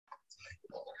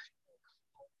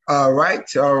All right,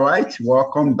 all right.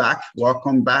 Welcome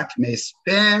back, Miss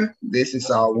Pam. This is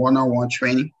our one-on-one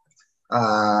training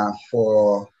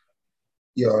for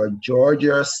your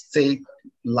Georgia State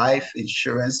Life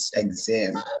Insurance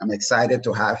exam. I'm excited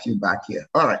to have you back here.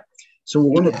 All right, so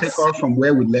we're going to pick Yes. off from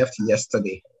where we left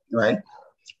yesterday, right?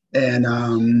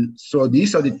 And so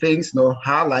these are the things,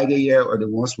 highlighted here are the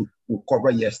ones we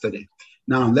covered yesterday.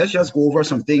 Now, let's just go over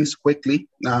some things quickly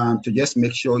to just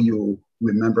make sure you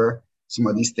remember some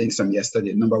of these things from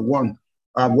yesterday. Number one,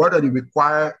 what are the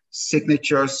required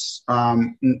signatures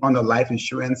on the life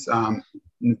insurance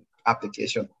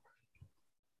application?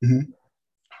 Mhm.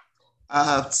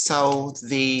 So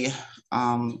the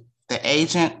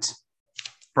agent,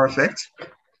 Perfect.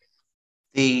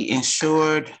 the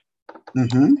insured,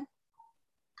 Mhm.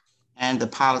 and the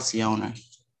policy owner.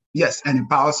 Yes, and the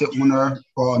policy owner,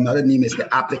 or another name is the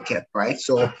applicant, right?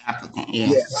 So Applicant,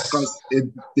 yeah, yes. because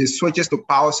it switches to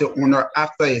policy owner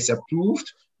after it's approved,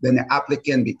 then the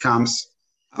applicant becomes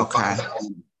the Okay. policy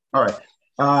owner. All right.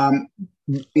 Um,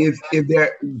 if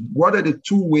there, what are the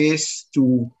two ways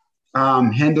to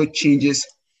handle changes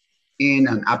in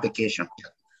an application?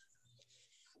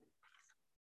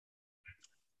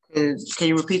 Can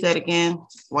you repeat that again?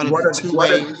 What are What the are the, two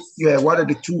what are ways? yeah, what are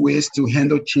the two ways to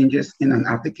handle changes in an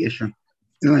application,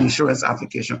 in an insurance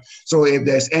application? So if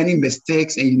there's any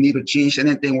mistakes and you need to change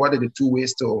anything, what are the two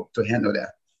ways to handle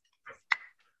that?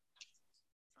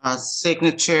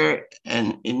 Signature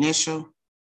and initial.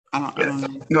 I Yeah. don't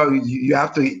know. No, you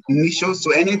have to initial.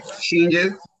 So any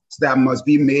changes that must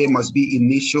be made must be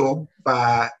initial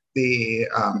by the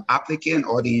applicant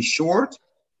or the insured.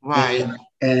 Right.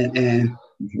 And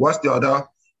what's the other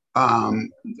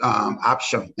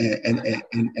option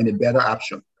and a better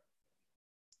option?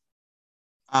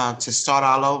 To start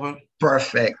all over.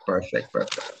 Perfect, perfect,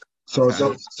 perfect. So Okay.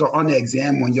 so so on the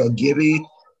exam when you're giving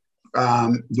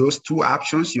those two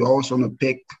options, you also want to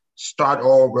pick start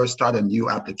over, start a new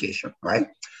application, right?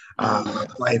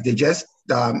 But if they just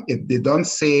if they don't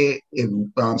say if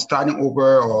starting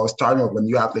over or starting over a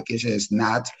new application is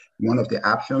not one of the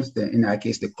options, then in that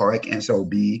case the correct answer will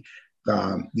be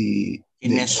the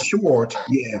Initial. short,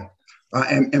 yeah.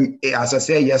 And as I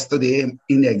said yesterday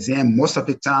in the exam, most of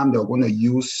the time they're going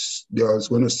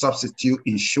to substitute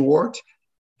insured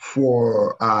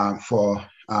for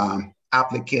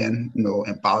applicant,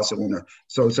 and policy owner.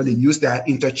 So they use that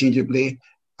interchangeably,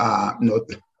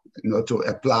 to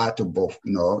apply to both.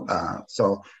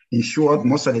 So in short,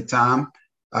 most of the time,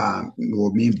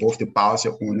 will mean both the policy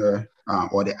owner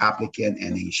or the applicant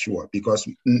and the insured, because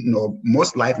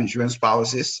most life insurance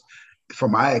policies,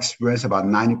 from my experience, about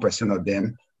 90% of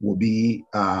them will be,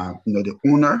 the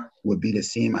owner will be the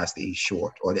same as the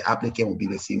insured, or the applicant will be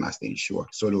the same as the insured.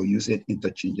 So they'll use it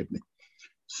interchangeably.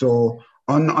 So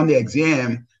on the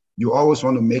exam, you always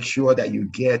want to make sure that you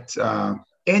get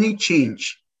any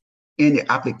change in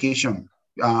the application.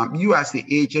 You as the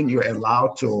agent, you're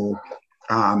allowed to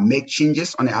make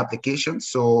changes on the application.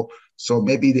 So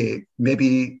maybe the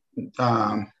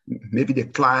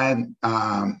client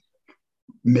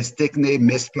mistakenly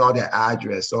misspelled their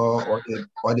address, or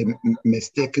they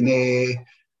mistakenly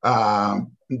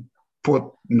um, put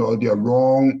their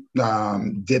wrong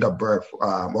date of birth,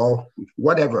 or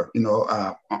whatever,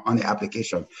 on the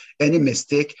application. Any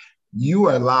mistake, you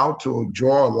are allowed to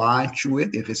draw a line through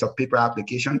it. If it's a paper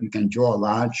application, you can draw a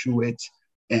line through it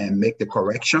and make the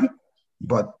correction.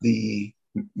 But the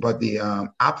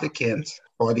applicant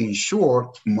or the insured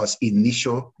must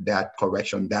initial that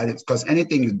correction. That is because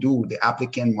anything you do, the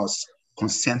applicant must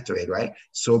consent to it, right?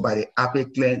 So by the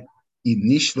applicant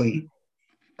initially,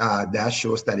 that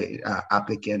shows that the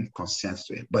applicant consents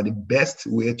to it. But the best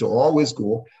way to always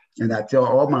go, and I tell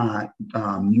all my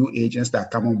new agents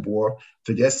that come on board,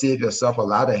 to just save yourself a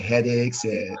lot of headaches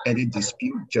and any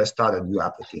dispute, just start a new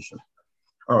application.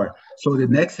 All right. So the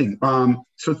next thing,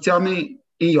 so tell me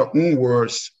in your own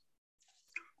words,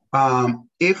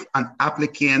 if an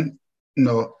applicant,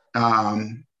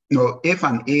 if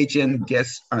an agent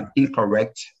gets an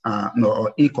incorrect,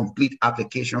 or incomplete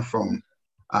application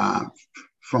uh,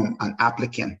 from an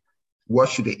applicant, what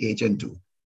should the agent do?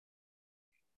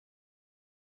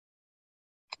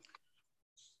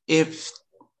 If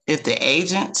the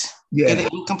agent get Yeah, it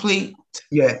incomplete,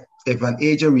 yeah. If an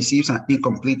agent receives an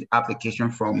incomplete application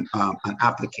from an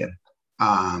applicant,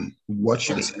 what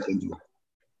should the agent do?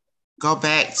 go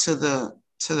back to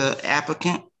the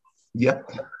applicant.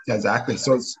 Yep, exactly.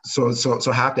 So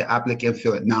have the applicant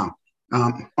fill it now.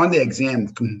 On the exam,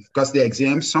 because the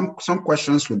exam, some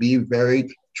questions will be very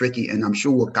tricky, and I'm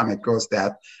sure we'll come across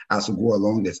that as we go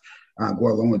along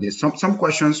with this. Some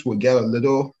questions will get a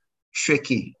little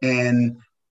tricky, and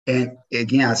And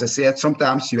again, as I said,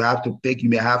 sometimes you have to pick, you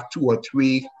may have two or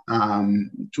three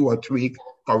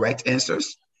correct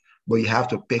answers, but you have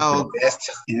to pick the best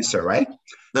answer, right?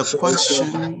 The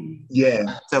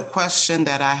question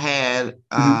that I had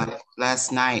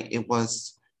last night, it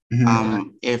was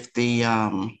if the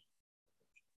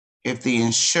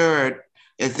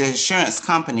insurance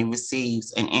company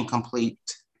receives an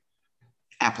incomplete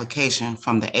application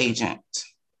from the agent.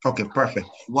 Okay, perfect.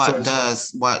 What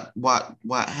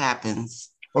happens?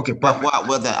 Okay, perfect. What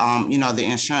will the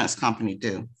insurance company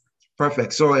do?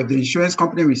 Perfect. So if the insurance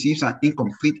company receives an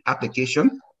incomplete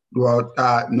application, well,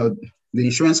 the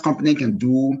insurance company can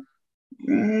do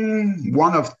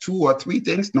one of two or three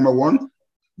things. Number one,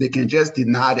 they can just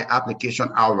deny the application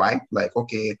outright. Like,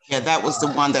 okay. Yeah, that was the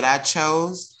one that I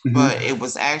chose, but it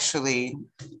was actually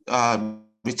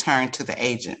returned to the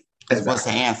agent. That was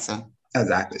the answer.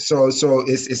 Exactly. So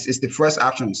it's the first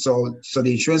option. So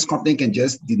the insurance company can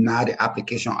just deny the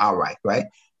application outright, right?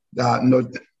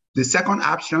 The second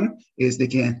option is they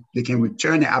can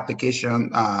return the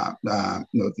application to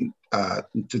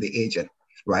the agent,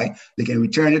 right? They can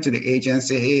return it to the agent and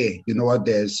say, hey, you know what,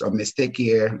 there's a mistake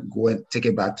here. Go and take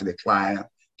it back to the client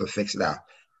to fix it out.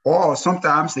 Or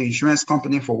sometimes the insurance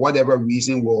company, for whatever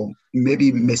reason, will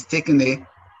maybe mistakenly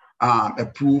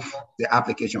approve the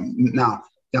application. Now,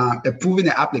 approving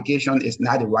the application is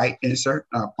not the right answer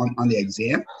on the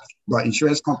exam, but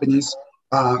insurance companies,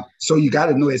 so you got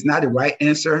to know it's not the right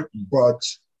answer, but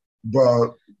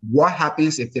what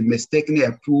happens if they mistakenly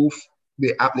approve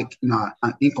the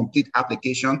an incomplete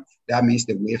application? That means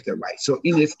they waive the right. So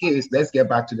in this case, let's get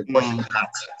back to the question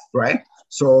asked, right?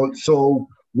 So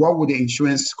what would the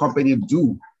insurance company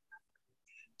do?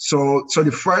 So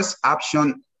the first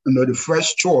option, the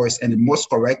first choice and the most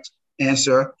correct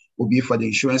answer will be for the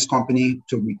insurance company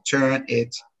to return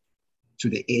it to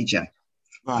the agent.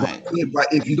 Right. But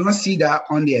if you don't see that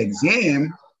on the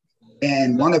exam,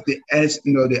 and one of the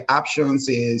options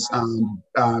is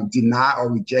deny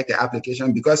or reject the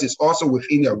application, because it's also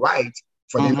within your right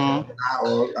for them to deny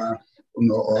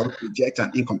or reject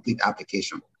an incomplete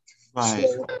application. Right.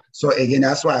 So again,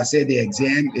 that's why I say the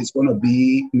exam is going to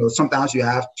be, sometimes you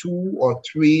have two or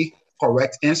three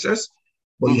correct answers,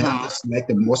 but you have to select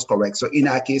the most correct. So in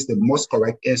that case, the most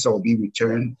correct answer will be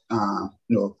returned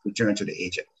to the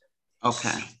agent.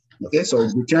 Okay. Okay, so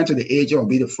return to the agent will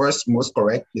be the first most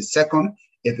correct. The second,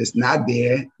 if it's not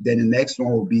there, then the next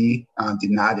one will be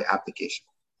deny the application.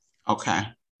 Okay.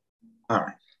 All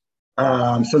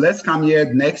right. So let's come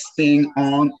here. Next thing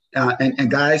on,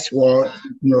 and guys, well,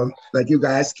 like you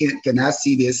guys cannot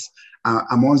see this.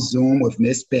 I'm on Zoom with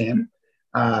Miss Pam.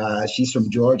 She's from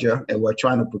Georgia, and we're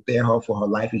trying to prepare her for her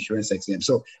life insurance exam.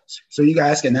 So you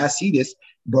guys cannot see this,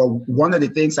 but one of the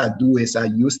things I do is I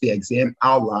use the exam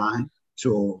outline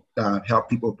to help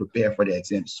people prepare for the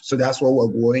exams. So that's what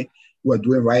we're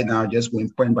doing right now, just going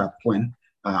point by point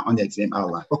on the exam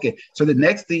outline. Okay, so the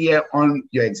next thing here on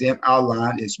your exam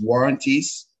outline is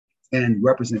warranties and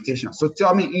representation. So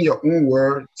tell me in your own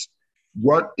words,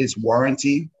 what is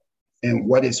warranty and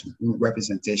what is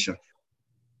representation?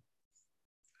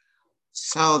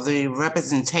 So the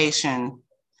representation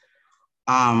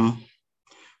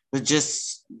would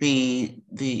just be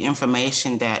the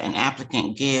information that an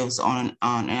applicant gives on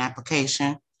an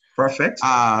application. Perfect.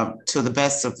 To the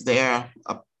best of their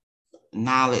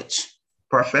knowledge.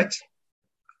 Perfect.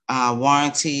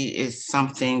 Warranty is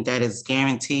something that is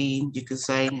guaranteed, you could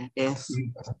say, I guess.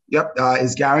 Yep,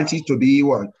 it's guaranteed to be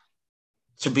what?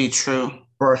 To be true.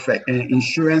 Perfect. And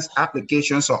insurance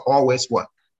applications are always what?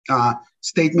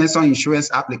 Statements on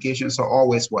insurance applications are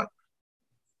always what?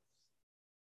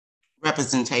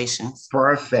 Representations.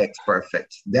 Perfect.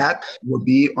 That would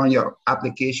be on your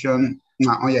application,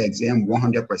 on your exam,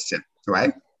 100%,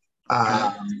 right?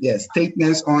 Yes,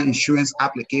 statements on insurance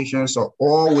applications are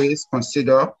always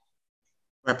considered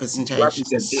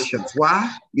representations.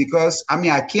 Why? Because,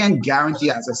 I can't guarantee,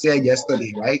 as I said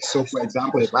yesterday, right? So, for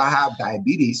example, if I have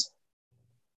diabetes,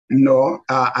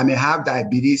 I may have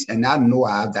diabetes and not know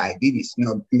I have diabetes.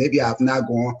 Maybe I've not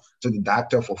gone to the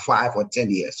doctor for 5 or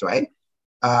 10 years, right?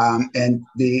 And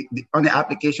on the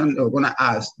application, they're going to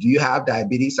ask, do you have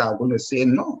diabetes? I'm going to say,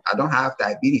 no, I don't have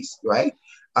diabetes, right?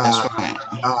 That's right.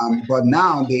 But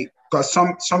now because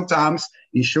sometimes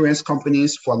insurance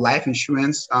companies for life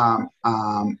insurance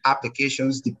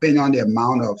applications, depending on the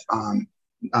amount of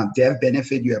death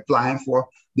benefit you're applying for,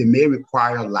 they may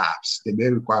require labs. They may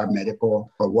require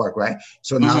medical work, right?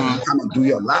 So now when you come and do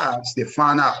your labs, they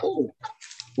find out,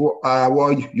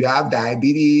 well, you have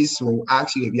diabetes. We'll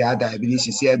ask you if you have diabetes.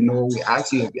 You said no. We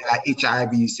asked you if you have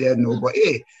HIV. You said no. But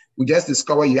hey, we just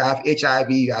discovered you have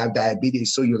HIV, you have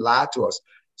diabetes, so you lied to us.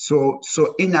 So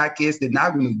in that case, they're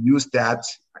not going to use that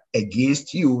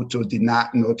against you to deny,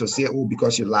 to say, oh,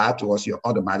 because you lied to us, you're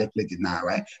automatically denied,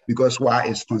 right? Because why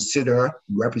it's considered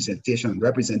representation.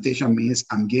 Representation means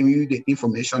I'm giving you the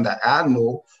information that I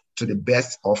know to the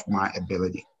best of my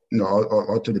ability,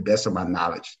 or to the best of my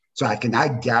knowledge. So I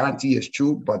cannot guarantee it's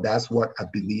true, but that's what I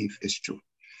believe is true.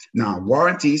 Now,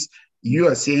 warranties, you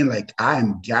are saying like, I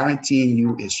am guaranteeing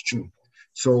you it's true.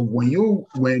 So when you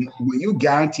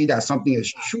guarantee that something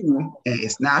is true and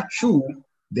it's not true,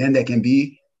 then there can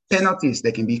be penalties,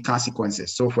 there can be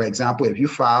consequences. So for example, if you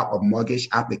file a mortgage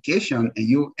application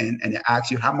and they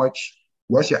ask you how much,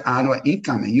 what's your annual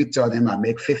income, and you tell them I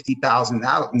make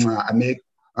 $50,000, I make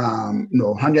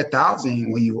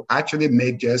 100,000, when you actually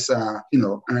make just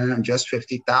earn just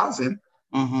 50,000.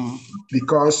 Mm-hmm.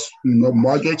 Because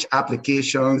mortgage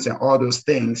applications and all those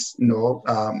things,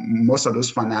 most of those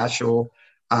financial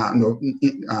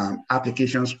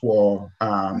applications for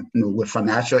with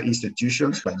financial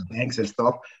institutions like banks and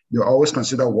stuff, you always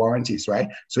consider warranties, right?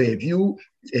 So if you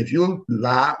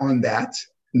lie on that,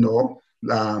 not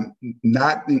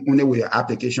only will your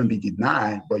application be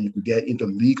denied, but you can get into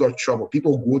legal trouble.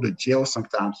 People go to jail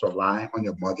sometimes for lying on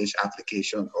your mortgage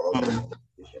application or application.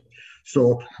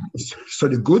 So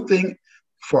the good thing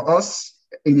for us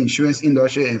in the insurance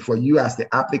industry and for you as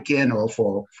the applicant or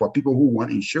for people who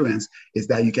want insurance is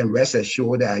that you can rest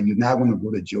assured that you're not going to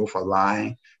go to jail for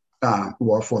lying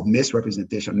or for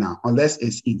misrepresentation. Now, unless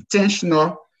it's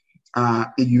intentional,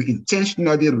 if you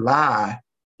intentionally lie,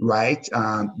 right?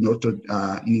 You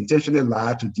intentionally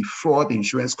lie to defraud the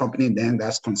insurance company, then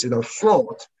that's considered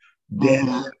fraud.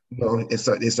 Then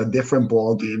it's a different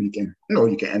ball game. You can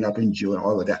end up in jail and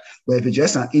all of that. But if it's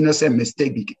just an innocent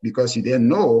mistake because you didn't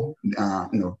know,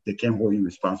 they can't hold you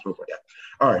responsible for that.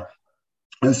 All right.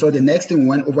 And so the next thing we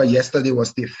went over yesterday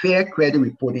was the Fair Credit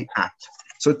Reporting Act.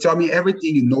 So tell me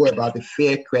everything you know about the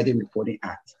Fair Credit Reporting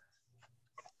Act.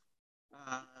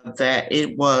 That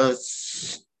it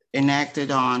was enacted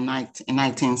in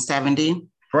 1970.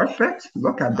 Perfect.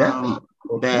 Look at that.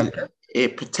 That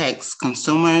it protects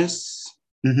consumers.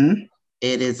 Mm-hmm.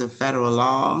 It is a federal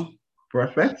law.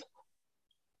 Perfect.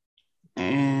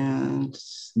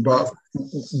 But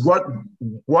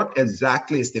what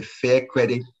exactly is the Fair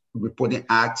Credit Reporting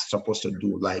Act supposed to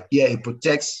do? Like, yeah, it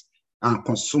protects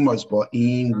consumers, but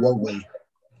in what way?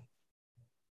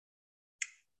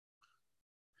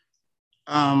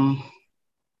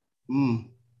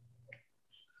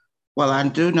 Well, I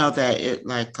do know that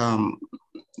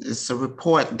it's a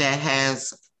report that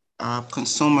has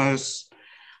consumers'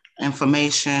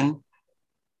 information.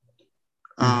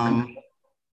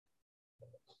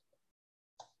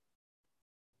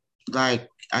 Like,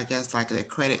 I guess, like their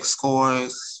credit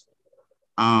scores.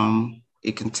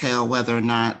 It can tell whether or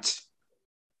not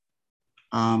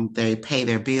they pay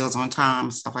their bills on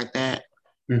time, stuff like that.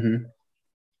 Mm-hmm.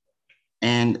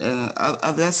 And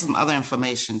there's some other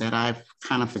information that I've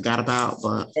kind of forgot about,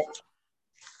 but.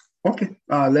 Okay,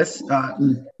 let's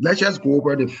just go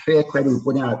over the Fair Credit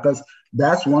Reporting Act, because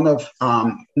that's one of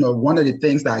the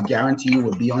things that I guarantee you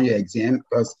will be on your exam,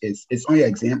 because it's on your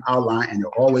exam outline, and it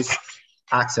always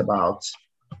asks about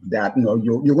that.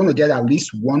 You're going to get at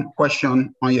least one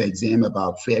question on your exam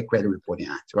about Fair Credit Reporting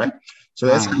Act, right? So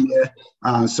let's come here.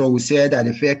 So we said that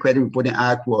the Fair Credit Reporting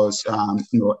Act was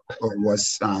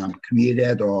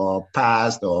created or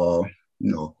passed or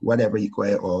whatever you call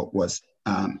it, or was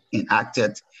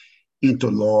enacted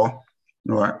into law,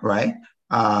 right?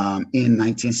 In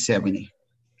 1970.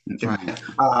 Okay. Right.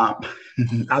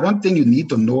 I don't think you need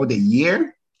to know the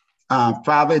year.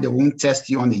 Probably they won't test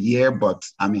you on the year, but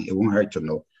I mean, it won't hurt to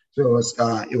know. So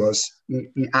it was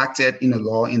enacted in a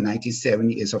law in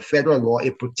 1970. It's a federal law.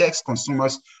 It protects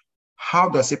consumers. How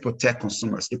does it protect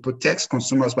consumers? It protects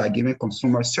consumers by giving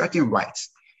consumers certain rights.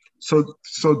 So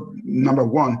number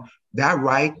one, that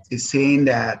right is saying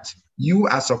that you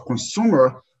as a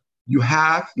consumer, you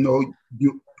have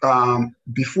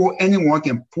before anyone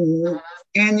can pull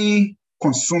any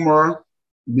consumer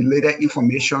related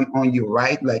information on you,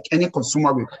 right? Like any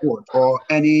consumer report or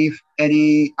any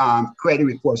credit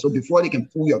report. So before they can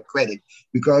pull your credit,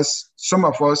 because some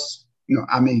of us,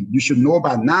 you should know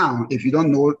by now. If you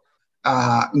don't know,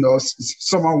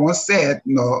 someone once said,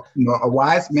 a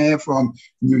wise man from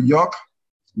New York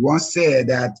once said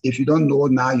that if you don't know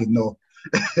now, you know.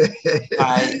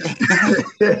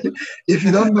 If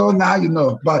you don't know now, you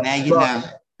know. But now you know.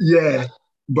 Yeah,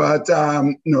 but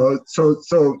So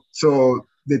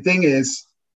the thing is,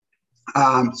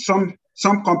 some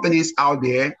companies out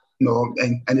there,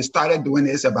 and they started doing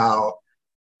this about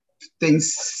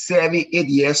things 7-8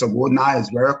 years ago. Now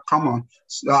it's very common.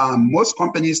 Most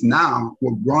companies now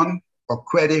will run a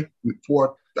credit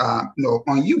report,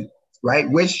 on you, right?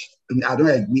 Which I don't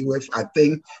agree with. I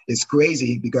think it's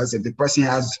crazy because if the person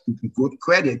has good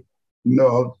credit,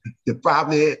 they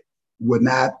probably would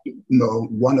not,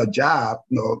 want a job,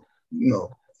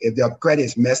 if their credit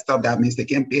is messed up, that means they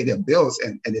can't pay their bills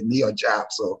and they need a job.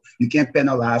 So you can't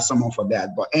penalize someone for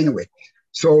that. But anyway,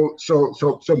 so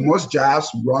most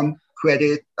jobs run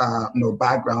credit,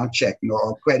 background check,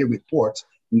 or credit reports.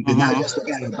 They're not just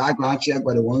looking at your background check,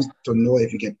 but they want to know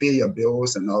if you can pay your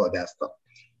bills and all of that stuff.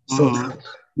 So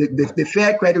the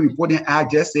Fair Credit Reporting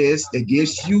Act just says it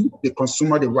gives you, the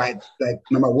consumer, the right. Like,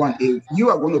 number one, if you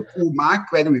are going to pull my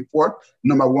credit report,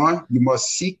 number one, you must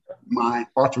seek my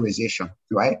authorization,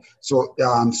 right? So,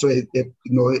 it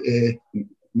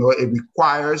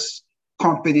requires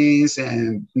companies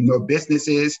and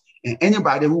businesses and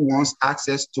anybody who wants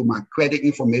access to my credit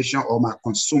information or my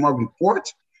consumer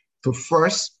report to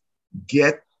first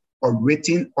get a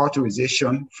written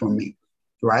authorization from me,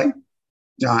 right?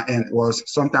 And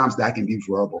sometimes that can be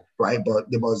verbal, right? But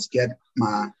they must get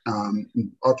my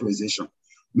authorization.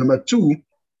 Number two,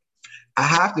 I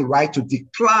have the right to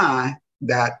decline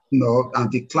that,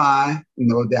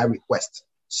 their request.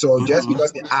 So just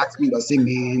because they ask me doesn't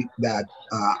mean that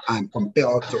I'm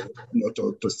compelled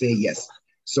to say yes.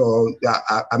 So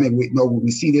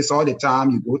we see this all the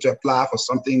time. You go to apply for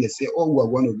something, they say, "Oh, we're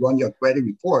going to run your credit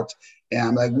report," and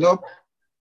I'm like, "Nope,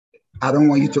 I don't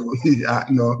want you to, I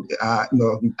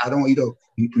don't want you to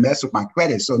mess with my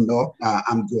credit. So no,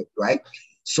 I'm good, right?"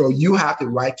 So you have the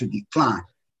right to decline.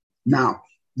 Now,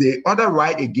 the other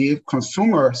right it gives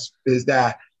consumers is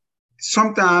that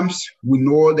sometimes we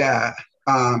know that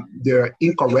there are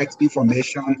incorrect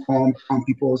information on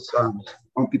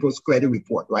people's credit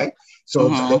report, right? So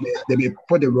they may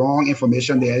put the wrong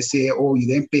information there, say, "Oh, you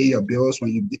didn't pay your bills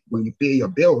when you pay your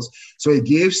bills." So it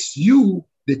gives you,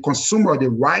 the consumer, the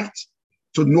right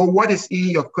to know what is in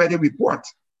your credit report,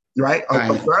 right?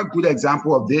 A very good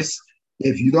example of this,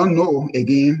 if you don't know,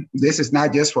 again, this is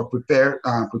not just for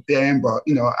preparing, but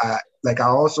I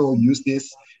also use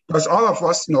this because all of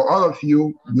us, all of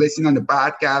you listening on the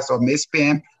podcast or Miss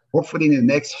Pam, hopefully in the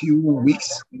next few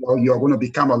weeks, you're going to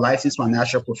become a licensed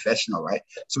financial professional, right?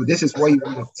 So this is what you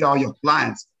want to tell your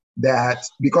clients, that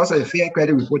because of the Fair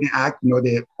Credit Reporting Act,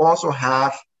 they also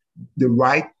have the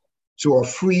right to a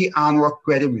free annual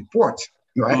credit report,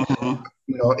 right?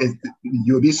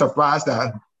 You'll be surprised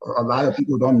that a lot of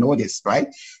people don't know this, right?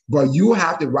 But you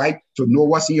have the right to know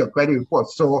what's in your credit report.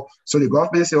 So the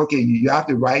government say, okay, you have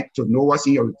the right to know what's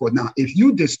in your report. Now, if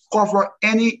you discover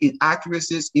any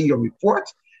inaccuracies in your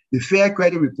report, the Fair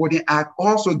Credit Reporting Act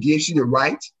also gives you the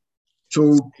right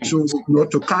to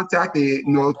contact the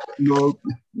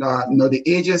the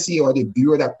agency or the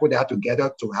bureau that put that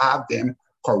together to have them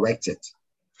corrected.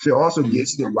 So it also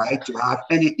gives you the right to have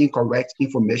any incorrect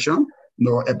information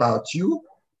about you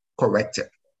corrected.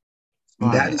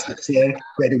 And that is the Fair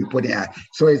Credit Reporting Act.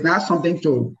 So it's not something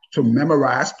to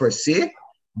memorize per se,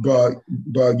 but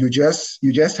you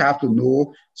just have to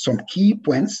know some key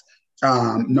points.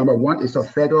 Number one, it's a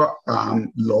federal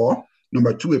law.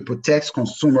 Number two, it protects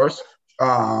consumers,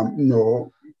 by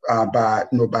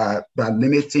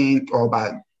limiting or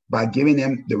by giving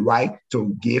them the right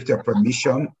to give their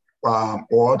permission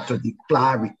or to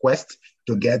decline requests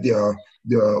to get their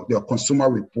consumer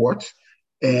report.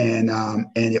 And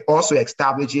it also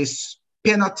establishes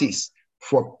penalties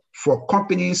for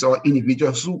companies or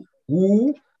individuals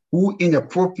who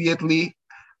inappropriately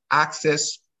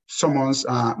access someone's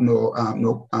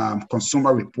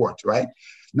consumer report, right?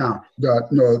 Now,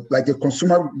 the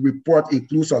consumer report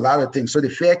includes a lot of things. So the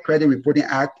Fair Credit Reporting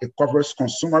Act, it covers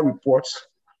consumer reports,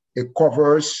 it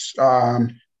covers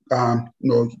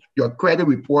your credit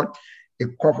report, it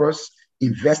covers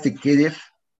investigative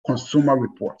consumer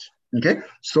reports. Okay,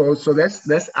 so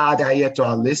let's add that here to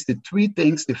our list. The three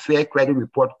things the Fair Credit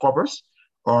Report covers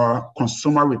are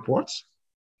consumer reports,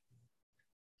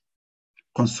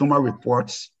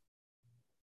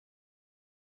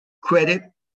 credit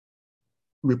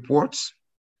reports,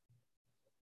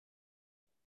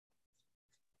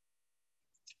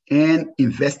 and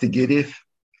investigative.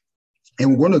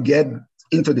 And we're going to get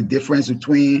into the difference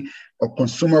between a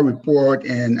consumer report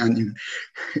and an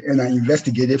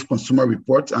investigative consumer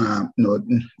report.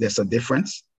 There's a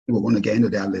difference. We're going to get into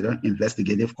that later.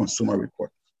 Investigative consumer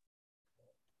report.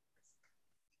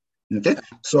 Okay,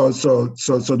 so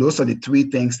those are the three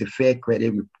things the Fair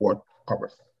Credit Report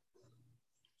covers.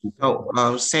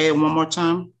 So say it one more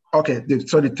time. Okay,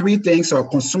 so the three things are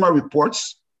consumer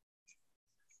reports,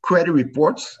 credit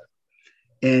reports,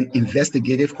 and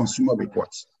investigative consumer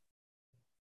reports.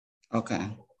 Okay.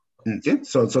 Okay,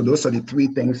 so those are the three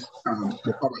things.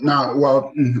 Now,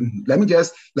 well, let me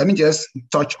just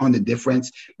touch on the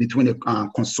difference between the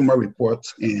consumer report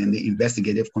and the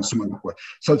investigative consumer report.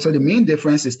 So the main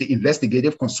difference is the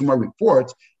investigative consumer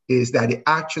report is that they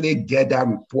actually get that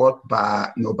report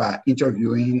by by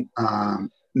interviewing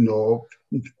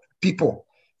people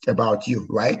about you,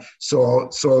 right? So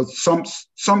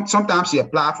sometimes you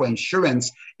apply for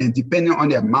insurance, and depending on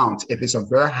the amount, if it's a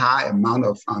very high amount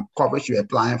of coverage you're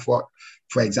applying for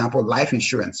example, life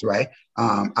insurance, right?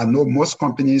 I know most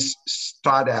companies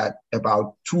start at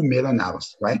about $2 million,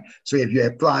 right? So if you're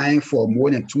applying for more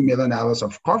than $2 million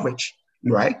of coverage,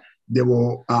 right, they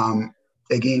will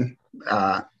again.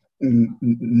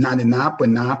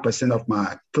 99.9% of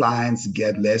my clients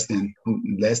get less than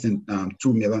 $2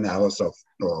 million of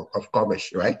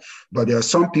coverage, right? But there are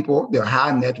some people, there are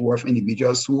high net worth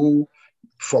individuals who,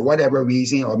 for whatever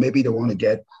reason, or maybe they want to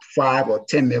get $5 or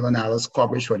 $10 million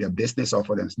coverage for their business or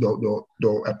for them, they'll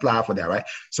apply for that, right?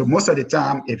 So most of the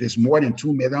time, if it's more than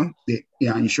 2 million, the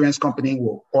insurance company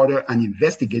will order an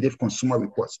investigative consumer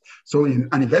report. So an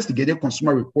investigative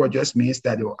consumer report just means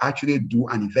that they'll actually do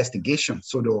an investigation.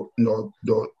 So they'll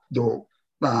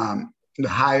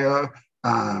hire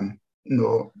a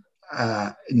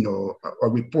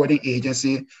reporting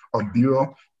agency or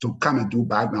bureau to come and do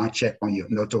background check on you,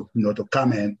 to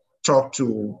come and talk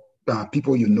to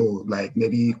people like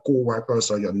maybe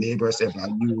co-workers or your neighbors about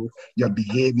you, your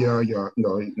behavior, your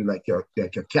like your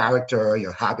character,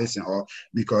 your habits, and all,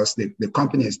 because the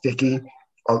company is taking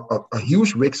a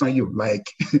huge risk on you. Like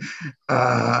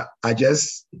it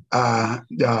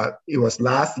was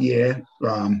last year.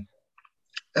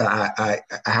 I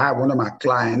had one of my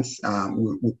clients.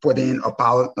 We put in a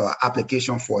power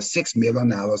application for $6 million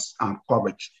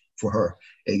coverage for her.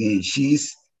 Again,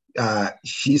 she's a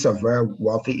very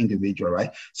wealthy individual,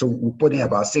 right? So we put in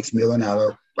about $6 million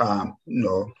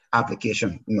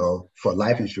application, for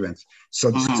life insurance.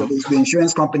 So the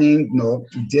insurance company,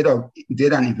 did an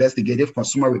investigative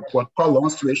consumer report. Cut long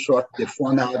story short, they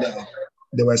found out that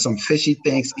there were some fishy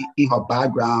things in her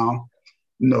background.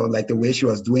 Like the way she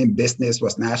was doing business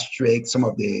was not strict. Some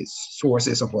of the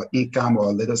sources of her income were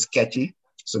a little sketchy.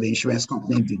 So the insurance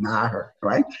company denied her,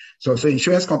 right? So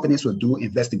insurance companies will do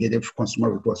investigative consumer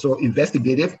reports. So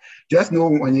investigative, just know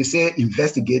when you say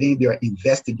investigating, they're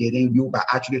investigating you by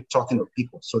actually talking to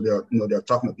people. So they're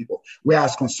talking to people.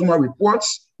 Whereas consumer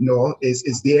reports,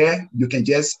 is there. You can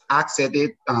just access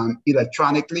it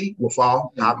electronically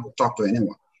without having to talk to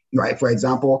anyone, right? For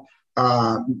example,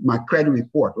 my credit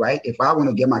report, right? If I want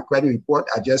to get my credit report,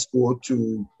 I just go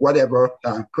to whatever,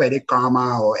 Credit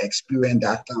Karma or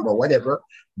Experian.com or whatever.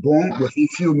 Boom, within a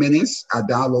few minutes, I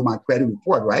download my credit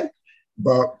report, right?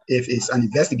 But if it's an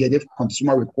investigative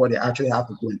consumer report, they actually have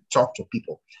to go and talk to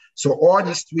people. So all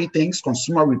these three things,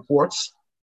 consumer reports,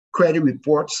 credit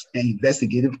reports, and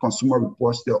investigative consumer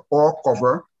reports, they're all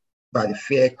covered by the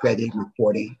Fair Credit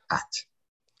Reporting Act.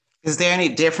 Is there any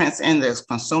difference in the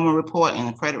consumer report and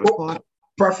the credit report?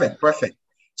 Perfect.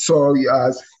 So you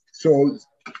asked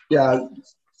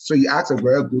a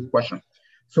very good question.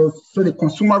 So the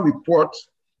consumer report,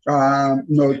 so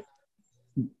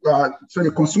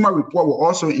the consumer report will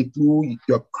also include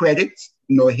your credit,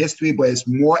 history, but it's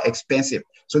more expensive.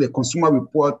 So the consumer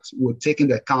report will take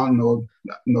into account,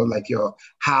 like your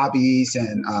hobbies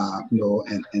and and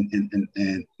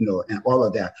all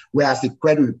of that. Whereas the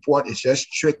credit report is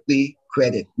just strictly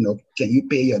credit. Can you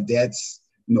pay your debts?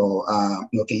 Can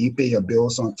you pay your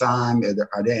bills on time?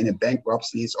 Are there any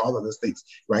bankruptcies? All of those things,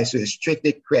 right? So it's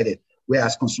strictly credit.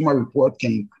 Whereas consumer report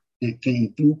can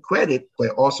include credit, but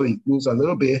it also includes a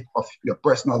little bit of your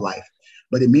personal life.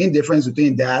 But the main difference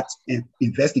between that and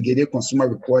investigative consumer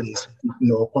report is,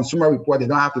 consumer report, they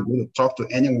don't have to go to talk to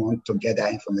anyone to get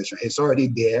that information. It's already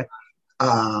there.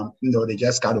 They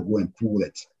just got to go and pull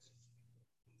it.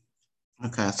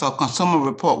 Okay, so consumer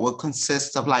report will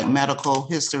consist of like medical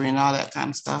history and all that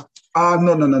kind of stuff? No.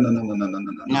 No?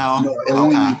 It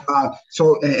won't.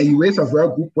 So you raise a very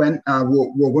good point.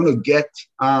 We're going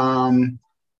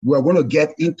to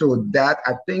get into that.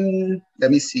 I think,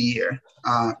 let me see here.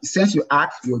 Since you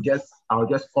asked, I'll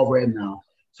just cover it now.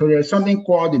 So there's something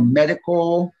called the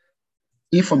Medical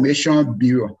Information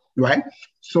Bureau, right?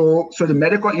 So the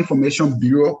Medical Information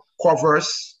Bureau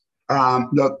covers,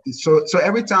 so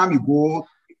every time you go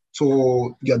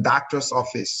to your doctor's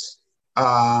office,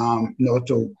 to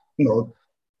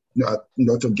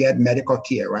get medical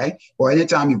care, right? Or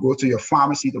anytime you go to your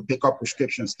pharmacy to pick up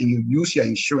prescriptions and you use your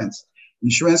insurance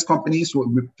companies will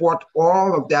report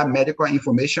all of that medical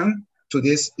information to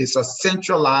this. It's a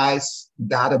centralized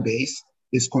database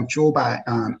is controlled by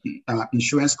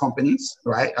insurance companies,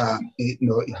 right?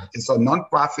 It's a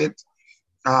nonprofit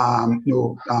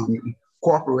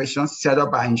corporations set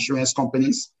up by insurance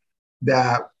companies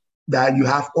that you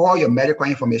have all your medical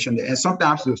information there. And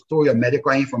sometimes you store your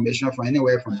medical information for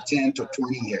anywhere from 10 to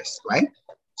 20 years, right?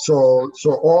 So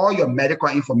all your medical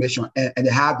information, and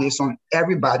they have this on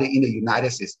everybody in the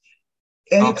United States.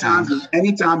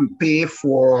 Anytime you pay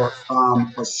for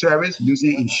a service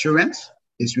using insurance,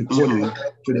 it's reported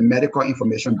to the Medical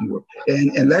Information Bureau.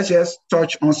 And let's just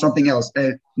touch on something else.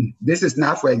 And this is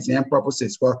not for exam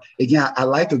purposes, but again, I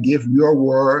like to give real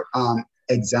world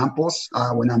examples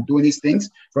when I'm doing these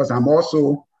things, because I'm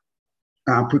also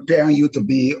preparing you to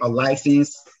be a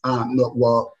licensed,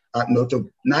 not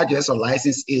just a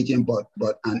licensed agent, but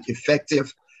an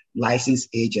effective licensed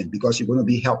agent, because you're going to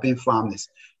be helping families.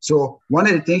 So one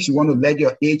of the things you want to let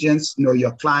your agents know,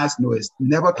 your clients know, is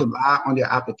never to lie on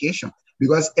their application,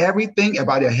 because everything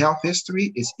about your health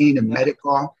history is in the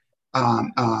Medical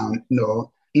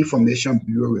Information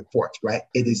Bureau report, right?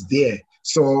 It is there.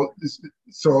 So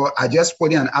I just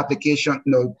put in an application,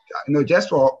 just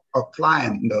for a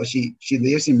client. She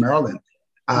lives in Maryland.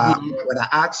 When I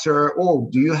asked her, "Oh,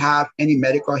 do you have any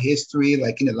medical history,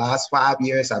 like in the last 5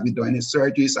 years? Have you done any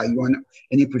surgeries? Are you on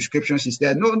any prescriptions?" She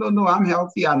said, "No, I'm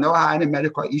healthy. I don't have any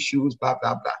medical issues, blah,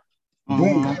 blah, blah."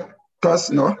 Boom. Because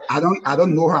I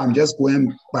don't know her. I'm just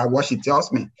going by what she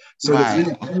tells me. So they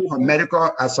pull her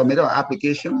medical, I submitted her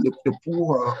application, they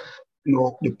pull her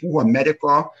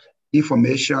medical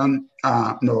information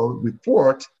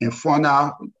report, and found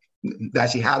out that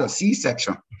she had a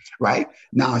C-section, right?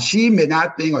 Now, she may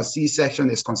not think a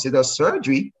C-section is considered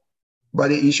surgery, but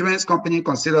the insurance company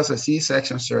considers a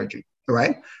C-section surgery,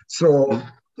 right? So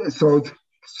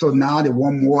now they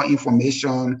want more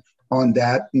information on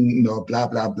that, blah,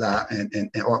 blah, blah.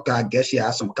 And I guess she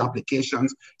has some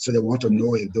complications, so they want to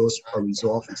know if those are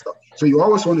resolved and stuff. So you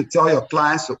always want to tell your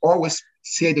clients to always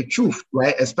say the truth,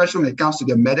 right? Especially when it comes to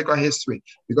their medical history,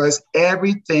 because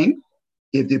everything,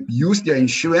 if they use their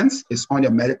insurance, it's on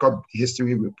their medical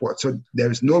history report. So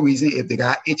there is no reason, if they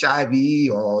got HIV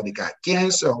or they got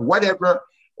cancer or whatever,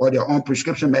 or they're on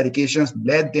prescription medications,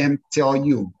 let them tell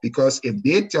you. Because if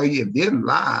they tell you, if they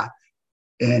lie,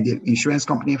 and the insurance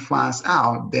company finds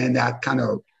out, then that kind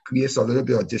of creates a little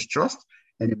bit of distrust,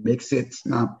 and it makes it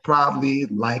probably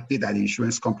likely that the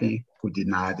insurance company could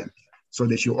deny them. So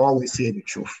they should always say the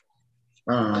truth.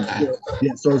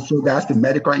 So that's the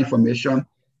Medical Information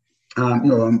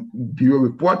Bureau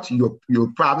report. You'll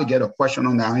probably get a question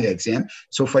on that on your exam.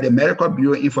 So for the Medical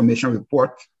Bureau Information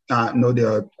report, there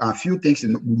are a few things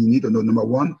you need to know. Number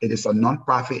one, it is a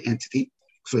nonprofit entity.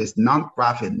 So it's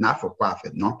nonprofit, not for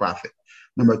profit, nonprofit.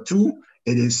 Number two,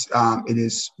 it is owned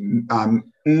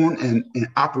and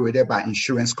operated by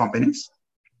insurance companies,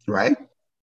 right?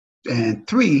 And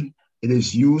three, it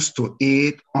is used to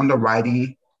aid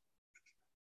underwriting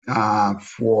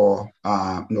for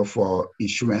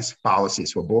insurance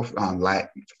policies, for both life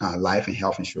and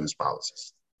health insurance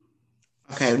policies.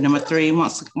 Okay, number three,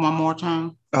 one more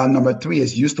time. Number three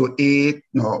is used to aid,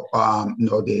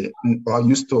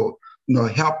 used to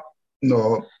help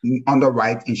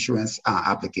underwrite insurance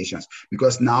applications,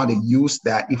 because now they use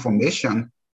that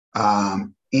information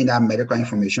in that Medical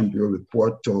Information Bureau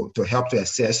report to help to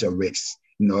assess your risks.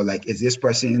 Like, is this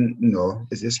person,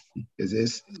 is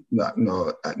this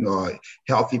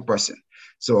healthy person?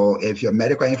 So if your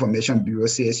Medical Information Bureau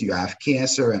says you have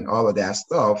cancer and all of that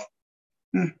stuff,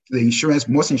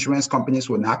 most insurance companies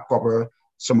will not cover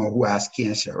someone who has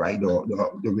cancer, right?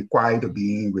 They're required to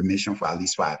be in remission for at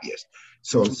least 5 years.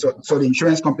 So the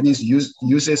insurance companies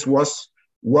uses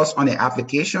what's on the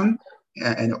application,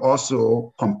 and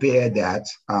also compare that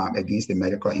against the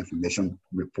Medical Information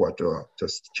report to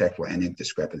check for any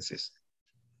discrepancies.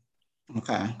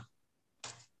 Okay.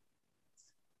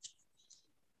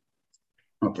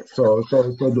 Okay, so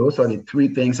those are the three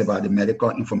things about the medical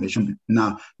information.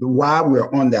 Now, while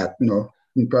we're on that,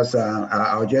 because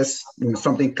I'll just, when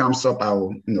something comes up,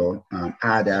 I'll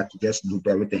add that to just loop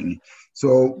everything.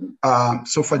 So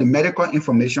for the Medical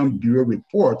Information Bureau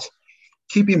report,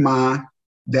 keep in mind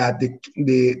that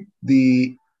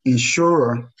the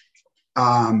insurer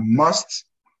must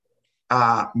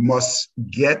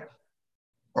get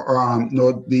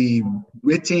the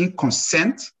written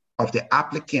consent of the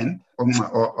applicant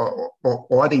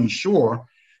or the insurer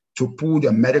to pull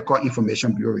the Medical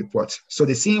Information Bureau reports. So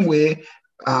the same way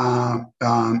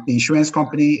the insurance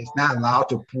company is not allowed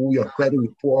to pull your credit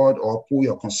report or pull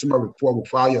your consumer report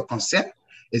without your consent,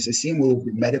 it's the same way with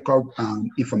the Medical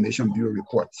Information Bureau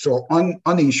report. So on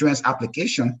the insurance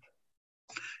application,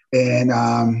 And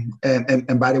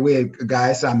by the way,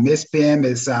 guys, Miss Pam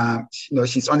is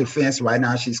she's on the fence right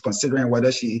now. She's considering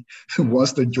whether she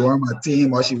wants to join my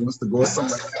team or she wants to go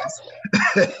somewhere else.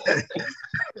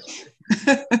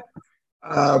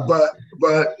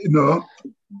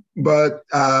 But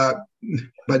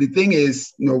but the thing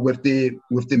is, with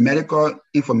the medical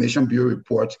information bureau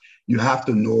report, you have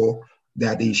to know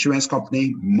that the insurance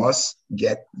company must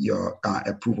get your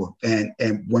approval. And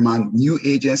when my new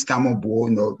agents come on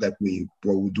board, like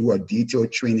we'll do a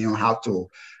detailed training on how to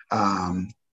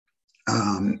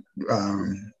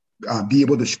be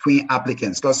able to screen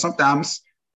applicants. Because sometimes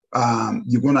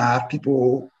you're going to have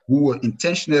people who will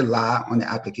intentionally lie on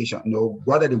the application.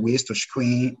 What are the ways to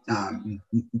screen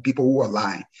people who are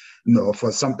lying?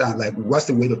 For sometimes, like, what's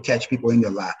the way to catch people in the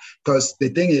lie? Because the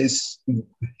thing is,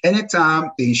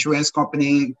 anytime the insurance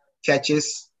company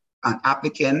catches an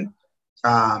applicant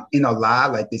in a lie,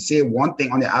 like they say one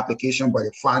thing on the application, but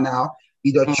they find out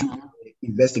either through the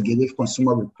investigative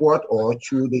consumer report or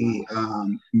through the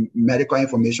medical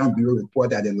information bureau report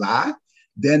that they lie,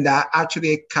 then that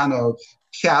actually kind of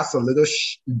casts a little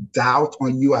doubt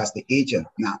on you as the agent.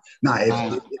 Now,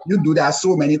 if you do that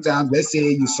so many times, let's say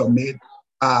you submit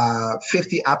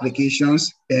 50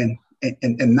 applications and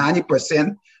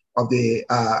 90% of the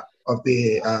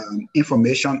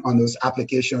information on those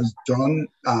applications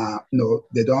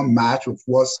they don't match with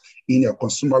what's in your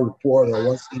consumer report or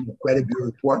what's in your credit bureau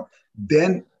report,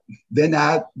 then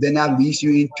that leaves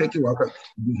you in tricky work.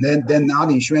 Then now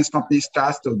the insurance company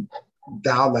starts to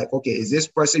doubt, like, okay, is this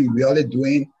person really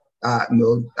doing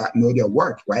their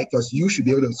work, right? Because you should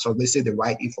be able to solicit the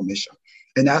right information.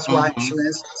 And that's why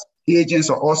insurance agents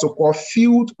are also called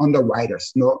field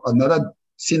underwriters. Another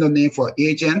synonym for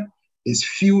agent is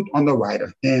field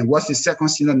underwriter. And what's the second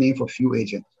synonym for field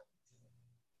agent?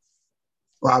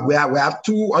 Well, we have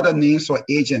two other names for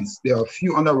agents. There are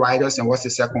field underwriters, and what's the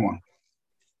second one?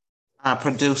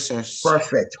 Producers.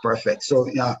 Perfect. So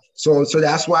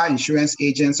that's why insurance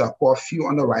agents are called field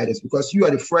underwriters, because you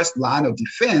are the first line of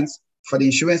defense for the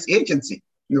insurance agency,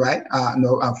 right?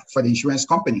 For the insurance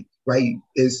company, right?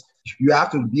 Is you have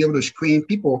to be able to screen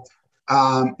people.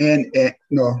 We're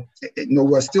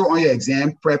still on your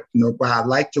exam prep, but I'd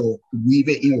like to weave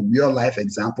it in with real life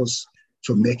examples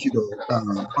to make you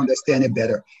understand it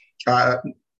better.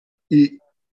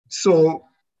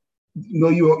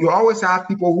 You always have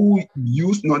people who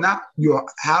use, you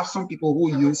have some people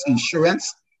who use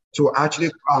insurance to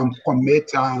actually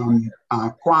commit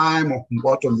crime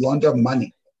or to launder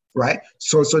money, right?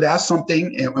 So that's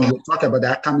something, and we'll talk about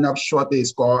that coming up shortly.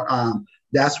 It's called,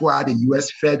 that's why the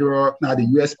the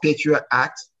U.S. Patriot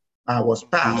Act was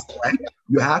passed, right?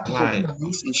 You have people who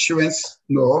use insurance,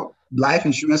 life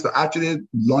insurance to actually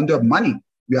launder money.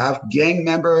 You have gang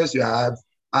members, you have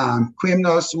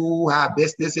criminals who have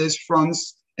businesses,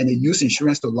 fronts, and they use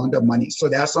insurance to launder money. So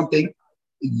that's something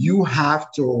you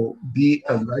have to be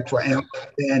alert for. And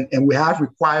we have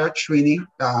required training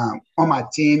on my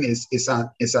team. It's an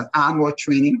annual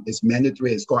training. It's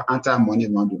mandatory. It's called anti-money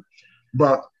laundering.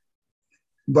 But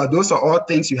those are all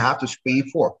things you have to screen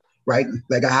for, right?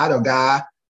 Like, I had a guy,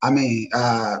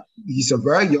 he's a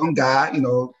very young guy, in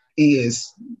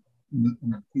his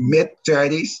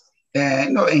mid-30s.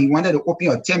 And he wanted to open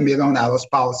a $10 million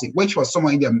policy, which for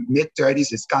someone in their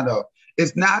mid-30s is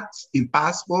it's not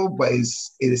impossible, but it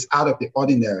is out of the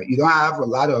ordinary. You don't have a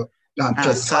lot of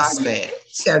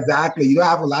suspects. Exactly. You don't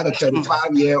have a lot of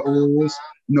 35-year-olds.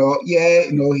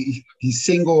 He's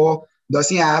single,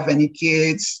 doesn't have any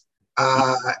kids,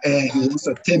 and he wants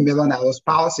a $10 million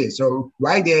policy. So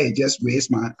right there, it just raised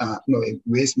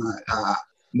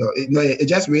it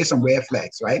just raised some red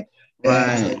flags, right?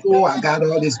 And I got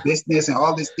all this business and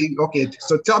all this thing. Okay,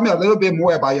 so tell me a little bit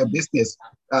more about your business.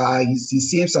 He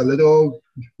seems a little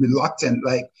reluctant.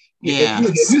 Like,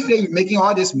 if you say you're making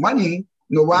all this money,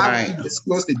 why would you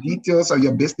disclose the details of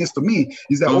your business to me?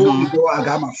 He's like, I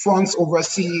got my funds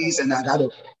overseas and I got to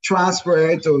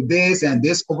transfer it to this and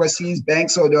this overseas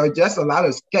bank. So there are just a lot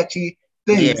of sketchy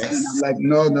things. Yes. And I'm like,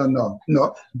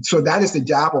 no. So that is the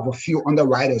job of a field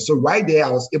underwriter. So right there, I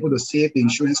was able to save the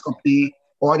insurance company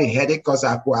all the headache because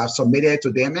I've submitted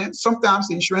to them. And sometimes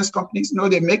the insurance companies,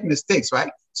 they make mistakes,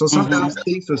 right? So sometimes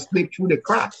things will slip through the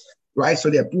cracks, right?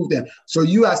 So they approve them. So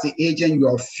you as the agent, you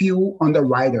are a field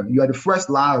underwriter. You are the first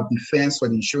line of defense for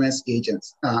the insurance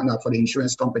agents, for the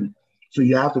insurance company. So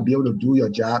you have to be able to do your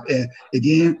job. And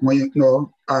again, when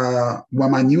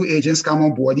my new agents come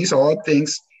on board, these are all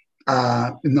things,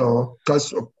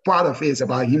 because part of it is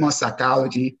about human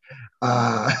psychology.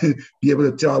 be able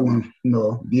to tell when,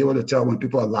 be able to tell when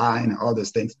people are lying and all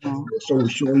those things. So we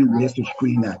show you ways to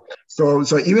screen that. So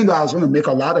even though I was going to make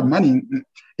a lot of money,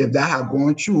 if that had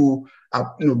gone through,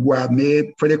 where I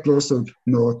made pretty close to, to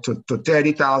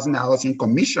 $30,000 in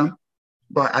commission.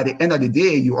 But at the end of the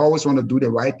day, you always want to do the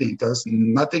right thing, because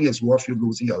nothing is worth you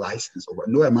losing your license over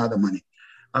no amount of money.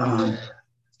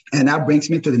 And that brings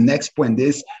me to the next point.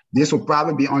 This will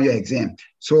probably be on your exam.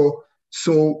 So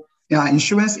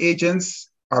insurance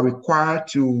agents are required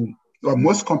to, or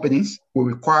most companies will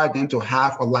require them to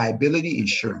have a liability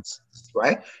insurance,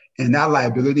 right? And that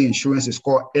liability insurance is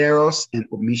called errors and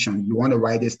omissions. You want to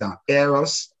write this down: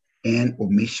 errors and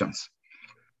omissions.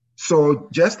 So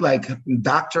just like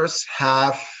doctors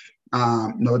have,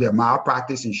 their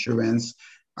malpractice insurance,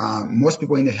 most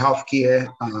people in the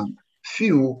healthcare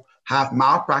field have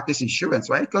malpractice insurance,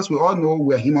 right? Because we all know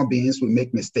we're human beings, we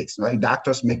make mistakes, right?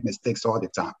 Doctors make mistakes all the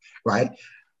time, right?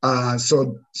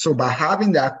 So by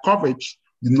having that coverage,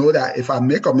 you know that if I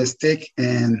make a mistake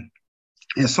and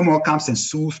someone comes and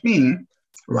sues me,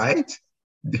 right,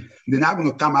 they're not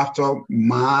going to come after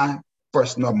my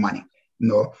personal money.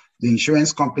 The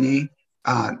insurance company,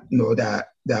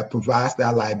 that provides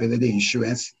that liability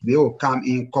insurance, they will come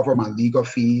in, cover my legal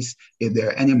fees. If there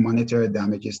are any monetary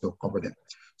damages, they'll cover them.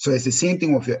 So it's the same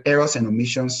thing with your errors and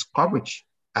omissions coverage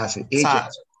as an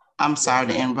agent. I'm sorry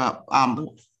to interrupt.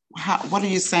 What are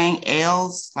you saying?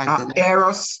 Errors?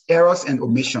 Errors and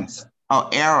omissions. Oh,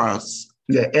 errors.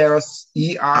 Yeah, errors,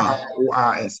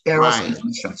 ERRORS, errors and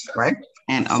omissions, right?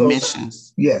 And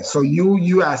omissions. Yeah, so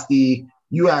you as the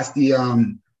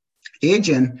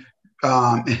agent,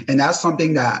 and that's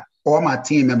something that all my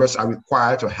team members are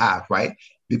required to have, right?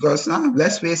 Because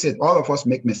let's face it, all of us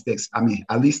make mistakes. I mean,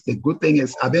 at least the good thing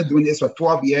is I've been doing this for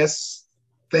 12 years.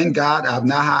 Thank God I've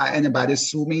not had anybody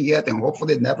sue me yet, and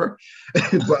hopefully never.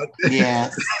 But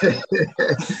yes,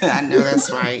 I know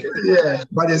that's right. Yeah,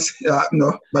 but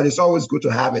it's always good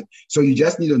to have it. So you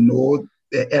just need to know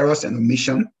the errors and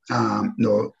omission, that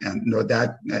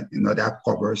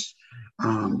covers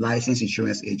licensed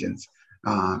insurance agents.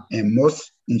 And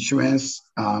most insurance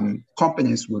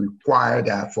companies will require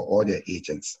that for all their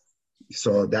agents.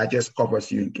 So that just covers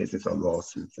you in cases of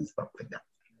lawsuits and stuff like that.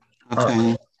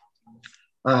 Okay.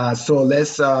 So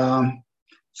let's now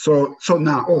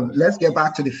let's get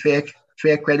back to the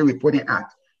Fair Credit Reporting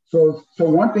Act. So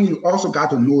one thing you also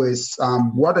got to know is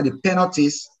what are the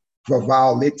penalties for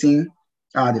violating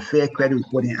the Fair Credit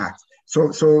Reporting Act.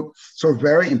 So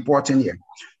very important here.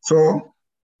 So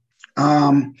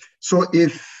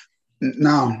if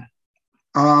now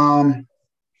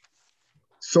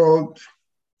so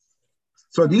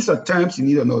these are terms you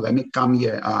need to know. Let me come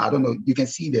here. I don't know. You can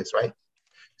see this, right?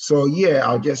 So yeah,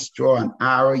 I'll just draw an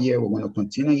arrow here. We're going to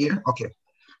continue here. Okay.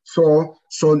 So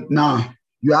now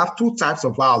you have two types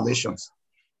of violations.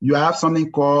 You have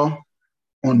something called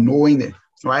unknowingly,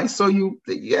 right? So you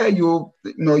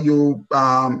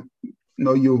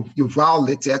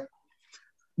violated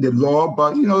the law,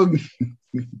 but you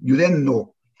didn't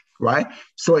know, right?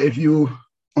 So if you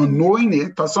unknowingly,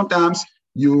 because sometimes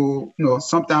you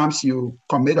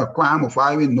commit a crime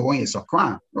without even knowing it's a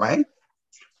crime, right?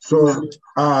 So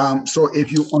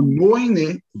if you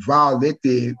unknowingly violate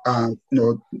the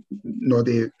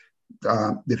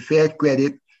Fair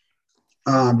Credit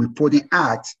Reporting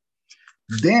Act,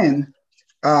 then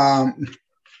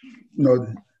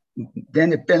then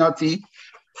the penalty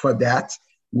for that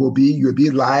will be you'll be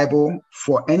liable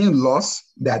for any loss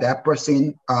that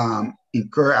person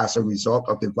incur as a result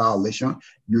of the violation.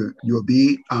 You'll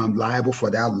be liable for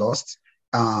that loss,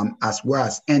 as well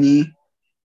as any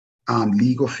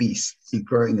legal fees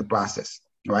incurred in the process,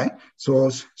 right? So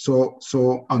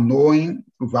unknowing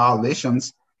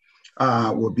violations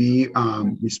will be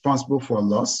responsible for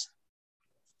loss.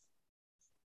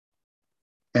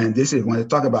 And this is when they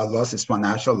talk about loss, is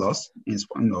financial loss. Is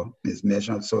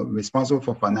measured. So responsible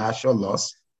for financial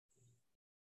loss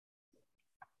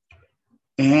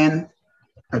and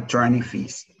attorney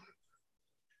fees.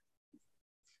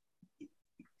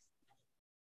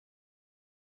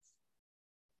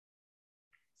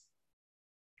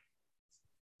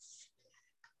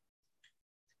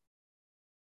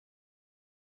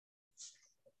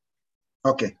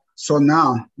 Okay, so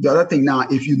now the other thing now,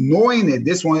 if you knowing it,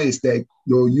 this one is that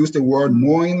they'll use the word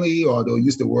knowingly or they'll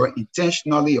use the word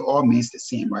intentionally, it all means the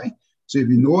same, right? So if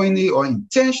you knowingly or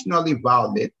intentionally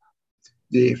violate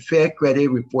the Fair Credit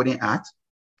Reporting Act,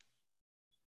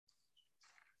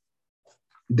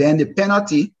 then the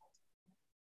penalty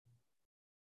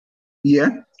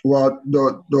here, well,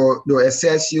 they'll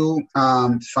assess you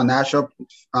financial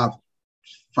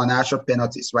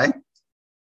penalties, right?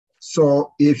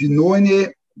 So if you knowingly,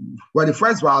 well, the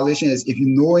first violation is if you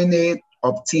knowingly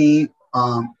obtain,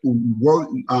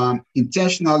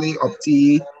 intentionally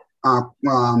obtain uh,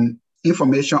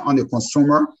 information on the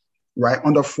consumer, right,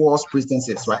 under false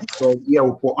pretenses, right? So here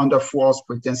we put under false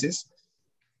pretenses.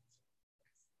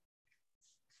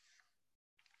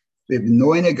 So if you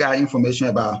knowingly got information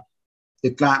about the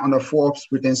client under false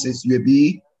pretenses, you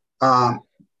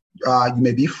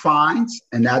may be fined,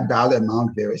 and that dollar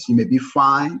amount varies. You may be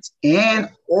fined, and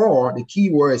or the key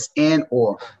word is and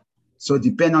or. So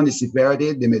depending on the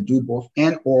severity, they may do both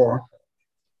and or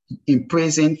in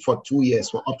prison for 2 years,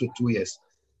 for up to 2 years.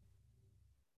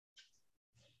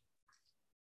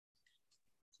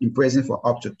 In prison for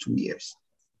up to 2 years.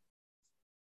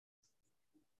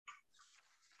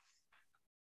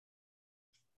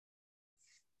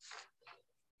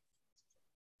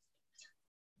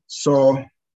 So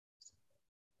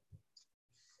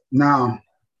now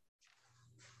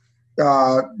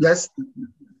let's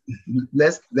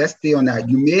stay on that.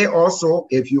 You may also,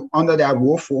 if you under that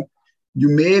willful, you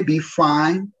may be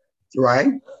fined,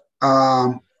 right?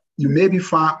 You may be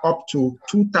fined up to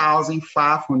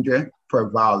 $2,500 per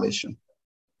violation.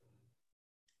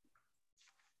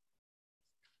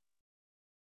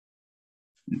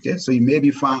 Okay, so you may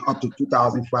be fined up to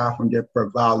 $2,500 per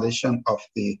violation of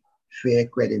the Fair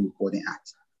Credit Reporting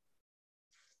Act.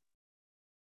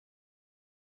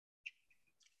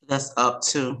 That's up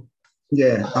to.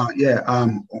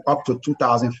 Up to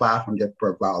 $2,500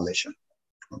 per violation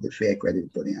of the Fair Credit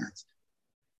Reporting Act.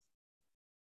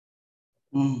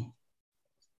 Mm.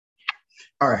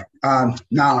 All right.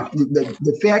 Now,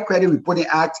 the Fair Credit Reporting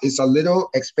Act is a little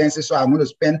expensive, so I'm going to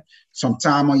spend some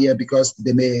time on here because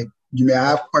you may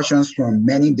have questions from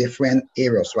many different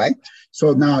areas, right?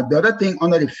 So now, the other thing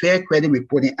under the Fair Credit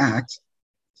Reporting Act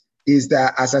is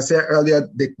that, as I said earlier,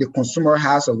 the consumer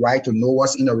has a right to know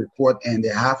what's in the report, and they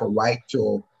have a right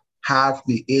to have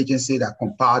the agency that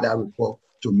compiled that report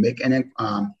to make any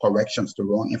corrections to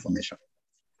wrong information,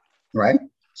 right?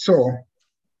 So,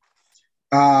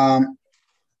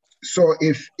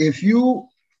 if you,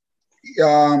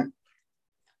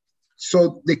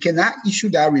 so they cannot issue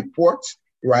that report,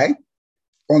 right,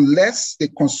 unless the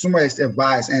consumer is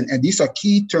advised, and these are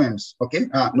key terms, okay?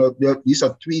 These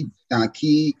are three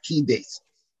key dates.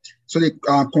 So the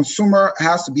consumer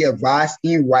has to be advised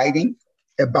in writing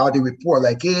about the report,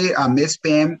 like, hey, Ms.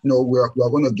 Pam, we're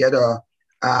going to get a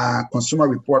consumer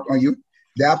report on you.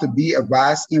 They have to be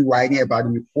advised in writing about the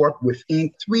report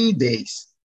within 3 days.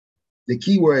 The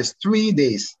key word is 3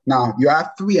 days. Now, you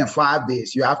have 3 and 5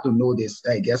 days. You have to know this.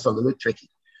 It gets a little tricky.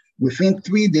 Within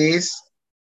 3 days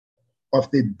of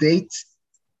the date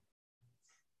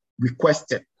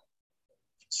requested.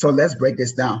 So let's break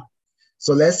this down.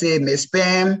 So let's say Ms.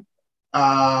 Pam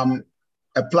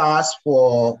applies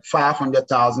for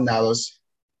 $500,000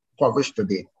 coverage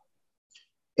today,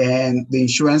 and the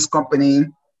insurance company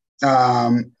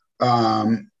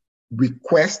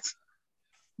requests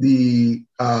the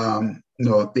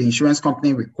insurance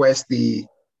company requests the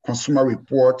consumer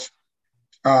report.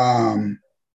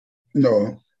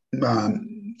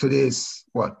 Today is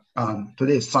what?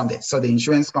 Today is Sunday. So the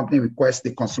insurance company requests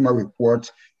the consumer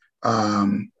report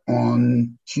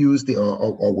on Tuesday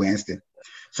or Wednesday.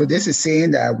 So this is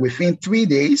saying that within 3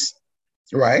 days,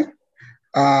 right?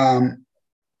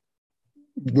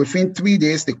 Within 3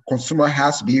 days, the consumer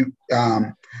has to be,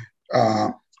 I'm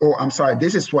sorry,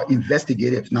 this is for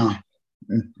investigative. Now,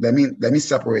 let me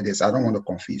separate this. I don't want to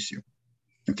confuse you.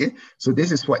 Okay, so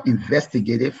this is for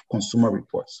investigative consumer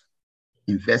reports.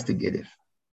 Investigative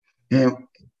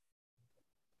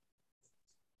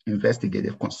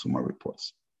consumer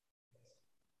reports.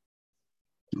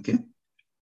 Okay,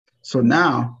 so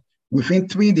now within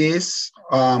 3 days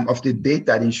of the date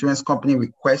that the insurance company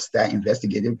requests that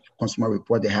investigative consumer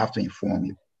report, they have to inform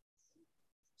you.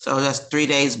 So that's 3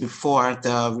 days before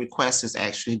the request is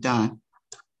actually done.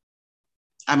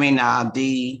 I mean,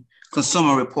 the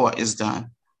consumer report is done.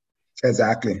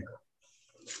 Exactly.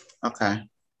 Okay.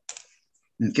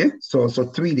 Okay, so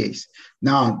 3 days.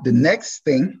 Now, the next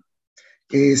thing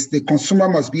is the consumer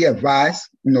must be advised,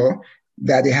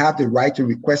 that they have the right to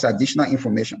request additional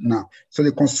information. Now, so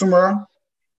the consumer,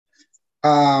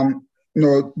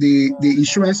 the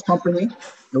insurance company,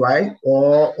 right,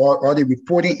 or the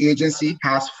reporting agency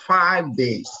has 5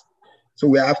 days. So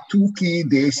we have 2 key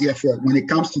days here for when it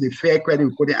comes to the Fair Credit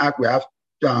Reporting Act. We have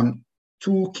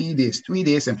 2 key days, 3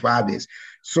 days and 5 days.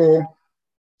 So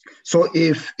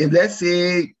if let's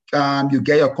say you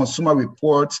get your consumer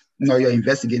report, your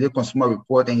investigative consumer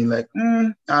report, and you're like,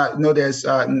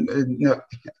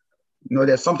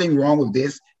 there's something wrong with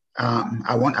this.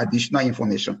 I want additional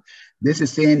information. This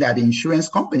is saying that the insurance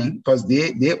company, because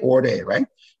they order it, right?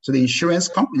 So the insurance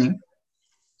company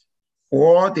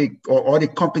or the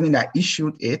company that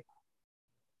issued it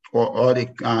or the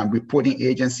reporting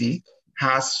agency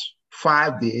has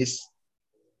 5 days,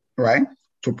 right,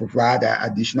 to provide that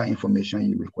additional information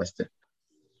you requested.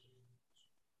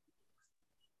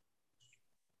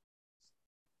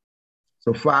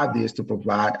 So 5 days to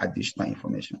provide additional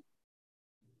information.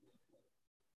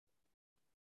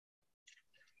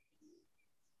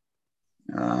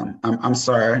 I'm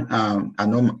sorry. I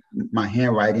know my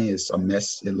handwriting is a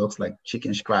mess. It looks like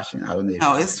chicken scratching. I don't know.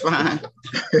 No, it's fine.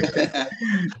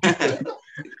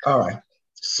 All right.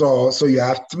 So you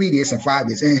have 3 days and 5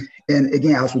 days. And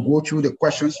again, as we go through the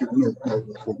questions, we're going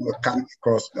to come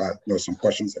across some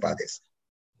questions about this.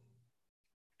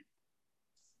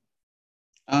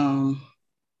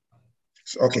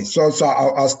 Okay, so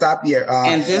I'll stop here.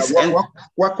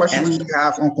 What questions do you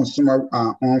have on Consumer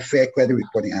Unfair Credit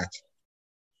Reporting Act?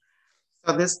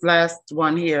 So this last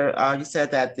one here, you said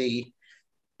that the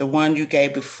one you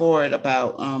gave before it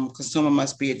about consumer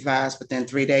must be advised within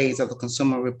 3 days of the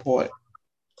consumer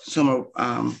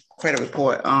credit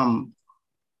report.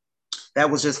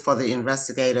 That was just for the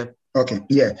investigative. Okay,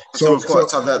 yeah. So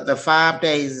the 5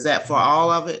 days, is that for all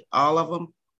of it, all of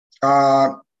them?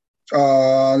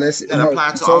 Let's see. That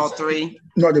apply to all 3?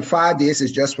 No, the 5 days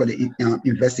is just for the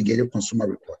investigative consumer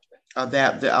report.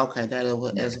 Okay, that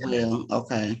as well.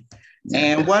 Okay. Yeah.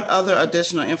 And what other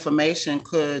additional information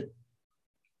could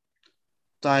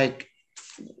they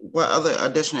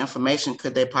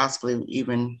possibly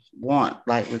even want,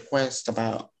 like request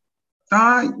about?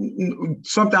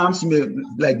 Sometimes you may,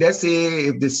 like, let's say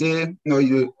if they say,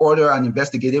 you order an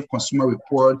investigative consumer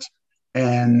report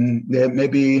and then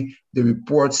maybe the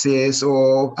report says,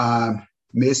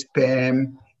 Miss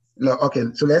Pam, okay,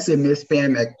 so let's say Miss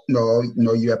Pam,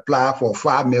 you apply for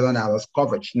 $5 million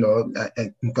coverage,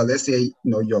 because let's say,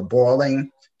 you're balling a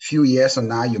few years from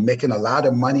now, you're making a lot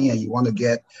of money and you want to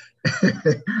get,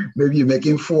 maybe you're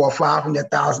making $400,000 or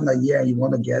 $500,000 a year and you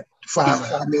want to get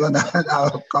 $5 million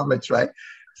coverage, right?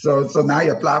 So now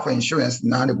you apply for insurance,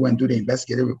 now they go and do the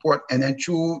investigative report, and then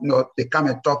they come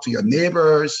and talk to your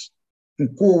neighbors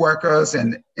and co-workers,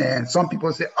 and some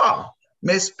people say, oh,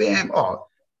 Miss Pam,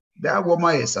 that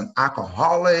woman is an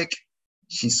alcoholic,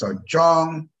 she's a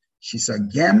drunk, she's a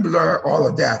gambler, all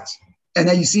of that. And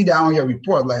then you see that on your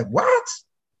report, like, what?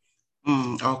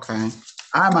 Okay.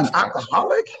 I'm an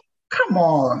alcoholic? Come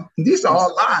on, these are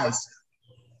all lies.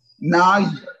 Now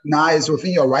it's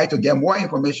within your right to get more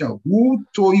information. Who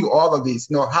told you all of this?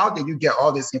 How did you get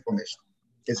all this information?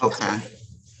 Okay.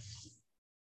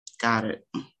 Got it.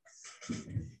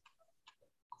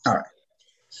 All right.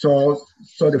 So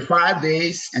the 5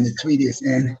 days and the 3 days,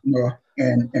 and we're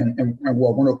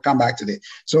going to come back to this.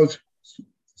 So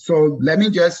let me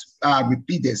just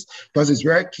repeat this, because it's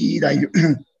very key that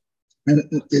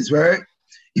it's very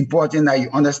important that you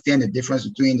understand the difference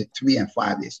between the 3 and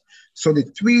 5 days. So the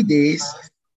 3 days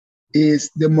is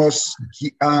the most,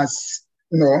 the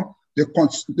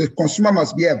consumer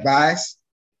must be advised.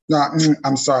 No,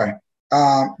 I'm sorry.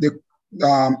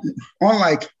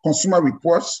 Unlike consumer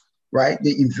reports, right?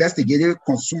 The investigative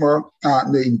consumer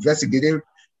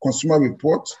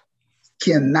report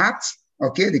cannot,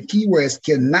 okay, the key word is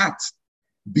cannot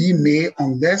be made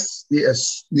unless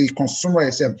the consumer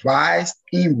is advised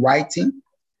in writing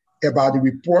about the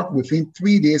report within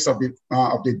 3 days of the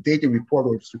date the report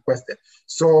was requested.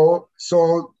 So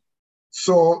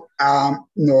I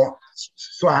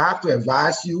have to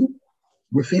advise you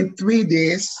within 3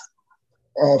 days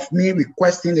of me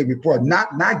requesting the report,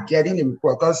 not getting the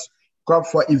report, because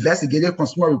for investigative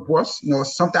consumer reports,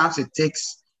 sometimes it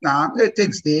takes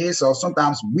days or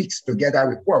sometimes weeks to get that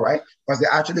report, right? Because they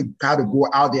actually got to go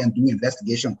out there and do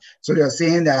investigation. So they're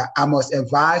saying that I must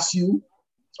advise you.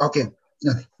 Okay,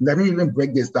 let me even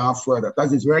break this down further,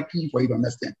 because it's very key for you to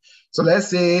understand. So let's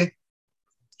say,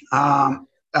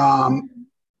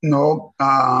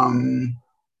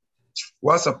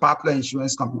 what's a popular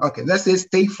insurance company? Okay, let's say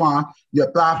State Farm. You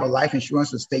apply for life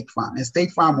insurance with State Farm, and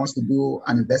State Farm wants to do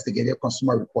an investigative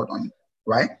consumer report on you,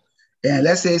 right? And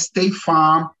let's say State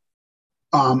Farm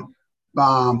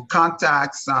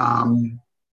contacts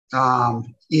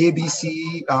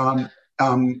ABC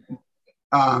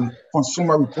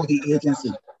consumer reporting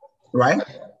agency, right?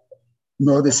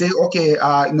 They say, okay,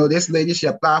 this lady, she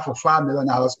applied for $5 million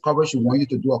coverage. She want you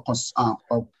to do a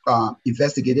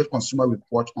investigative consumer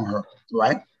report on her,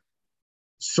 right?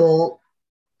 So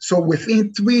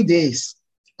within 3 days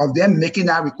of them making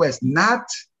that request, not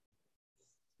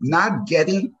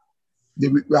getting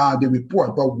the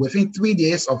report, but within 3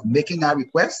 days of making that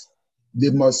request, they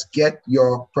must get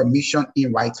your permission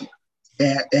in writing.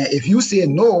 And if you say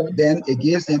no, then it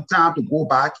gives them time to go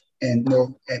back and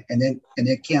then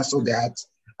cancel that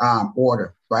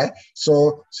order, right?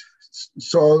 So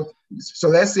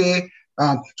let's say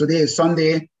today is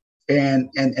Sunday, and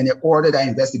they order that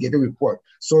investigative report.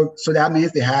 So that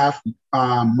means they have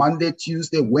Monday,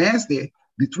 Tuesday, Wednesday.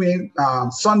 Between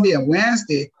Sunday and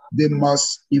Wednesday, they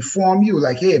must inform you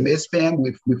like, hey, Ms. Pam,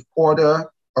 we've ordered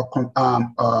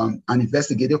an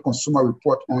investigative consumer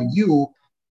report on you.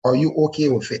 Are you okay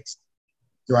with it?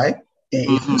 Right? And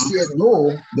if you say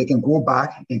no, they can go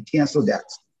back and cancel that.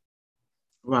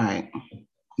 Right.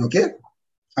 Okay?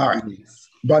 All right.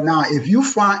 But now, if you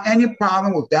find any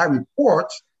problem with that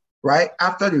report, right,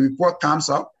 after the report comes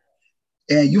up,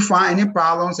 and you find any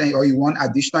problems or you want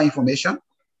additional information,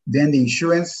 then the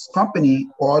insurance company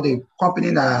or the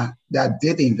company that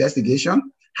did the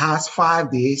investigation has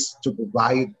 5 days to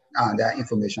provide that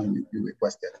information you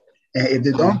requested. And if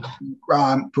they don't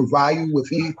provide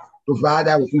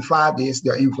that within 5 days,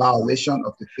 they're in violation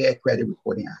of the Fair Credit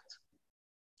Reporting Act.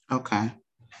 Okay.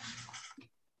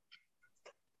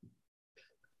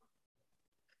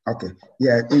 Okay.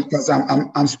 Yeah, because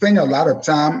I'm spending a lot of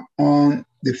time on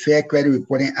the Fair Credit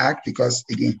Reporting Act because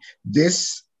again,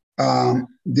 this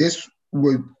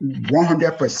would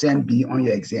 100% be on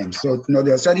your exam. So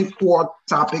there are certain core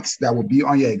topics that will be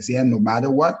on your exam no matter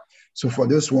what. So for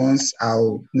those ones,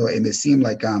 it may seem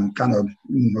like I'm kind of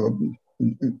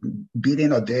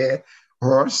beating a dead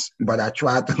horse, but I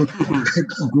try to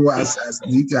go as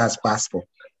detailed as possible.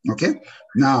 Okay.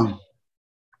 Now,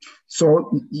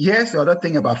 so here's the other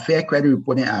thing about Fair Credit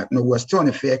Reporting Act. No, we're still on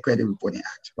the Fair Credit Reporting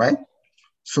Act, right?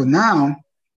 So now,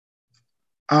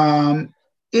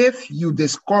 if you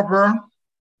discover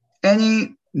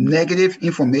any negative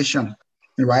information,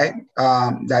 right,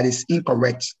 that is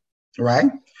incorrect,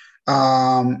 right,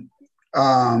 in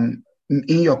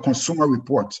your consumer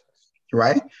report,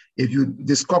 right? If you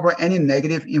discover any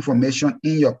negative information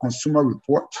in your consumer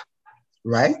report,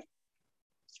 right,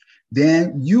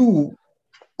 then you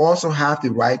also have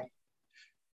the right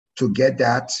to get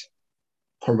that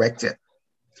corrected.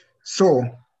 So,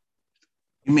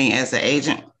 you mean as an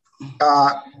agent?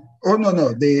 No.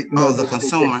 The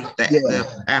consumer,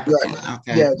 the applicant. Yeah,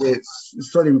 okay. Yeah,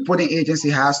 so the reporting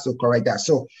agency has to correct that.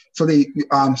 So the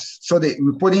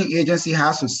reporting agency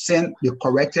has to send the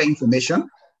corrected information,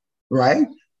 right?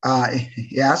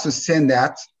 It has to send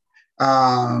that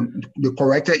the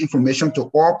corrected information to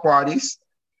all parties.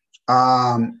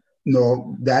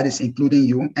 That is including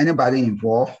you, anybody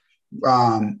involved.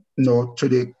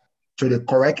 To the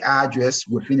correct address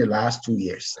within the last 2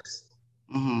 years.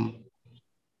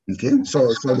 Okay,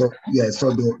 so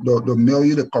they'll mail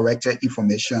you the corrected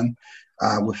information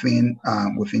within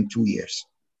 2 years.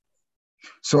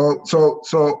 So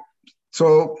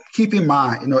keep in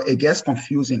mind, it gets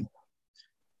confusing.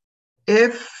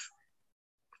 If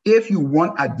you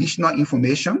want additional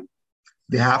information,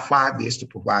 they have 5 days to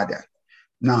provide that.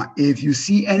 Now, if you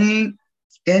see any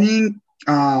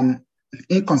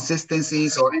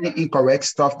inconsistencies or any incorrect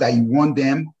stuff that you want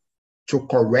them to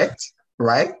correct,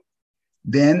 right?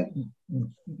 Then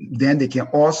they can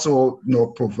also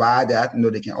provide that.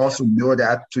 They can also mail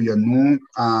that to your known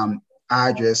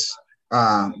address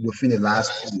within the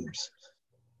last 2 years.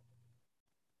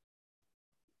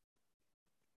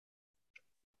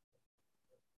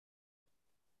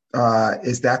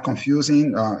 Is that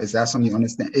confusing? Is that something you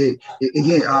understand?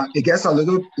 It gets a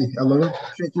little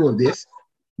tricky with this,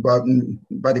 but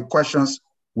the questions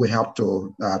will help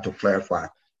to clarify.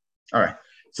 All right.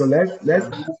 So let's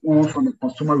move on from the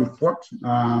consumer report,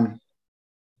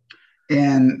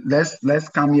 and let's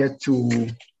come here to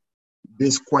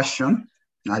this question.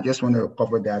 I just want to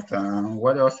cover that.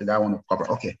 What else did I want to cover?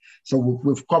 Okay. So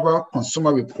we've covered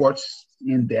consumer reports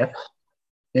in depth.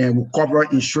 And we covered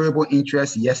insurable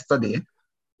interest yesterday.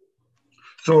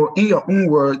 So in your own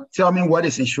word, tell me, what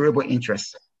is insurable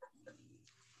interest?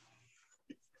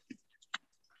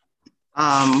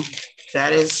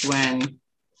 That is when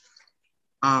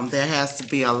there has to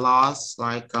be a loss,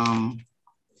 like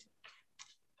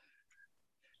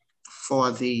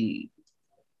for the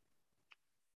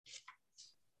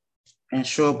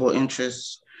insurable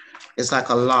interest. It's like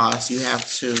a loss. You have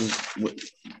to,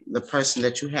 the person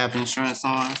that you have insurance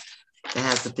on, there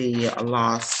has to be a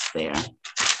loss there.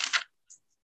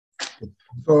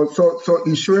 So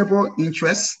insurable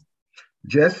interest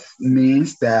just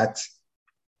means that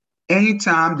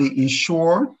anytime the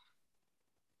insured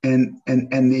and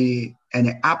the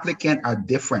applicant are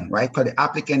different, right? Because the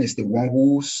applicant is the one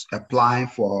who's applying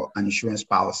for an insurance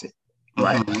policy,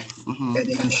 right? And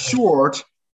the insured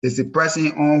is the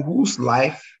person on whose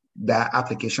life that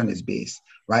application is based,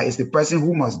 right? It's the person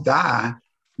who must die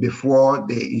before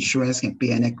the insurance can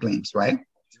pay any claims, right?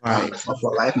 Right.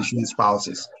 For life insurance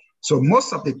policies. So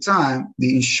most of the time,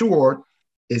 the insured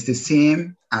is the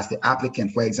same as the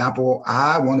applicant. For example,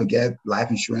 I want to get life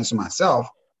insurance for myself,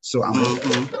 so I'm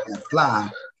going to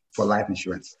apply for life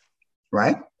insurance,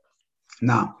 right?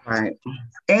 Now, Right.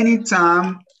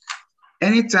 anytime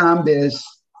there's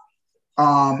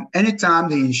anytime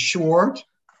the insured,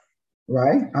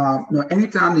 right? No,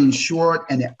 anytime the insured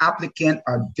and the applicant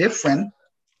are different,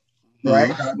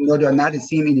 right? No, they're not the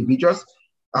same individuals.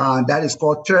 That is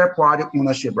called third-party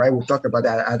ownership, right? We'll talk about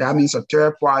that. That means a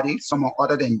third party, someone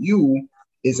other than you,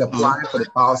 is applying for the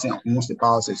policy and owns the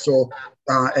policy. So,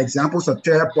 examples of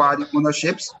third-party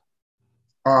ownerships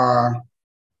are,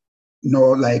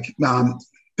 like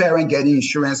parent getting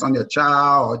insurance on their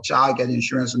child, or child getting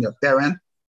insurance on their parent.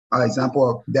 Example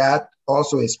of that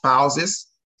also is spouses.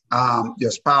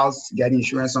 Your spouse getting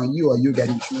insurance on you, or you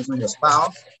getting insurance on your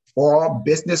spouse, or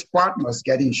business partners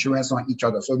getting insurance on each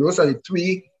other. So those are the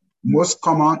three most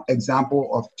common examples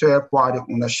of third-party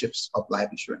ownerships of life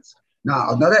insurance.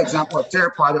 Now, another example of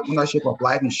third-party ownership of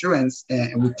life insurance,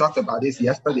 and we talked about this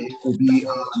yesterday, will be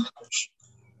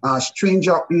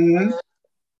stranger-owned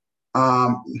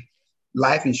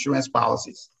life insurance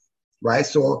policies, right?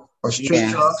 So a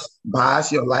stranger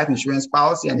buys your life insurance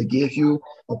policy and they give you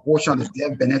a portion of the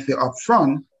death benefit up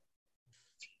front,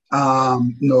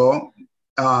 and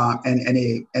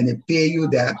they pay you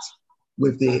that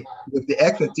with the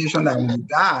expectation that when you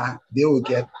die, they will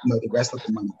get the rest of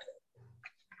the money.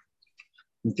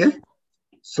 Okay,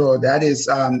 so that is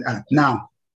now.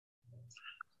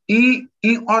 In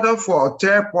order for a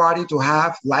third party to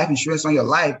have life insurance on your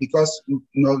life, because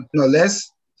I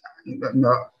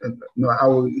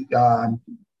will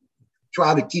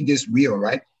try to keep this real,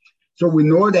 right? So we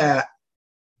know that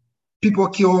people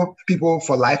kill people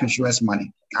for life insurance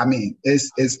money. I mean,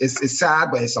 it's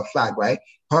sad, but it's a fact, right?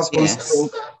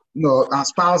 Husbands kill,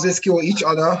 spouses kill each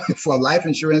other for life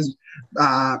insurance,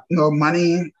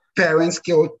 money. Parents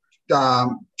kill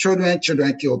children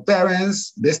kill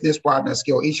parents, business partners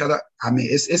kill each other. I mean,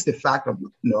 it's the fact of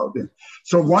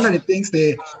So one of the things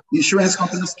the insurance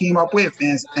companies came up with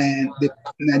and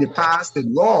they passed the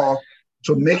law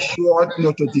to make sure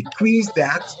to decrease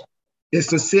that, is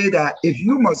to say that if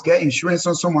you must get insurance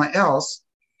on someone else,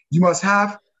 you must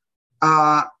have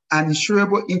an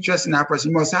insurable interest in that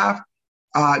person. You must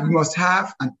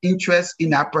have an interest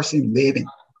in that person living,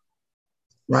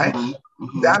 right?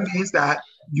 That means that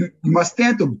you must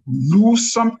stand to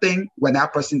lose something when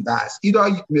that person dies. Either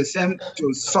you may stand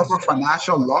to suffer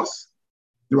financial loss,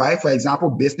 right? For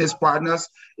example, business partners.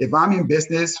 If I'm in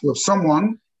business with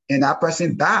someone and that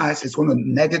person dies, it's going to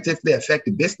negatively affect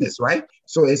the business, right?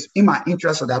 So it's in my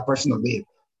interest for that person to live.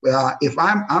 If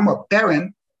I'm a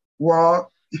parent,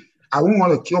 well, I won't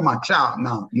want to kill my child.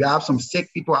 Now, you have some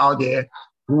sick people out there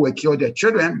who will kill their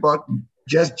children, but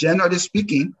just generally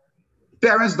speaking,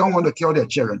 parents don't want to kill their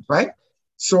children, right?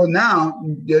 So now,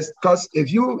 because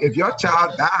if your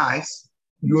child dies,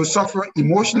 you will suffer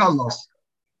emotional loss,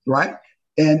 right?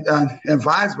 And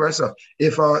vice versa.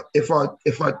 If a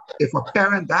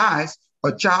parent dies,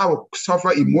 a child will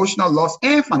suffer emotional loss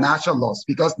and financial loss,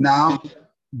 because now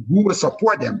who will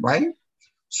support them, right?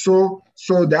 So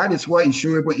that is what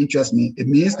insurable interest means. It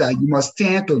means that you must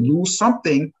stand to lose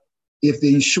something if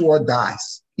the insured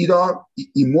dies. Either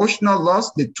emotional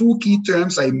loss, the two key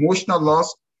terms are emotional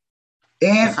loss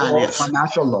and or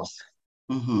financial loss.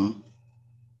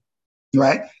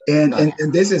 Right? And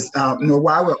this is,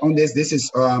 while we're on this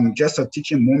is just a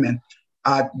teaching moment.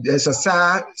 There's a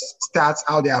sad stats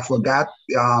out there, I forgot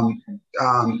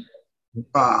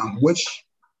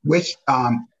which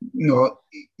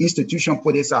institution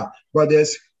put this out, but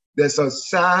there's a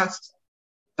sad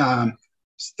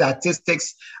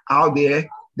statistics out there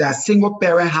that single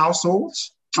parent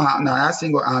households,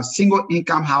 single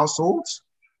income households,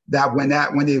 that when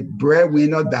the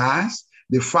breadwinner dies,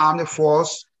 the family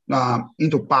falls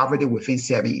into poverty within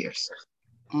 7 years.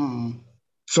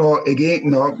 So again,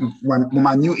 when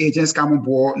my new agents come on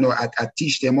board, I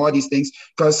teach them all these things,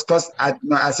 because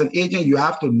as an agent, you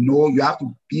have to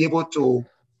be able to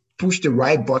push the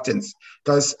right buttons.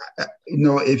 Because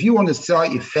if you want to sell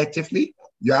effectively,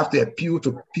 you have to appeal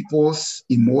to people's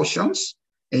emotions,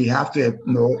 and you have to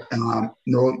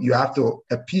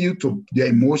appeal to their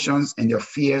emotions and your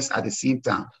fears at the same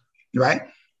time, right?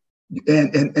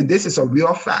 and this is a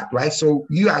real fact, right? So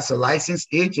you as a licensed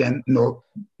agent,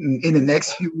 in the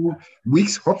next few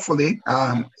weeks, hopefully,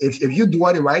 if you do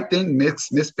all the right thing,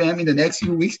 Miss Pam, in the next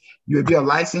few weeks, you'll be a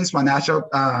licensed financial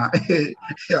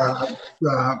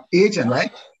agent,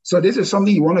 right? So this is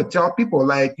something you want to tell people,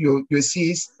 like you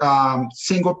see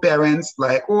single parents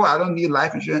like, oh, I don't need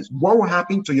life insurance. What will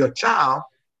happen to your child?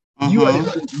 You are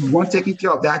the one taking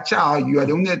care of that child. You are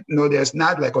the only, there's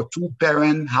not like a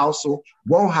two-parent household.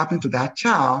 What will happen to that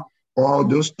child or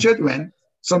those children?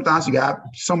 Sometimes you have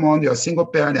someone, you're a single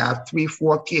parent, that have 3,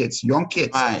 4 kids, young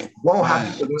kids. Right. What will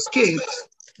happen to those kids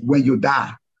when you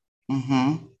die?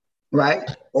 Right?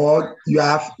 Or you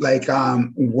have like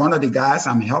one of the guys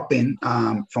I'm helping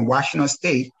from Washington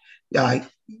State.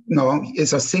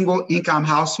 It's a single income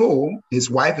household. His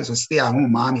wife is a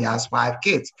stay-at-home mom. He has 5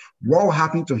 kids. What will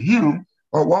happen to him,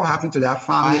 or what will happen to that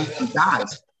family if he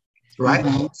dies? Right.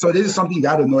 So this is something you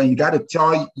got to know, and you got to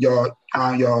tell your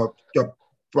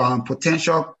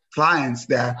potential clients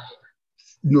that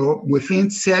within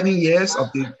 7 years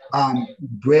of the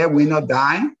breadwinner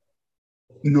dying,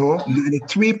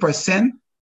 93%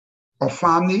 of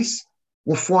families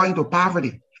will fall into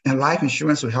poverty, and life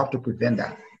insurance will help to prevent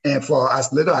that. And for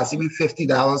as little as even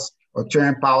 $50 or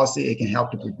term policy, it can help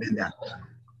to prevent that,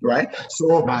 right?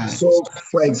 So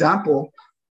for example,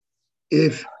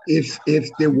 if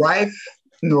the wife,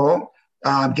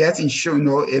 gets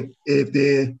insurance, if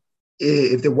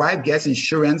the wife gets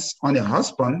insurance on the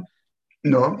husband,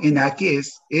 in that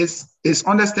case, it's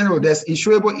understandable. There's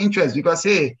insurable interest because,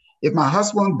 hey, if my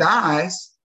husband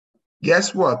dies,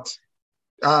 guess what?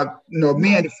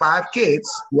 Me and the 5 kids,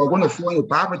 we're going to fall into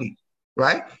poverty,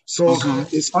 right? So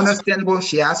it's understandable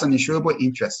she has an insurable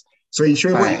interest. So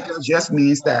insurable interest just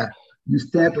means that you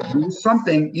stand to do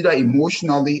something either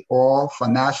emotionally or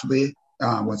financially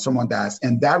when someone dies.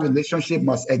 And that relationship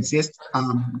must exist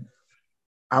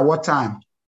at what time?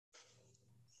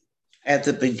 At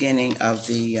the beginning of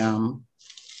the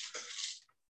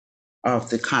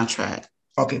contract.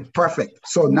 Okay, perfect.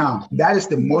 So now that is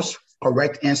the most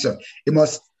correct answer. It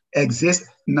must exist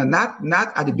not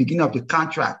at the beginning of the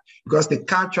contract, because the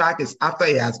contract is after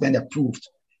it has been approved.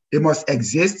 It must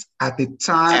exist at the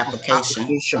time of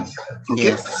application. Okay,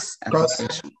 yes,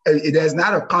 because there's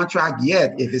not a contract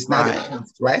yet if it's not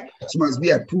approved, right? So it must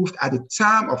be approved at the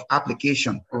time of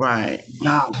application. Right.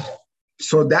 Now,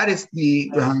 so that is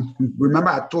the, remember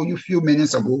I told you a few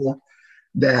minutes ago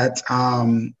that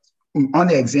on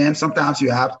the exam, sometimes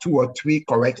you have 2 or 3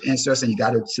 correct answers and you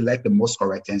got to select the most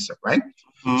correct answer, right?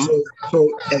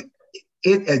 So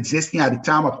it existing at the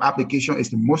time of application is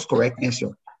the most correct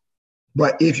answer.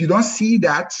 But if you don't see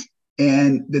that,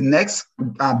 and the next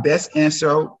best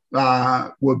answer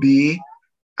will be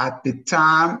at the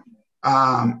time,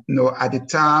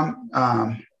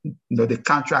 the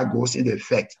contract goes into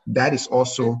effect. That is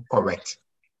also correct.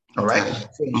 All right.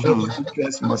 So insurable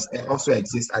interest must also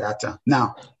exist at that time.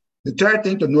 Now, the third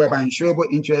thing to know about insurable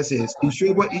interest is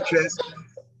insurable interest.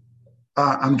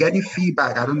 I'm getting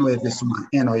feedback. I don't know if it's on my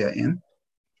end or your end.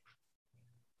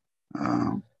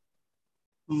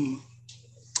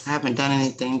 I haven't done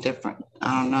anything different.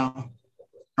 I don't know.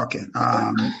 Okay.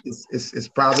 It's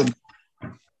probably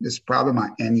my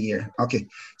end here. Okay.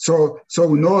 So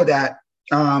we know that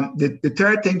the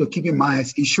third thing to keep in mind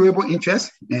is insurable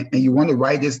interest, and you want to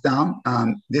write this down.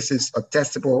 This is a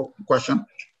testable question.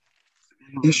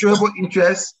 Insurable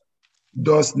interest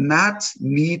does not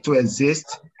need to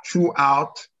exist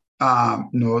throughout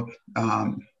the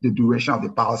duration of the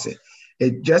policy.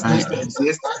 It just needs to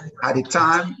exist at the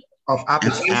time of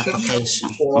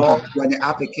application or when the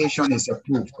application is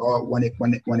approved, or when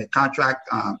the contract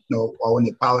or when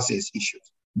the policy is issued.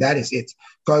 That is it.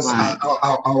 Because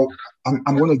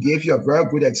I'm going to give you a very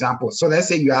good example. So let's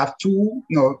say you have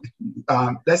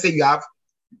let's say you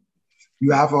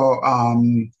have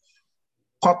a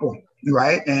couple,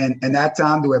 right? And that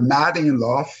time they were madly in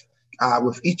love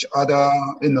with each other,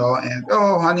 and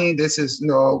oh, honey, this is,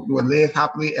 we'll live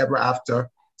happily ever after,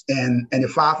 and they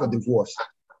filed for divorce,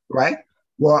 right?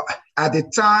 Well, at the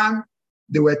time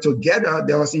they were together,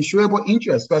 there was insurable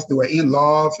interest because they were in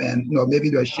love, and maybe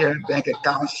they were sharing bank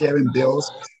accounts, sharing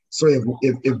bills. So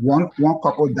if one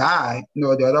couple died, the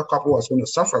other couple was going to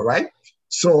suffer, right?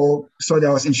 So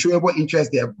there was insurable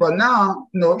interest there. But now,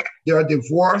 they are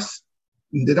divorced.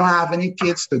 They don't have any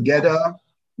kids together,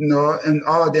 and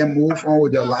all of them move on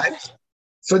with their lives.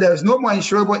 So there's no more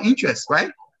insurable interest,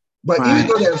 right? But even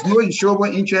though there's no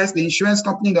insurable interest, the insurance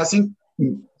company doesn't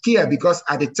care, because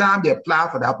at the time they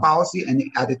applied for that policy and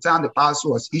at the time the policy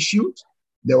was issued,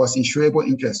 there was insurable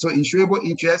interest. So insurable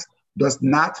interest does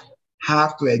not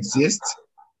have to exist,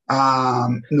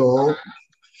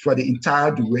 for the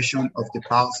entire duration of the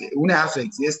policy. It only has to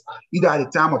exist either at the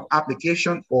time of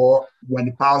application or when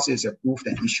the policy is approved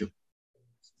and issued.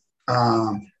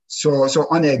 So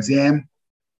on the exam,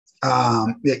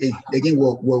 again,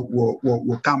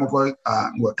 we'll come over,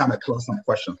 we'll come across some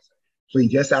questions. So you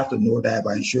just have to know that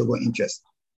about insurable interest.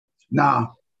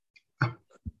 Now,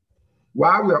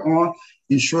 while we're on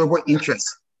insurable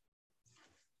interest,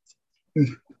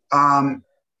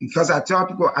 because I tell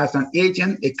people as an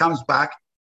agent, it comes back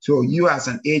to you as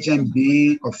an agent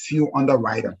being a field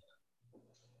underwriter.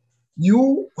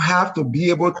 You have to be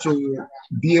able to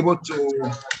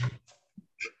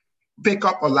pick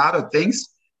up a lot of things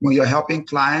when you're helping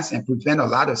clients and prevent a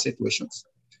lot of situations.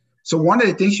 So one of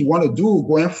the things you want to do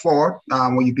going forward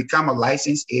when you become a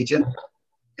licensed agent,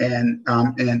 and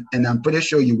I'm pretty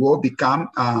sure you will become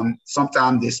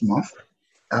sometime this month.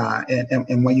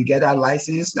 And when you get that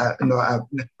license, I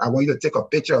want you to take a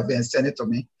picture of it and send it to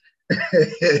me.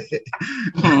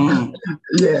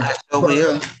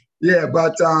 Yeah,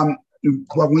 but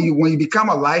when you become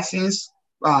a licensed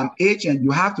agent,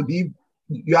 you have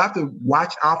to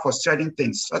watch out for certain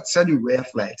things, certain red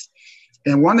flags.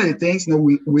 And one of the things,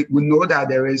 we know that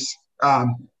there is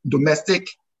domestic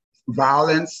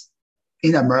violence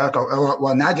in America.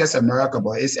 Well, not just America,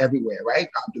 but it's everywhere, right?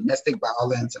 Domestic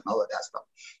violence and all of that stuff.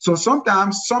 So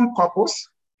sometimes some couples,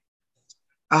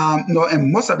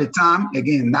 and most of the time,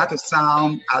 again, not to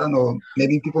sound, I don't know,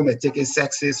 maybe people may take it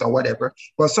sexist or whatever,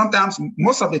 but sometimes,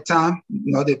 most of the time,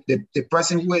 the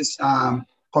person who is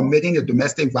committing the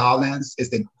domestic violence is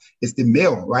the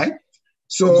male, right?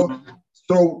 So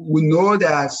we know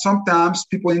that sometimes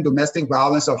people in domestic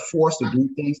violence are forced to do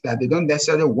things that they don't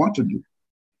necessarily want to do.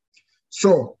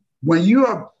 So when you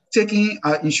are taking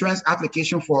an insurance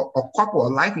application for a couple, a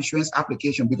life insurance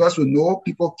application, because we know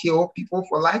people kill people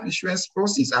for life insurance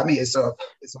proceeds. I mean, it's a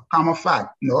common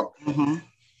fact,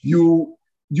 You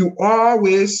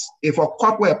always, if a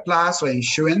couple applies for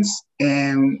insurance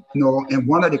and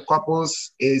one of the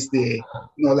couples is the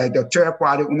the third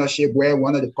party ownership, where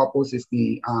one of the couples is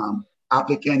the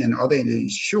applicant and the other is the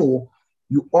insured,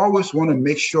 you always want to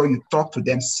make sure you talk to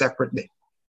them separately.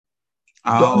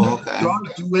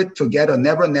 Don't do it together.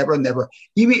 Never, never, never.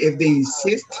 Even if they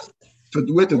insist to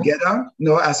do it together,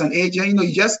 as an agent,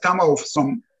 you just come up with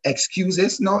some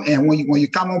excuses, and when you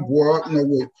come on board,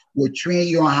 we'll train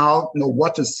you on how,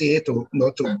 what to say to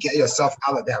get yourself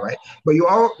out of that, right? But you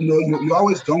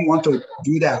always don't want to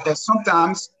do that, because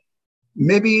sometimes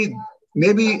maybe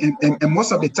and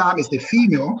most of the time it's the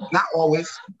female, not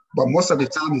always, but most of the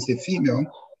time it's the female.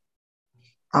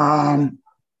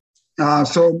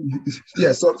 So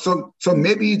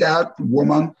maybe that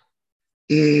woman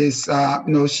is,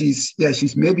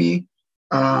 she's maybe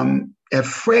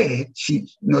afraid. She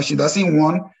doesn't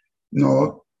want,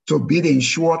 to be the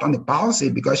insured on the policy,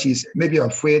 because she's maybe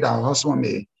afraid her husband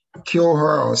may kill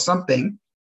her or something.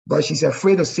 But she's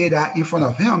afraid to say that in front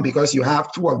of him, because you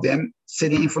have two of them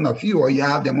sitting in front of you, or you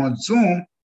have them on Zoom.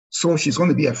 So she's going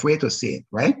to be afraid to say it,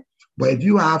 right? But if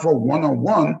you have her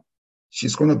one-on-one,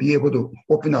 she's going to be able to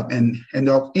open up, and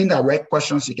the indirect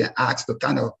questions you can ask to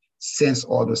kind of sense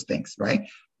all those things, right?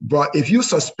 But if you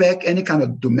suspect any kind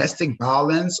of domestic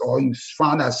violence, or you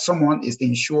found that someone is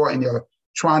insured and you're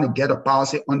trying to get a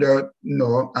policy under,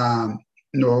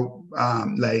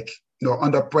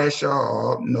 under pressure,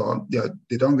 or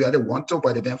they don't really want to,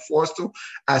 but they've been forced to,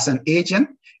 as an agent,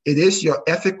 it is your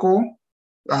ethical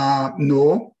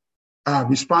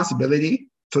responsibility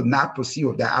to not proceed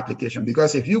with that application.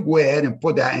 Because if you go ahead and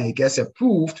put that and it gets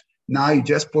approved, now you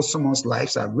just put someone's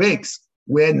life at risk,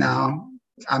 where now,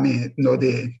 in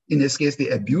this case, the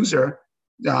abuser,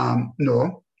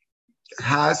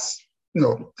 has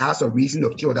a reason to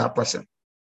kill that person,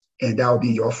 and that will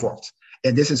be your fault.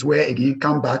 And this is where, again,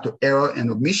 come back to error and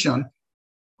omission.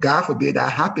 God forbid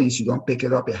that happens, you don't pick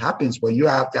it up, it happens, but you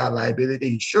have that liability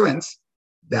insurance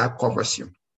that covers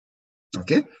you.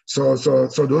 Okay, so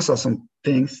those are some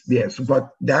things there. But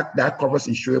that covers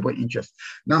insurable interest.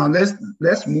 Now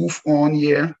let's move on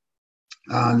here.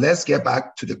 Let's get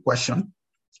back to the question.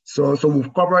 So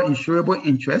we've covered insurable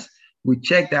interest. We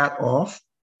check that off,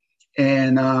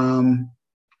 and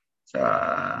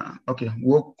okay,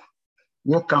 we'll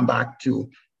come back to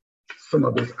some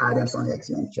of those items on the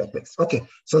excellent checklist. Okay,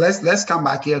 so let's come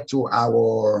back here to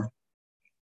our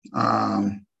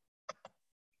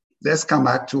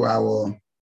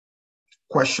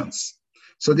questions.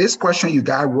 So this question you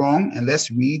got wrong, and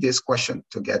let's read this question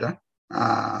together.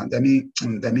 Let me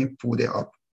pull it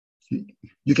up.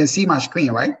 You can see my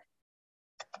screen, right?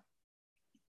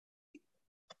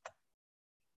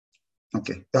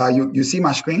 Okay, you see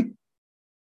my screen?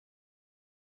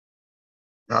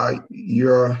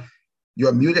 You're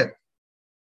muted.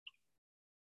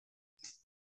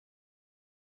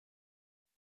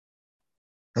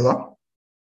 Hello?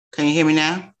 Can you hear me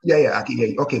now? Yeah, I can hear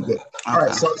you. Okay, good. Okay. All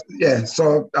right,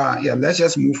 let's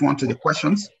just move on to the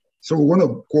questions. So we're going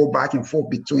to go back and forth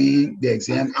between the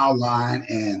exam outline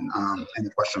and the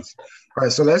questions. All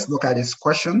right, so let's look at this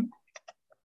question.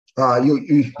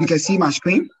 You can see my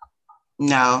screen?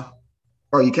 No.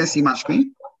 Or you can see my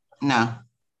screen? No.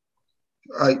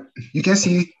 You can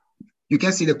see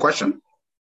the question?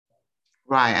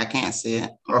 Right, I can't see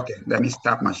it. Okay, let me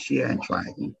stop my share and try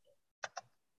again.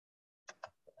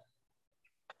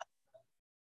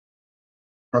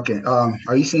 Okay,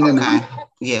 are you seeing it now?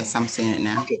 Yes, I'm seeing it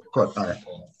now. Okay, good. All right.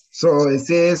 So it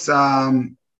says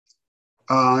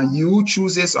you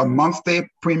chooses a monthly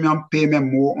premium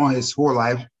payment more on his whole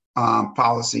life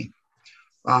policy.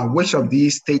 Which of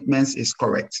these statements is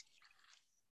correct?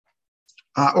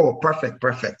 Oh, perfect.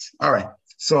 All right.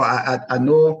 So I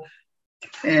know,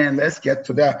 and let's get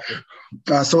to that.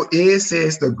 So A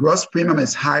says the gross premium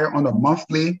is higher on a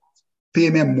monthly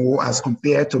payment more as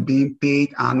compared to being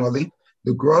paid annually.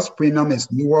 The gross premium is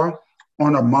lower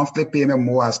on a monthly payment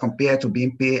more as compared to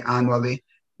being paid annually.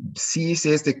 C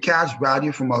says the cash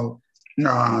value from a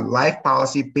life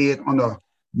policy paid on a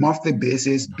monthly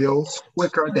basis bills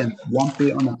quicker than one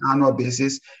paid on an annual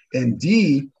basis. And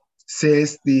D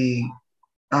says the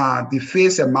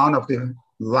face amount of the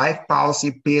life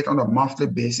policy paid on a monthly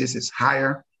basis is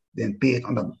higher than paid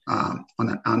on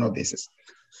an annual basis.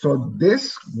 So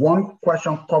this one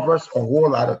question covers a whole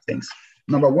lot of things.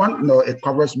 Number one, it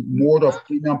covers mode of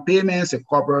premium payments. It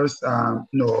covers,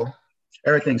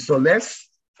 everything. So let's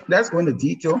go into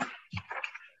detail.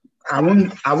 I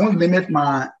won't limit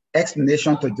my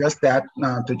explanation to just that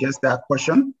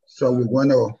question. So we're going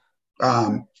to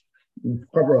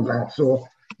cover a lot. So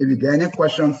if you get any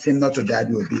questions similar to that,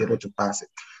 you will be able to pass it.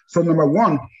 So number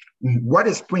one, what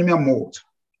is premium mode?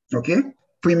 Okay,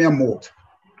 premium mode.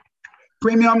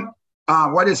 Premium,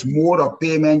 what is mode of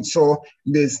payment? So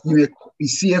this you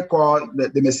see a call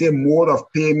that they may say mode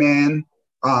of payment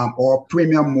or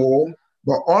premium mode,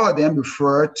 but all of them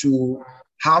refer to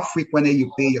how frequently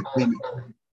you pay your premium.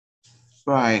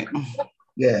 Right.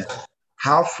 Yeah,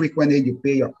 how frequently you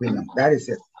pay your premium. That is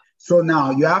it. So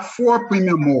now you have 4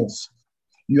 premium modes.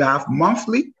 You have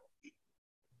monthly,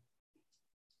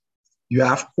 you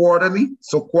have quarterly.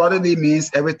 So quarterly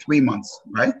means every 3 months,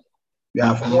 right? You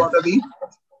have quarterly,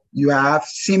 you have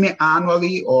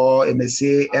semi-annually, or it may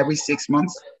say every 6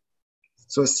 months.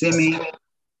 So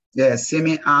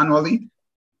semi-annually,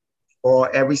 or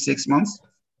every 6 months,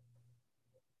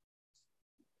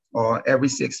 or every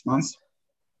 6 months.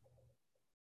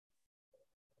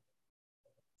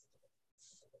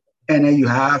 And then you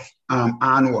have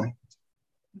annual.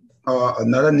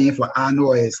 Another name for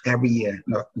annual is every year.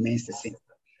 No, it means the same.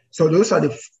 So those are the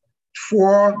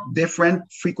 4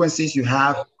 different frequencies you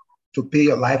have to pay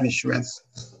your life insurance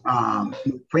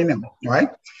premium,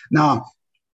 right? Now,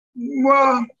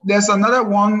 well, there's another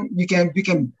one. You can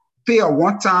pay a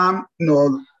one-time,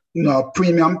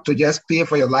 premium to just pay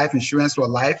for your life insurance for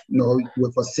life,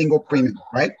 with a single premium,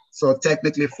 right? So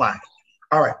technically 5.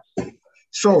 All right.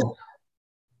 So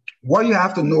what you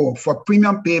have to know for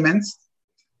premium payments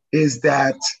is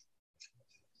that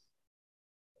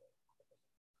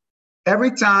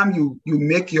every time you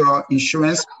make your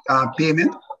insurance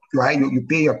payment, right, you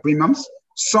pay your premiums,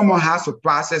 someone has to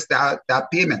process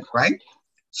that payment, right?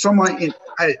 Someone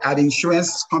at the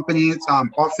insurance company's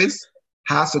office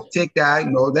has to take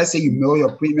that, let's say you mail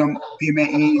your premium payment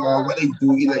in, or whether you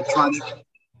do electronic.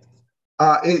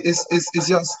 Is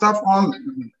your stuff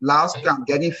on loudspeaker? I'm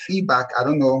getting feedback. I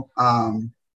don't know.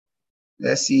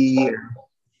 Let's see here.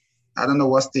 I don't know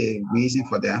what's the reason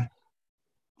for that.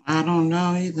 I don't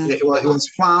know either. It was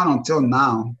fine until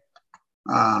now.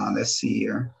 Let's see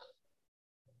here.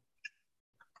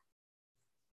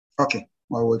 Okay,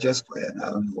 well, we'll just go ahead. I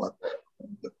don't know what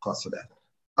the cause of that.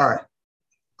 All right.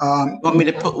 Want me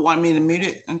to mute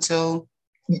it until?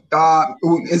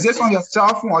 Is this on your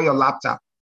cell phone or your laptop?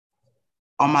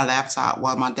 On my laptop.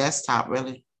 Well, my desktop,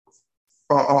 really.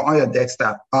 Or on your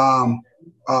desktop.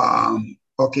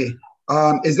 Okay.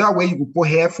 Is there a way you can put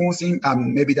headphones in?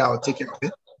 Maybe that will take care of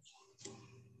it.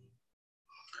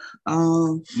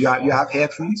 You have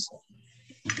headphones?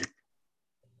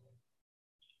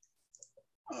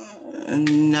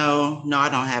 No, I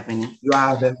don't have any. You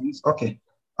have headphones? Okay.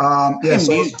 Yeah.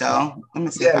 So mute though. Let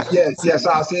me see. Yeah. So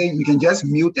I'll say you can just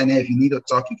mute, and then if you need to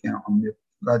talk, you can unmute.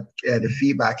 But the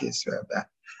feedback is bad.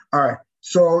 All right.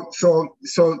 So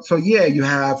yeah, you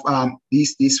have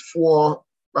these 4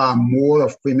 mode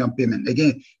of premium payment.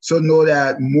 Again, so know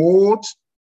that mode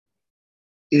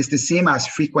is the same as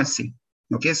frequency.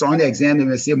 Okay, so on the exam, they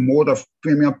will say mode of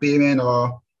premium payment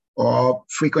or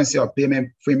frequency of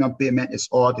payment, premium payment is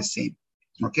all the same.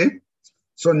 Okay,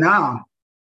 so now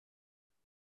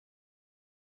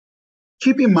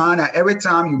keep in mind that every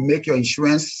time you make your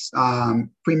insurance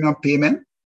premium payment,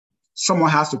 someone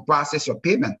has to process your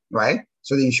payment, right?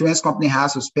 So the insurance company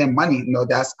has to spend money.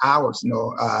 That's hours,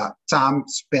 time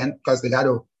spent because they got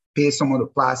to pay someone to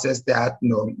process that.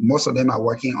 Most of them are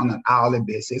working on an hourly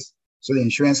basis. So the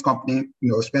insurance company,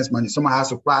 spends money. Someone has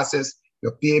to process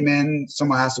your payment.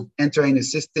 Someone has to enter in the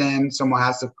system. Someone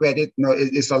has to credit.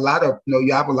 It's a lot of,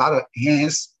 you have a lot of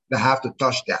hands that have to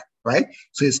touch that, right?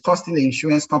 So it's costing the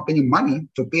insurance company money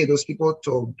to pay those people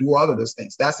to do all of those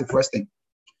things. That's the first thing.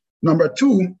 Number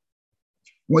two,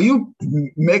 when you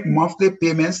make monthly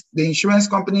payments, the insurance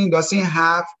company doesn't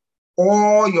have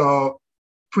all your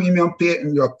premium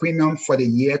for the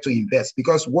year to invest,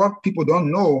 because what people don't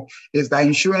know is that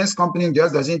insurance company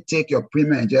just doesn't take your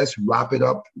premium and just wrap it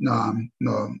up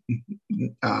under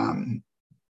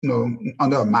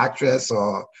a mattress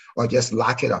or just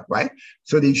lock it up, right?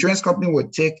 So the insurance company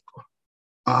would take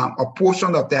a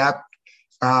portion of that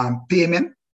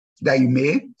payment that you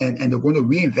made and they're going to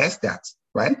reinvest that,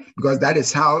 right? Because that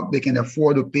is how they can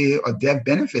afford to pay a death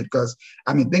benefit. Because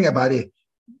think about it.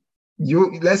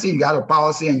 Let's say you got a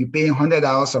policy and you're paying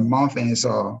 $100 a month and it's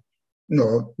a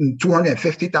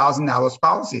 $250,000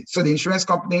 policy. So the insurance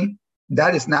company,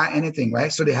 that is not anything,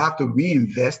 right? So they have to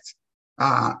reinvest.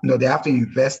 They have to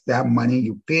invest that money.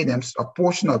 You pay them a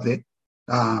portion of it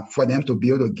for them to be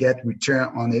able to get return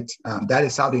on it. That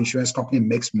is how the insurance company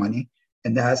makes money,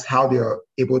 and that's how they are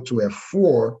able to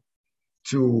afford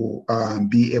to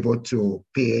be able to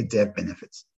pay death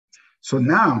benefits. So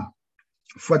now,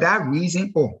 for that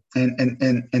reason,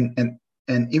 and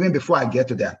even before I get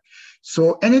to that,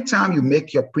 so anytime you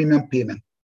make your premium payment,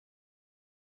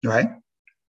 right?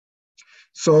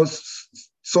 So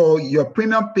your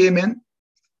premium payment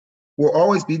will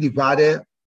always be divided,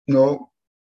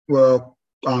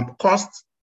 cost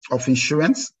of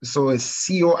insurance. So it's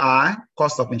COI,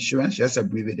 cost of insurance, just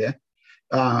abbreviate there.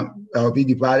 Will be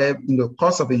divided,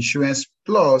 cost of insurance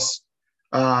plus,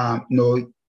 so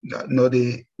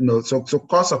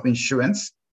cost of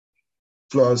insurance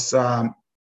plus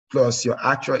your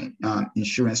actual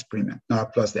insurance premium,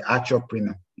 plus the actual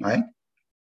premium, right?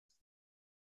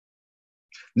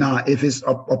 Now, if it's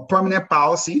a permanent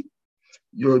policy,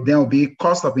 there will be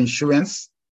cost of insurance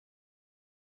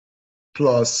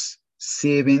plus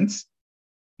savings.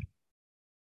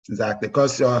 Exactly,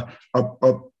 because a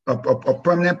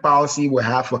permanent policy will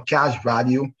have a cash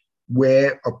value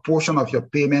where a portion of your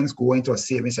payments go into a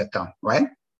savings account, right?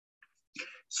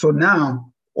 So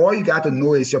now, all you got to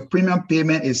know is your premium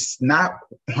payment is not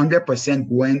 100%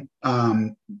 going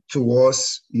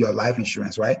towards your life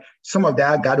insurance, right? Some of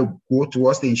that got to go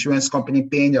towards the insurance company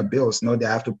paying their bills. They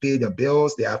have to pay their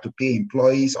bills, they have to pay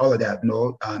employees, all of that.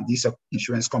 These are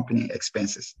insurance company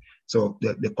expenses. So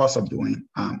the cost of doing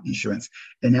insurance.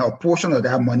 And then a portion of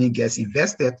that money gets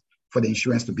invested for the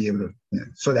insurance to be able to,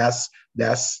 so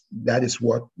that is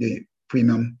what the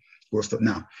premium goes to.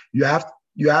 Now, you have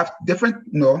different,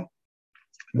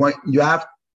 what you have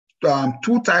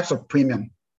two types of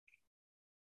premium.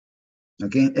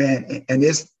 Okay, and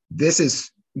this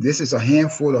is a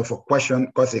handful of a question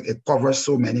because it covers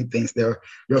so many things. There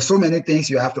are so many things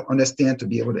you have to understand to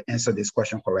be able to answer this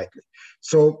question correctly.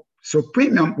 So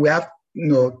premium, we have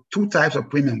two types of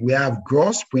premium. We have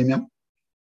gross premium.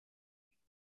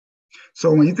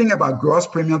 So when you think about gross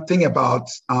premium, think about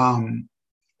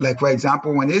like, for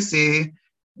example, when they say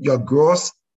your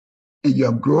gross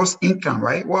income,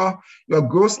 right? Well, your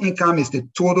gross income is the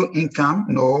total income,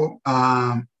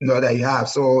 that you have.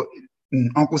 So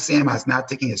Uncle Sam has not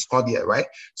taken his cut yet, right?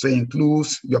 So it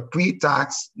includes your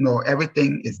pre-tax,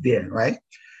 everything is there, right?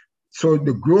 So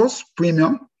the gross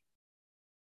premium.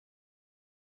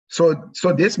 So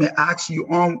this may ask you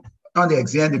on the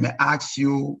exam, they may ask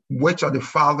you which of the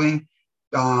following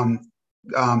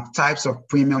types of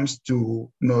premiums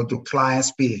do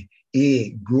clients pay. A,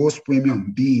 gross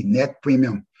premium. B, net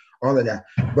premium. All of that.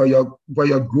 But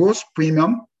your gross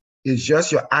premium is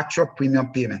just your actual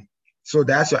premium payment. So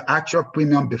that's your actual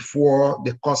premium before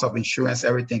the cost of insurance,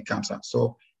 everything comes out.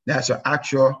 So that's your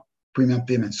actual premium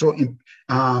payment. So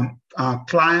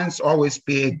clients always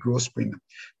pay gross premium.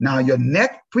 Now your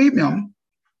net premium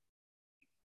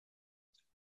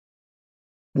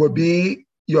will be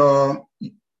your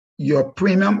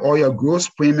premium or your gross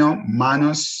premium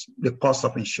minus the cost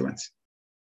of insurance.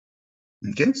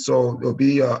 Okay, so it'll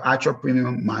be your actual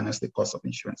premium minus the cost of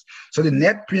insurance. So the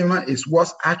net premium is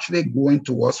what's actually going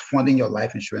towards funding your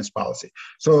life insurance policy.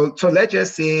 So let's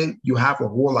just say you have a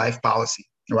whole life policy,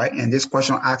 right? And this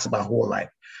question asks about whole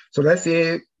life. So let's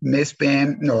say, Miss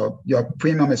Pam, your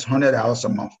premium is $100 a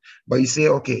month, but you say,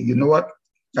 okay, you know what?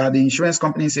 The insurance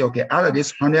company say, okay, out of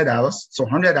this $100, so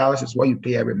 $100 is what you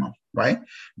pay every month, right?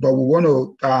 But we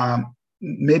want to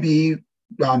maybe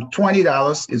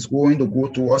 $20 is going to go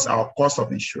towards our cost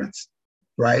of insurance,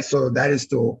 right? So that is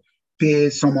to pay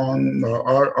someone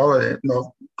or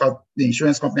the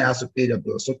insurance company has to pay the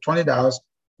bill. So $20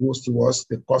 goes towards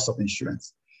the cost of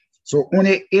insurance. So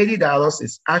only $80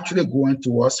 is actually going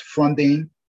towards funding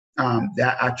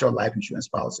their actual life insurance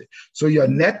policy. So your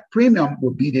net premium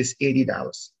will be this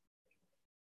 $80.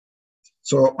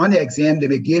 So on the exam, they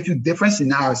may give you different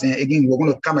scenarios. And again, we're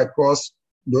going to come across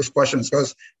those questions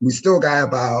because we still got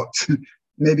about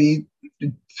maybe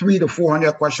 300 to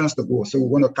 400 questions to go. So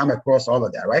we're going to come across all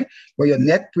of that, right? But your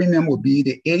net premium will be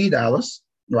the $80,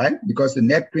 right? Because the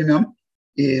net premium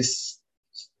is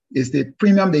the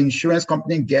premium the insurance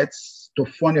company gets to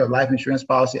fund your life insurance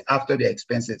policy after the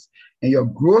expenses. And your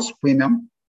gross premium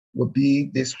will be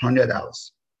this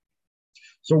 $100.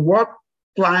 So what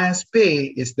clients pay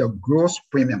is the gross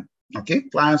premium. Okay,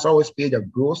 clients always pay the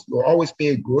gross, or always pay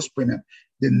a gross premium.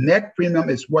 The net premium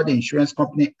is what the insurance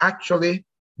company actually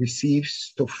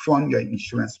receives to fund your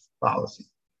insurance policy.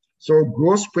 So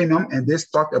gross premium, and this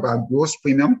talked about gross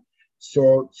premium.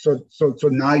 So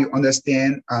now you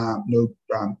understand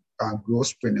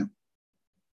gross premium.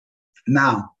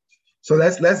 Now, so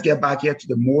let's get back here to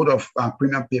the mode of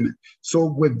premium payment. So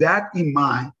with that in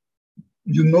mind,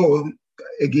 again,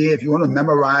 if you want to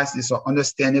memorize this or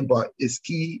understand it, but it's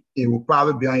key, it will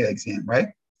probably be on your exam, right?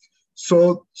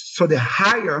 So the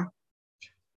higher,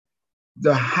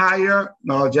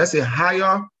 just a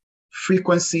higher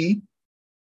frequency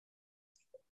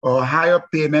or higher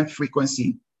payment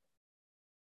frequency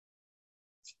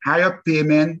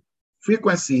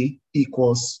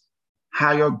equals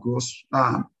higher gross,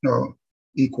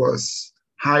 equals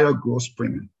higher gross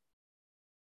premium.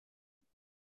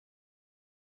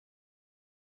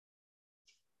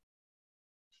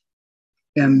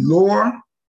 And lower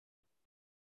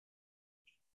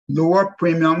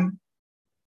premium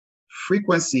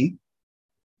frequency.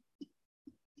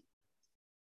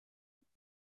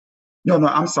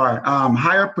 I'm sorry.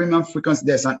 Higher premium frequency,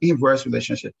 there's an inverse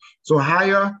relationship. So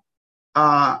higher,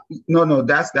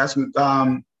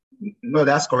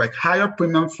 that's correct. Higher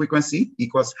premium frequency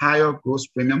equals higher gross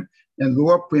premium, and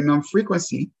lower premium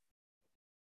frequency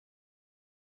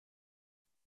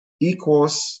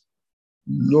equals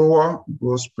lower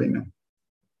gross premium.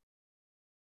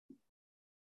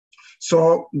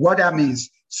 So what that means,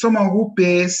 someone who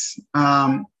pays,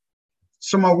 let's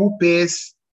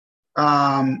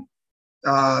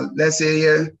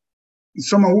say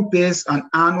someone who pays an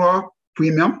annual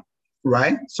premium,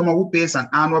 right? Someone who pays an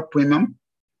annual premium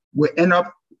will end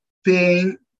up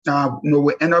paying,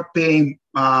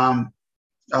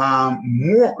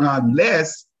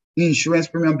 less insurance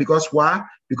premium. Because why?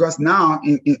 Because now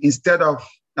instead of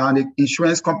the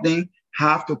insurance company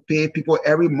have to pay people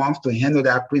every month to handle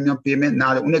that premium payment,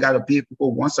 now they only got to pay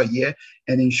people once a year,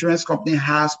 and the insurance company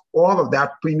has all of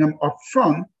that premium up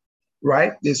front,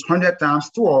 right? This 100 times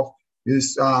 12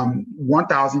 is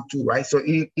 1,002, right? So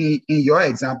in your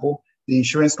example, the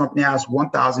insurance company has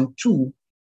 1,002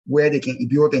 where they can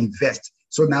be able to invest.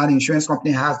 So now the insurance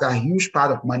company has that huge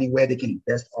part of money where they can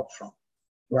invest up front,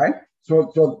 right?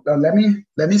 So let me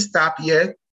stop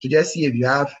here to just see if you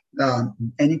have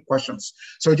any questions.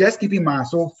 So just keep in mind.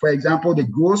 So for example, the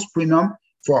gross premium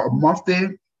for a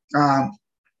monthly,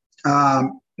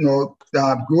 the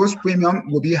gross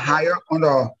premium will be higher on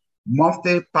the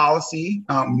monthly policy,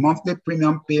 monthly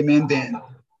premium payment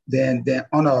than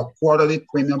on a quarterly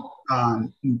premium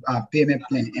payment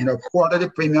plan. And a quarterly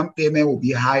premium payment will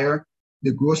be higher.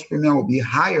 The gross premium will be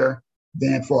higher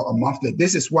than for a monthly.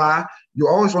 This is why you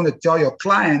always want to tell your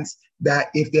clients that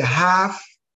if they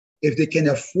can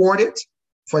afford it,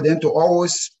 for them to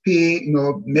always pay,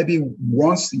 maybe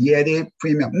once yearly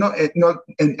premium.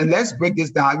 And let's break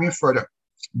this down even further.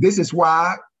 This is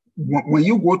why when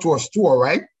you go to a store,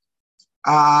 right?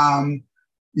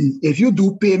 If you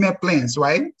do payment plans,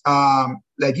 right?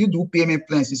 Like you do payment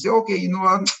plans, you say, okay, you know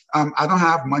what? I don't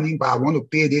have money, but I want to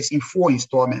pay this in 4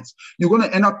 installments. You're going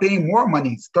to end up paying more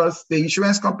money because the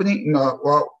insurance company,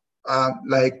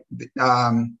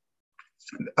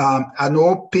 I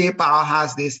know PayPal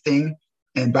has this thing.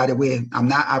 And by the way, I'm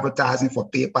not advertising for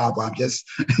PayPal, but I'm just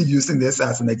using this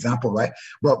as an example, right?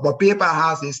 But PayPal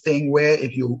has this thing where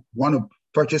if you want to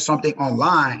purchase something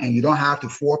online and you don't have to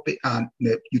forfeit,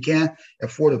 you can't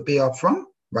afford to pay up front,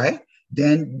 right?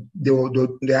 Then they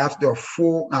have the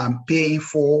full pay in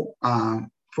full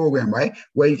program, right?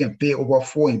 Where you can pay over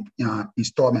 4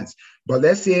 installments. But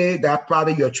let's say that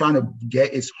product you're trying to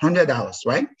get is $100,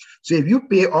 right? So if you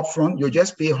pay upfront, you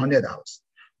just pay $100.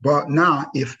 But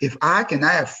now, if I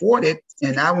cannot afford it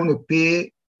and I want to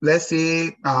pay, let's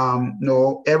say,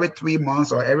 every 3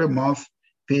 months or every month,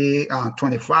 pay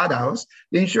 $25,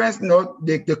 the insurance,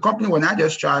 the company will not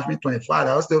just charge me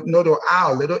 $25. They'll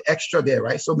add a little extra there,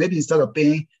 right? So maybe instead of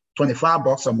paying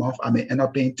 $25 a month, I may end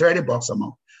up paying $30 a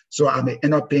month. So I may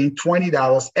end up paying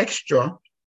 $20 extra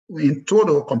in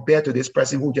total compared to this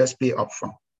person who just paid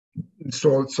upfront.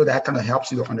 So that kind of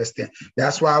helps you to understand.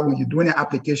 That's why when you're doing an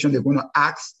application, they're going to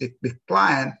ask the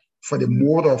client for the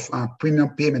mode of premium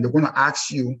payment. They're going to ask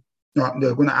you,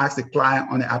 they're going to ask the client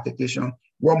on the application,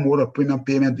 what mode of premium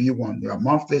payment do you want? Your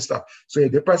monthly stuff. So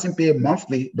if the person pay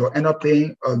monthly, they'll end up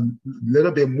paying a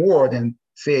little bit more than,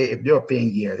 say, if they're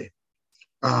paying yearly.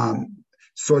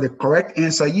 So the correct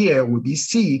answer here would be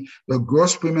C. The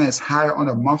gross premium is higher on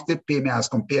a monthly payment as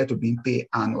compared to being paid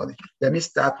annually. Let me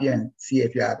stop here and see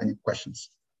if you have any questions.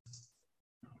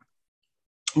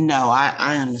 No,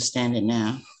 I understand it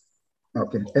now.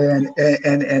 Okay, and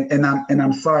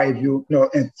I'm sorry if you know.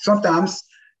 And sometimes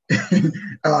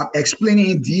explaining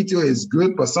in detail is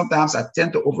good, but sometimes I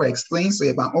tend to over-explain. So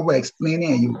if I'm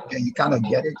over-explaining and you kind of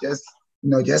get it, just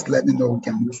let me know. We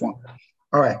can move on.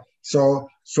 All right. So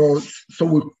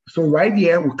right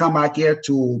here, we come back here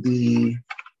to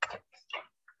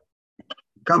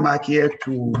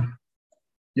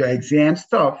your exam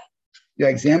stuff, your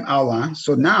exam outline.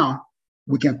 So now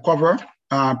we can cover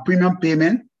premium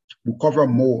payment. We cover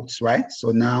modes, right? So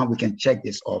now we can check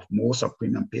this off, modes of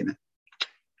premium payment.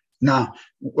 Now,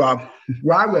 while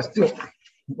we're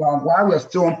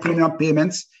still on premium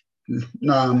payments,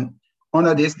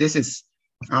 under this is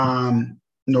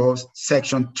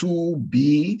section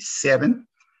 2B7.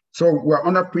 So we're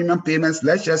under premium payments.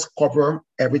 Let's just cover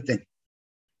everything.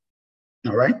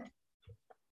 All right.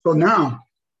 So now,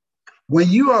 when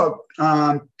you are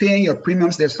paying your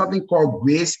premiums, there's something called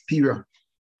grace period.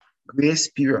 Grace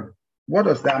period. What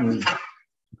does that mean?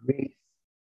 Grace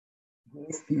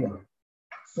period.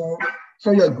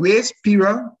 So your grace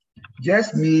period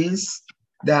just means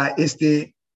that it's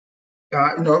the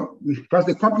because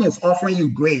the company is offering you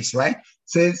grace, right?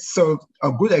 So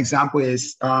a good example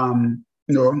is, all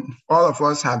of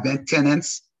us have been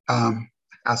tenants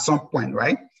at some point,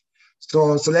 right?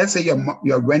 So let's say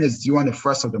your rent is due on the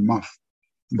first of the month,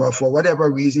 but for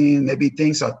whatever reason, maybe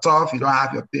things are tough, you don't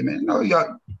have your payment.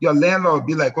 Your landlord will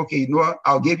be like, okay,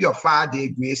 I'll give you a 5-day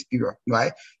grace period,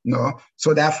 right?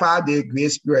 So that 5-day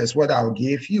grace period is what I'll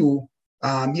give you.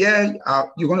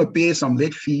 You're going to pay some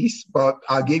late fees, but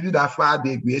I'll give you that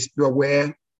 5-day grace period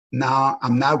where now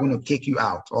I'm not going to kick you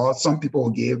out. Or some people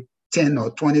will give 10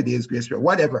 or 20 days grace period,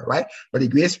 whatever, right? But the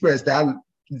grace period is that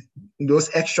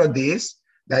those extra days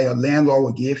that your landlord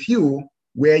will give you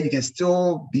where you can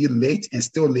still be late and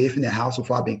still live in the house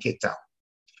without being kicked out.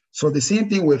 So the same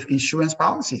thing with insurance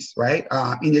policies, right?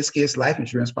 In this case, life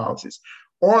insurance policies.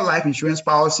 All life insurance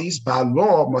policies by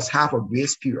law must have a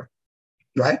grace period.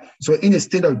 Right? So in the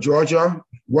state of Georgia,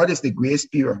 what is the grace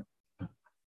period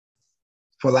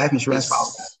for life insurance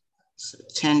policies?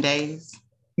 10 days?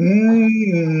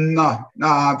 No,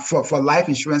 for life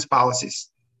insurance policies.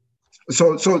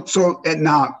 So and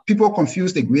now people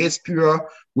confuse the grace period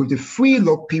with the free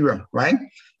look period, right?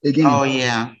 Again. Oh,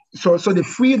 yeah. So the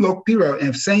free look period,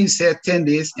 and saying you said 10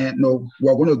 days, and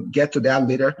we're going to get to that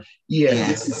later.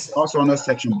 Yes. This is also under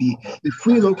section B. The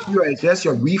free look period is just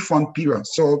your refund period.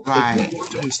 So if you go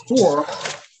to the store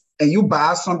and you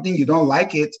buy something, you don't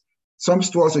like it, some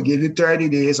stores will give you 30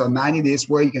 days or 90 days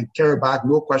where you can carry back,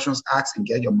 no questions asked, and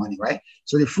get your money, right?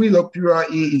 So the free look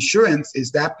period in insurance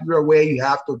is that period where you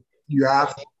have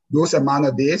those amount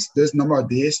of days, this number of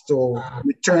days to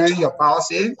return your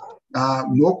policy,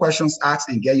 no questions asked,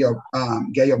 and get your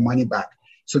money back.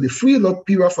 So the free look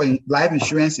period for life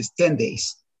insurance is 10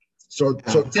 days. So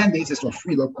 10 days is for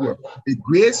free look period. The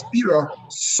grace period,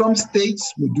 some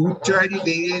states will do 30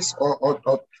 days or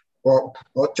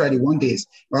 31 days.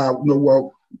 I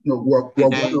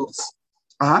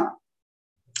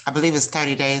believe it's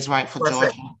 30 days, right, for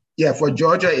Georgia? Yeah, for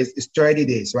Georgia, it's 30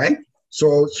 days, right?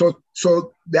 So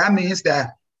that means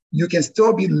that you can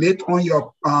still be late on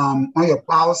your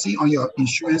policy, on your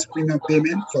insurance premium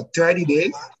payment for 30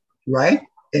 days, right?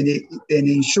 And the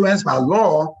insurance by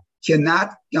law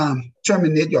cannot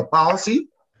terminate your policy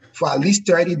for at least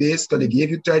 30 days, so they give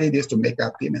you 30 days to make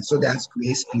that payment. So that's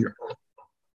grace period.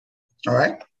 All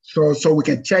right? So we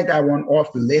can check that one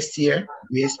off the list here,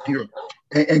 grace period.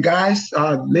 And guys,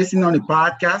 listening on the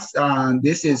podcast,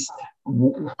 this is a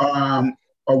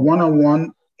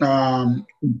one-on-one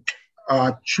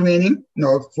training. You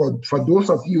know, for those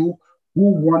of you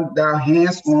who want that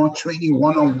hands-on training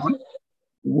one-on-one,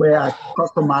 where I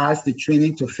customize the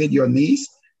training to fit your needs.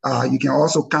 You can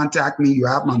also contact me. You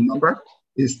have my number.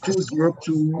 It's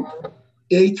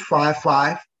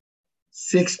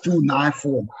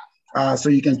 202-855-6294. So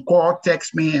you can call,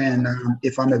 text me, and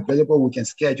if I'm available, we can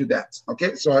schedule that.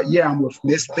 Okay. So yeah, I'm with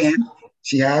Miss Pam.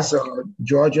 She has a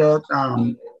Georgia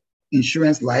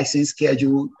insurance license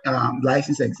schedule,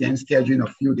 license exam schedule in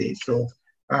a few days. So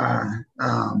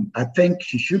I think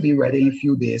she should be ready in a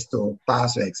few days to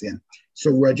pass her exam.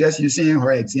 So we're just using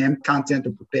her exam content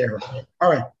to prepare her.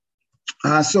 All right.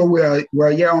 So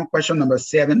we're here on question number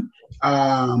 7.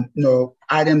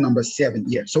 Item number 7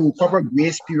 here. So we'll cover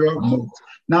grace period modes.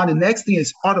 Now the next thing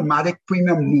is automatic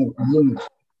premium loan.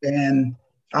 And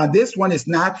this one is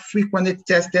not frequently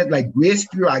tested. Like grace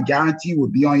period, I guarantee will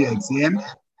be on your exam.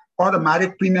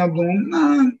 Automatic premium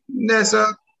loan, there's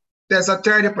a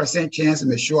 30% chance it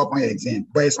may show up on your exam,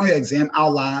 but it's on your exam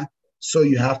outline, so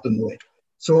you have to know it.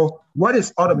 So what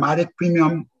is automatic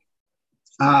premium?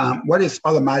 What is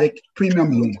automatic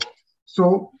premium loan?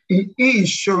 So in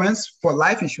insurance, for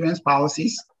life insurance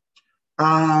policies,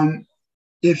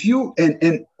 if you,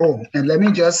 and let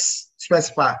me just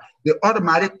specify, the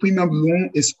automatic premium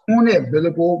loan is only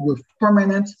available with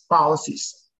permanent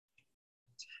policies.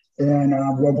 And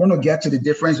we're going to get to the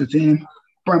difference between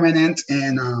permanent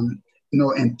and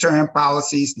and term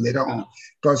policies later on,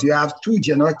 because you have 2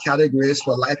 general categories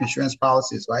for life insurance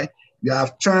policies, right? You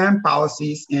have term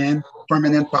policies and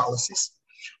permanent policies.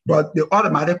 But the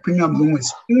automatic premium loan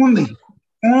is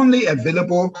only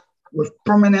available with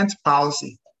permanent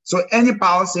policy. So any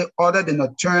policy other than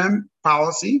a term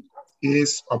policy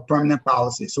is a permanent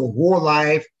policy. So whole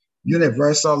life,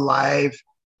 universal life,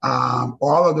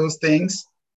 all of those things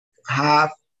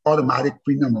have automatic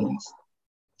premium loans.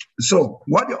 So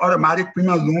what the automatic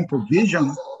premium loan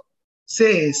provision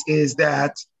says is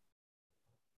that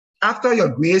after your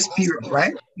grace period,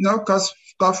 right? Because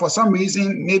for some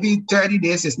reason, maybe 30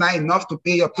 days is not enough to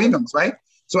pay your premiums, right?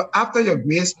 So after your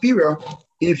grace period,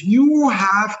 if you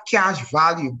have cash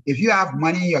value, if you have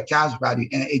money in your cash value,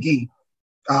 and again,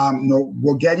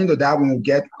 we'll get into that when we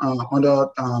get under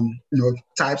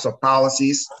types of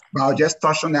policies, but I'll just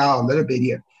touch on that a little bit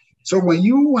here. So when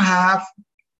you have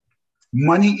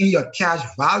money in your cash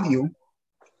value,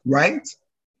 right?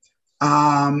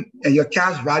 And your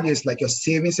cash value is like your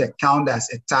savings account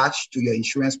that's attached to your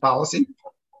insurance policy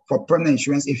for permanent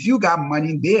insurance. If you got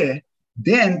money there,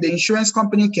 then the insurance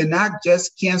company cannot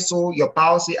just cancel your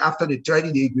policy after the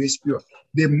 30-day grace period.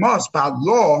 They must, by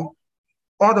law,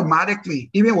 automatically,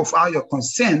 even without your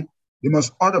consent, they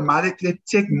must automatically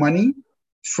take money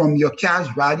from your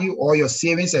cash value or your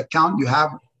savings account you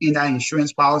have in that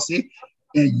insurance policy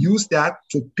and use that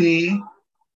to pay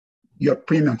your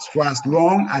premiums for as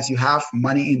long as you have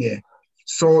money in there.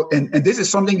 So, and this is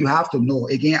something you have to know.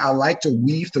 Again, I like to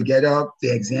weave together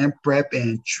the exam prep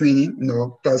and training,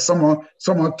 because someone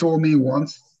told me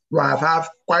once, well, I've had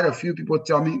quite a few people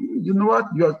tell me, you know what,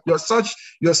 you're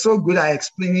so good at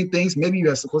explaining things. Maybe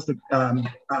you're supposed to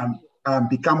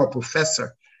become a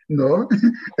professor,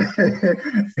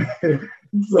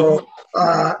 So,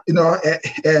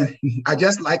 and I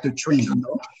just like to train,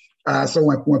 So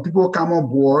when people come on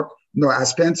board, I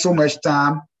spend so much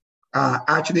time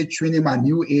actually training my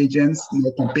new agents,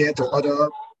 compared to other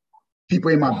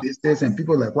people in my business. And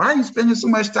people are like, why are you spending so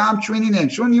much time training them?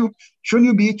 Shouldn't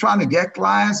you be trying to get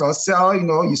clients or sell?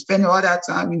 You spend all that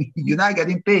time, you're not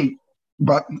getting paid.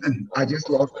 But I just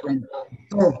love training.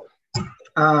 So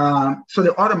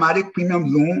the automatic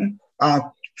premium loan,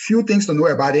 few things to know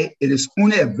about it. It is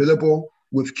only available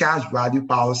with cash value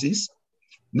policies.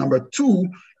 Number 2,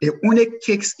 it only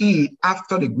kicks in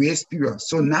after the grace period.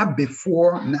 So not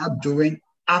before, not during,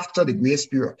 after the grace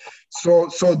period. So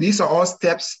these are all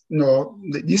steps,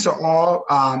 these are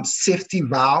all safety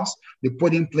valves they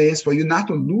put in place for you not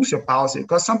to lose your policy.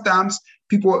 Because sometimes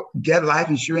people get life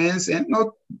insurance and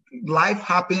life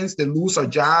happens, they lose a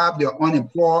job, they're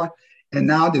unemployed, and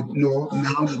now they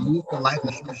lose their life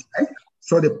insurance, right?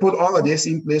 So they put all of this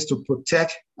in place to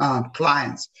protect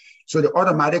clients. So the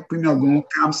automatic premium loan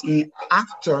comes in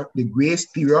after the grace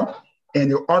period,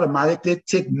 and they automatically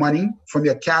take money from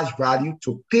your cash value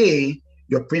to pay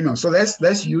your premium. So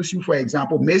let's use you for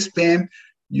example, Miss Pam.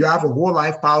 You have a whole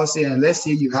life policy, and let's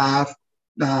say you have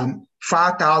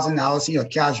 $5,000 in your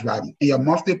cash value, and your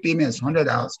monthly payment is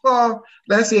 $100. Well,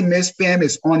 let's say Miss Pam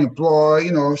is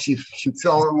unemployed, she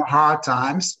fell on hard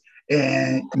times,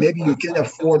 and maybe you can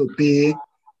afford to pay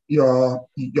your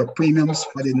premiums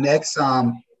for the next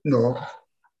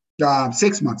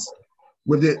 6 months.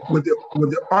 With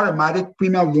the automatic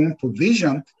premium loan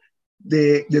provision,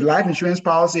 the life insurance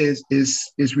policy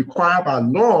is required by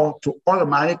law to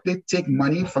automatically take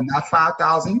money from that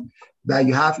 5,000 that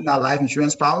you have in that life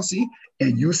insurance policy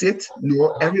and use it.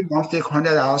 Every month take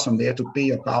 $100 from there to pay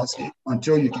your policy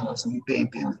until you can continue paying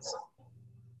payments.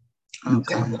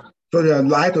 Okay. So they're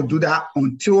allowed to do that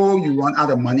until you run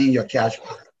out of money in your cash.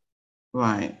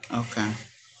 Right. Okay.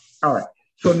 All right.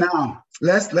 So now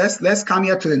let's come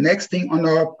here to the next thing on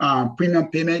our premium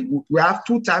payment. We have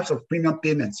two types of premium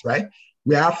payments, right?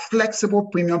 We have flexible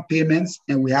premium payments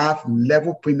and we have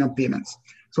level premium payments.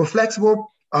 So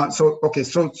flexible, so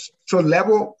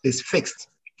level is fixed,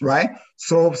 right?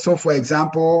 So for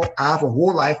example, I have a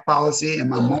whole life policy and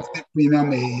my monthly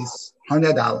premium is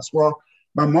 $100. Well,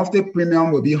 my monthly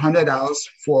premium will be $100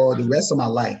 for the rest of my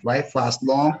life, right? For as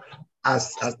long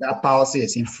as that policy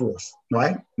is in force,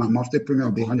 right? My monthly premium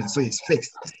will be $100, so it's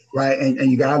fixed, right?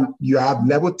 And you have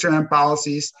level term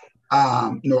policies,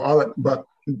 but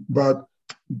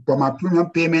my premium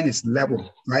payment is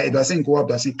level, right? It doesn't go up,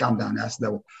 doesn't come down. That's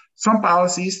level. Some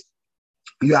policies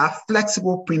you have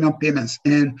flexible premium payments,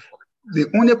 and the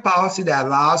only policy that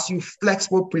allows you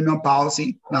flexible premium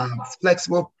policy,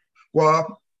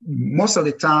 most of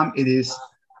the time it is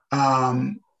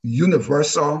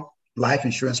universal life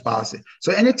insurance policy.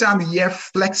 So anytime you hear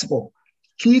flexible,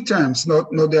 key terms,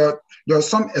 there are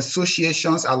some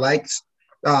associations I like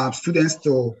students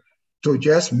to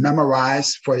just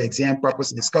memorize for exam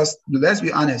purposes, because let's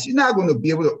be honest, you're not going to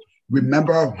be able to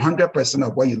remember 100%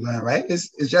 of what you learn, right?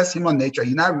 It's just human nature.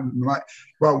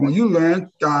 But when you learn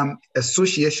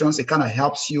associations, it kind of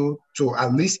helps you to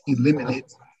at least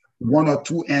eliminate one or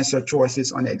two answer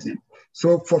choices on the exam.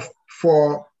 So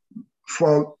for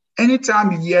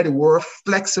anytime you hear the word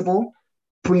flexible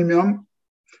premium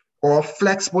or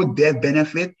flexible death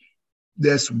benefit,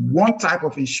 there's one type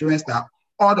of insurance that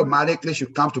automatically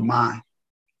should come to mind: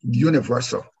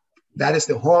 universal. That is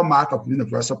the hallmark of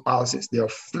universal policies. They are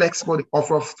flexible, they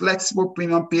offer flexible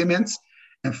premium payments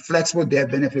and flexible death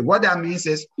benefit. What that means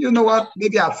is,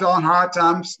 maybe I fell on hard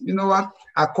times.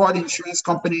 I called the insurance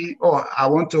company, or I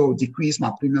want to decrease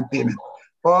my premium payment.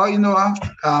 Or,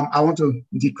 I want to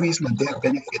decrease my death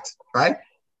benefits, right?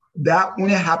 That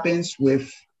only happens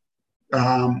with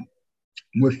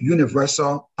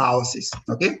universal policies,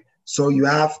 okay? So you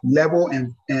have level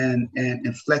and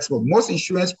flexible. Most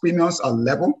insurance premiums are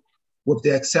level, with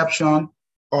the exception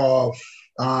of,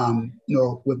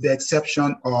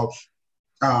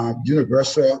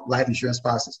 universal life insurance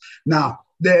policies. Now,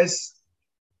 there's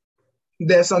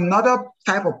another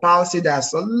type of policy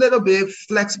that's a little bit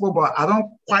flexible, but I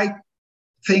don't quite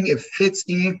think it fits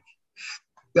in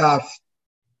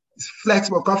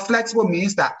flexible, because flexible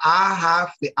means that I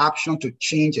have the option to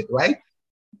change it, right?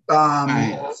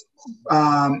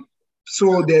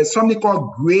 So there's something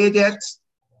called graded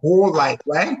whole life,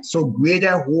 right? So graded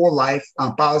whole life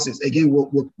policies. Again,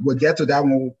 we'll get to that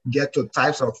when we get to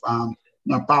types of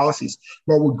policies.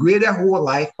 But with graded whole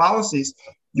life policies,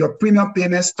 your premium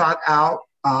payments start out,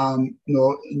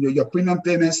 your premium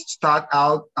payments start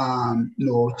out,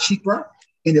 cheaper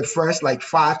in the first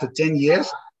 5 to 10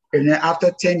 years. And then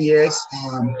after 10 years,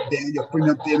 then your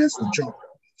premium payments will jump.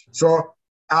 So,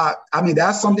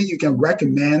 that's something you can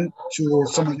recommend to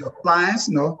some of your clients.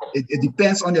 It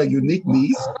depends on their unique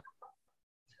needs.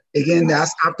 Again,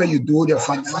 that's after you do their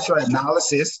financial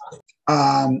analysis.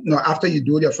 After you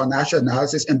do their financial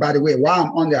analysis. And by the way, while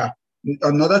I'm on there,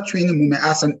 another training moment,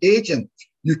 as an agent,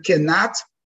 you cannot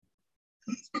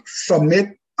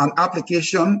submit an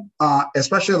application,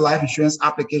 especially a life insurance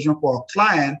application for a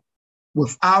client,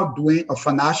 without doing a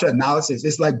financial analysis.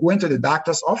 It's like going to the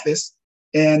doctor's office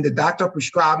and the doctor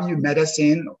prescribing you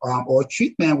medicine or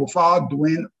treatment without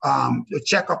doing a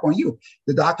checkup on you.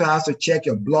 The doctor has to check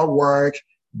your blood work,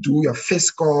 do your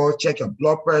physical, check your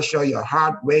blood pressure, your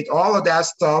heart rate, all of that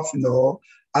stuff,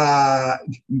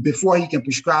 before he can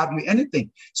prescribe you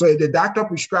anything. So if the doctor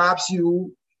prescribes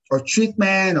you a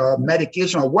treatment or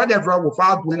medication or whatever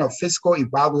without doing a physical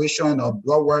evaluation or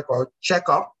blood work or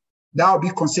checkup, that would be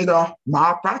considered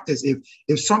malpractice.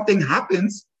 If something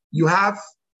happens, you have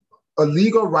a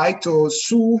legal right to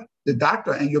sue the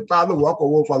doctor, and you'll probably walk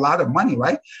away with a lot of money,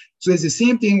 right? So it's the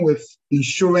same thing with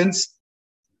insurance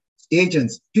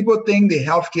agents. People think the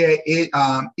healthcare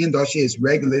industry is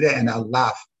regulated, and I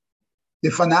laugh. the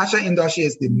financial industry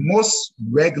is the most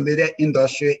regulated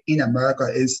industry in America.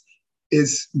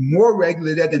 Is more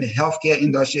regulated than the healthcare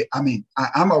industry. I mean,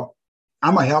 I'm a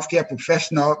healthcare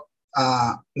professional,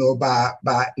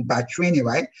 by training,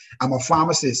 right? I'm a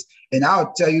pharmacist, and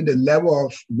I'll tell you the level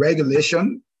of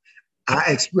regulation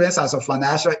I experience as a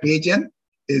financial agent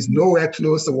is nowhere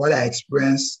close to what I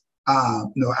experience,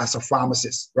 as a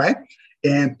pharmacist, right?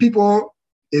 And people,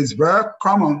 it's very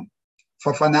common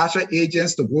for financial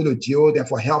agents to go to jail than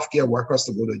for healthcare workers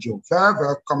to go to jail. Very,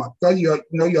 very common. Because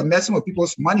you're messing with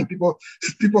people's money, people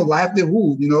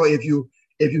livelihood. If you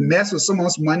mess with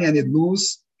someone's money and they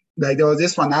lose, like there was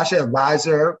this financial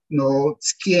advisor,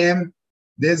 scam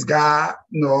this guy,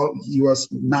 he was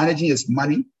managing his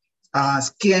money,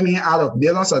 scam him out of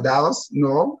millions of dollars,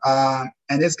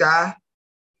 and this guy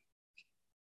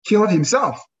killed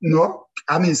himself,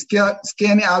 I mean,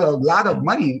 scam out of a lot of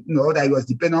money, that he was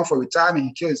depending on for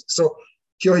retirement. He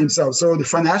killed himself. So the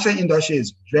financial industry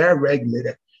is very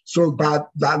regulated. So by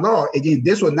law, again,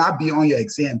 this will not be on your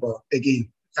exam, but again,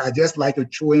 I just like to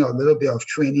throw in a little bit of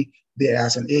training there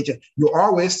as an agent. You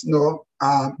always know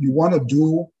you want to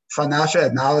do financial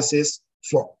analysis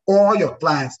for all your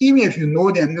clients, even if you know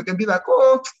them. You can be like,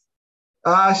 oh,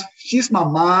 she's my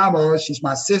mom, or she's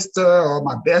my sister, or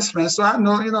my best friend. So I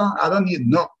know, I don't need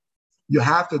no. You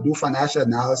have to do financial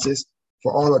analysis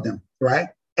for all of them, right?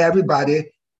 Everybody,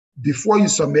 before you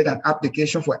submit an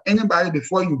application for anybody,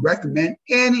 before you recommend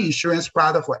any insurance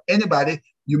product for anybody,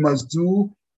 you must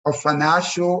do a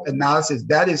financial analysis.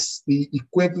 That is the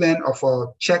equivalent of a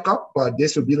checkup, but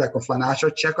this would be like a financial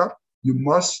checkup. You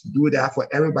must do that for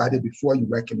everybody before you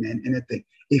recommend anything.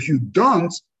 If you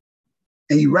don't,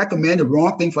 and you recommend the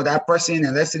wrong thing for that person,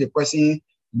 and let's say the person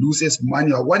loses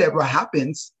money or whatever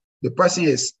happens, the person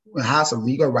has a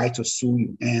legal right to sue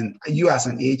you. And you as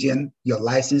an agent, your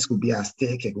license could be at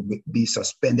stake, it could be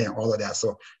suspended and all of that.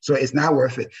 So it's not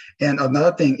worth it. And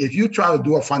another thing, if you try to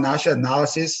do a financial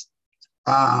analysis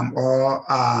or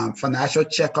financial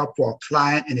checkup for a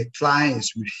client and the client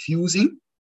is refusing,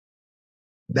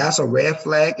 that's a red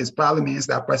flag. It probably means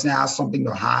that person has something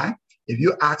to hide. If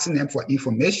you're asking them for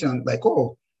information, like,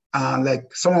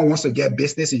 like someone wants to get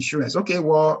business insurance. Okay,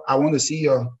 well, I want to see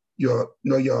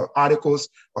your articles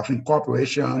of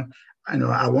incorporation.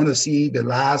 I want to see the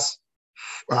last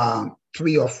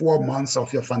 3 or 4 months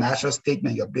of your financial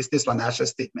statement, your business financial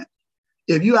statement.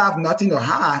 If you have nothing to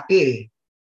hide,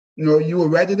 you were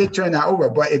ready to turn that over.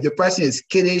 But if the person is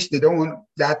kiddish, they don't want,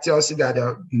 that tells you that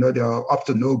they're up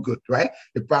to no good, right?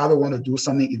 They probably want to do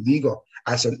something illegal.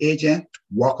 As an agent,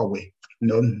 walk away.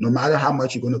 No matter how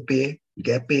much you're going to pay, you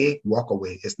get paid, walk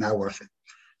away. It's not worth it.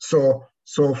 So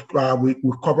we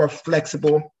cover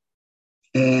flexible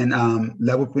and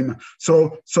level premium.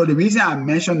 So the reason I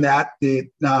mentioned that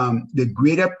the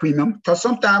greater premium, because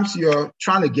sometimes you're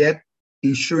trying to get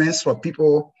insurance for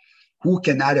people who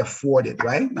cannot afford it,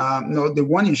 right? They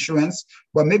want insurance,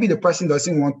 but maybe the person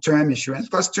doesn't want term insurance,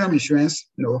 because term insurance,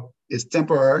 is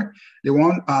temporary. They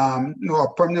want, a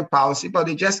permanent policy, but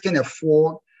they just can't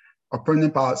afford a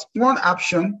permanent policy. One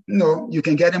option, you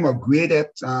can get them a graded,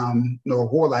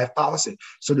 whole life policy.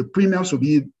 So the premiums will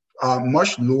be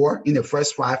much lower in the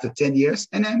first 5 to 10 years.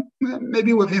 And then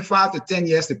maybe within 5 to 10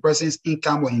 years, the person's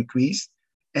income will increase,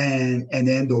 and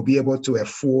then they'll be able to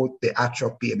afford the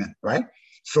actual payment, right?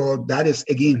 So that is,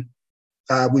 again,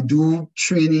 we do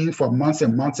training for months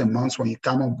and months and months when you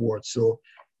come on board. So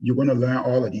you're going to learn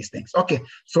all of these things. Okay,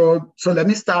 so let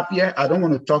me stop here. I don't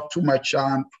want to talk too much.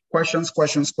 Questions.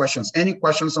 Any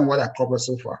questions on what I covered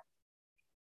so far?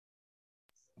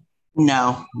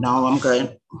 No, I'm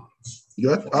good.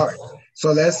 Good. All right.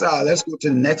 So let's go to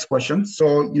the next question.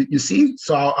 So you see,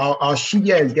 so our sheet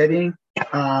here is getting,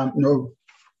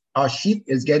 our sheet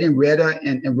is getting redder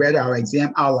and redder, our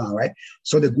exam outline, right?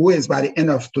 So the goal is by the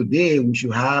end of today, we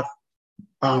should have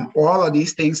all of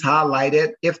these things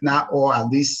highlighted, if not all, at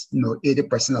least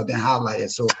 80% of them highlighted.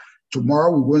 So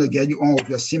tomorrow we're going to get you on with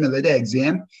your simulated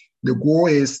exam. The goal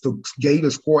is to get you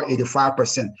to score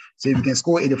 85%. So if you can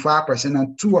score 85%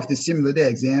 on 2 of the simulated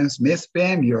exams, Miss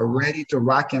Pam, you're ready to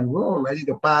rock and roll, ready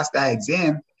to pass that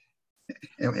exam.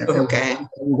 Okay.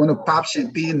 We're going to pop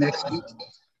champagne next week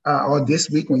or this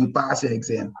week when you pass the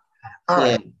exam. All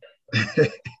right.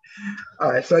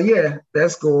 All right. So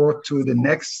let's go to the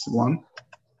next one.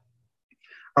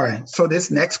 All right, so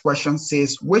this next question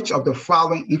says, which of the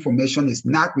following information is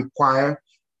not required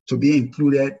to be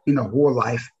included in a whole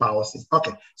life policy?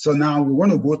 Okay, so now we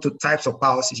want to go to types of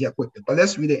policies here quickly, but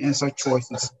let's read the answer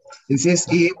choices. It says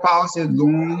A, policy,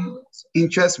 loan,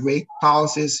 interest rate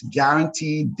policies,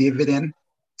 guaranteed dividend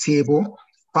table,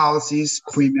 policies,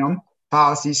 premium,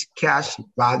 policy's cash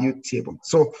value table.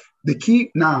 So the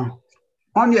key now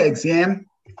on your exam,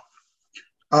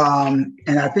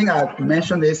 and I think I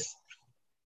mentioned this.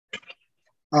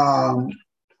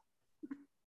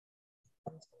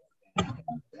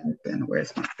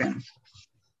 Where's my pen?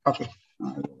 Okay.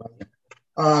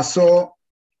 So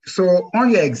on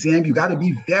your exam, you got to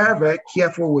be very, very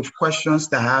careful with questions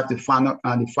that have the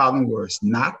following words: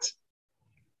 not,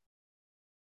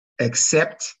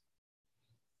 except,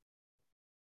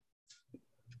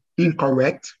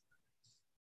 incorrect,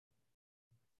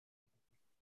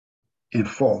 and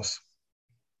false.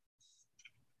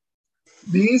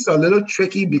 These are a little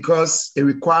tricky because it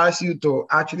requires you to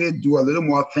actually do a little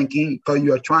more thinking, because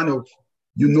you're trying to,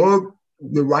 you know,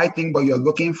 the right thing, but you're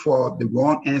looking for the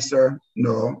wrong answer,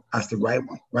 as the right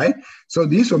one, right? So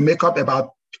these will make up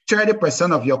about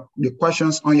 30% of your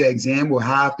questions on your exam will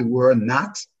have the word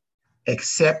not,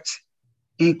 except,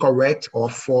 incorrect, or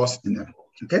false in them,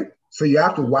 okay? So you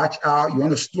have to watch out. You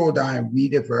want to slow down and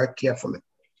read it very carefully.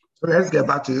 So let's get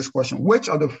back to this question. Which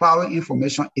of the following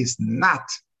information is not?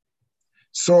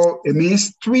 So it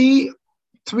means three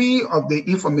of the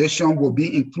information will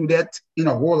be included in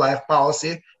a whole life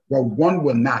policy, but one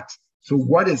will not. So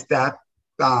what is that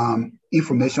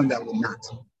information that will not?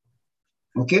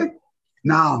 Okay.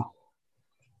 Now,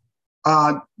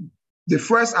 the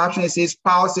first option, it says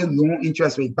policy loan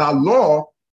interest rate. By law,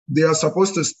 they are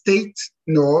supposed to state,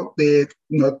 the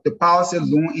policy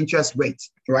loan interest rate,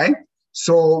 right?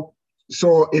 So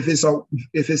if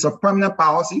it's a permanent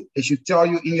policy, it should tell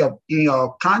you in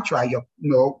your contract,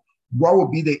 what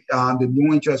would be the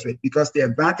loan interest rate, because the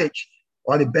advantage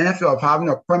or the benefit of having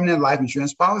a permanent life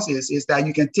insurance policy is that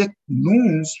you can take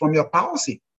loans from your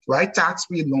policy, right?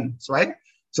 Tax-free loans, right?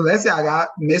 So let's say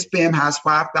Miss Pam has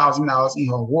 $5,000 in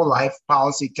her whole life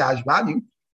policy cash value,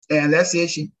 and let's say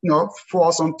she,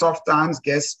 falls on tough times,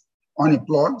 gets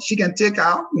unemployed, she can take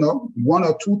out, $1,000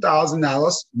 or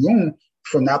 $2,000 loan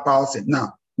from that policy.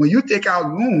 Now, when you take out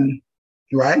loan,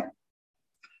 right,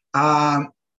 the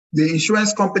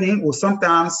insurance company will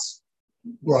sometimes,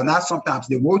 well, not sometimes,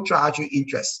 they will charge you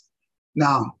interest.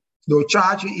 Now, they'll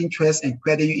charge you interest and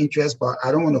credit you interest, but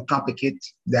I don't want to complicate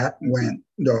that when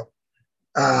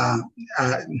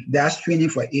that's training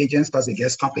for agents, because it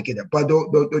gets complicated. But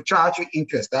they'll charge you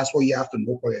interest. That's what you have to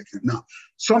know for your account. Now,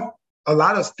 a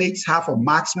lot of states have a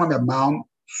maximum amount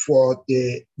for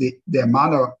the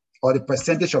amount of, or the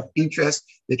percentage of interest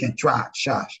they can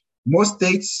charge. Most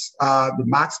states, the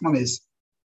maximum is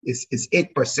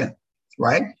 8%,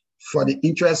 right? For the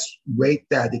interest rate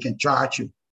that they can charge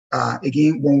you.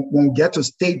 Again, when we get to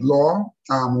state law,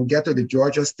 when we get to the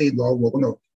Georgia state law, we're going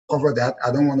to cover that.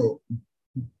 I don't want to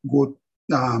go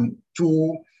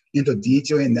too into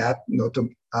detail in that,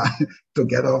 to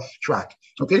get off track.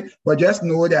 Okay, but just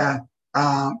know that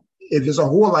if it's a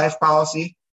whole life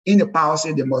policy, in the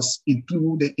policy they must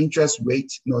include the interest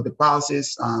rate, the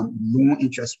policy's loan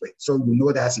interest rate. So we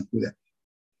know that's included.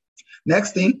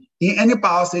 Next thing, in any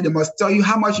policy, they must tell you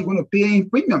how much you're going to pay in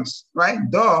premiums, right?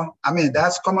 Duh. I mean,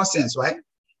 that's common sense, right?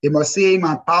 They must say in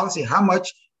my policy, how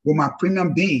much will my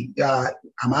premium be?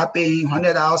 Am I paying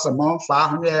 $100 a month,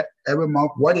 $500 every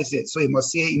month? What is it? So it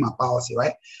must say in my policy,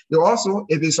 right? They also,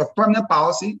 if it's a permanent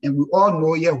policy, and we all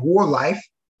know your whole life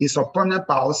is a permanent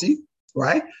policy,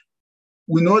 right?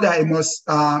 We know that it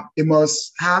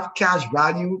must have cash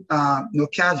value,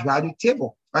 cash value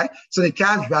table, right? So the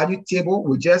cash value table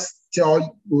will just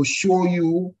will show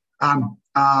you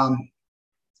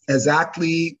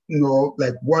exactly,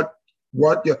 like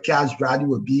what your cash value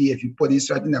would be if you put in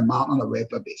certain amount on a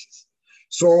regular basis.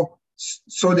 So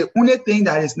the only thing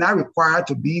that is not required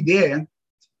to be there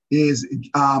is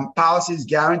policies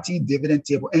guaranteed dividend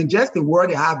table. And just the word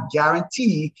they have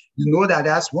guarantee, you know that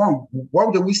that's wrong.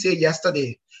 What did we say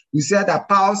yesterday? We said that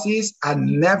policies are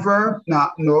never,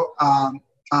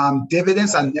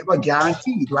 dividends are never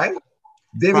guaranteed, right?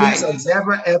 Dividends are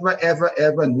never, ever, ever,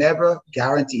 ever, never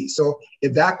guaranteed. So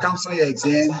if that comes on your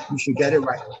exam, you should get it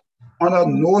right. Under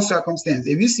no circumstance,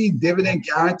 if you see dividend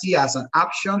guarantee as an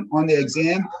option on the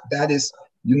exam, that is,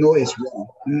 it's wrong,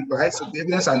 right? So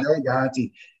dividends are never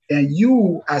guaranteed. And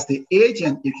you, as the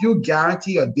agent, if you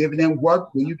guarantee a dividend,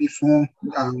 what will you be found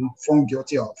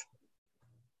guilty of?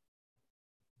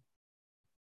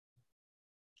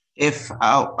 If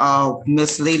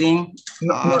misleading.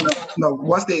 No.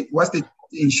 What's the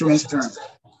insurance term?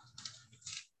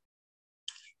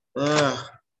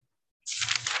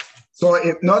 So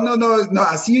if no,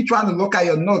 I see you trying to look at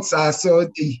your notes.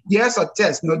 So yes, a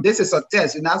test. No, this is a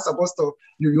test. You're not supposed to.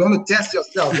 You want to test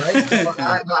yourself, right?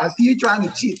 I see you trying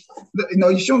to cheat.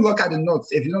 You shouldn't look at the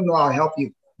notes. If you don't know, I'll help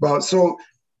you. But so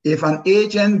If an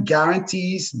agent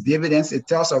guarantees dividends, it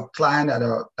tells a client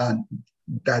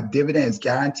that dividend is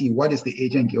guaranteed. What is the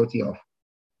agent guilty of?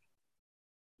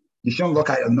 You shouldn't look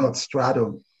at your notes,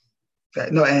 Strato.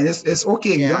 No, and it's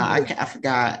okay. Yeah, I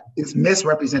forgot. It's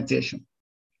misrepresentation.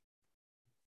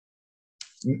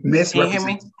 Can you hear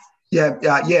me?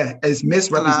 Yeah. It's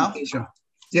misrepresentation. Hello?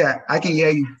 Yeah, I can hear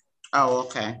you. Oh,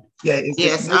 okay. Yeah.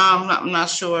 I'm not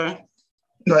sure.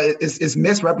 No, it's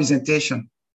misrepresentation.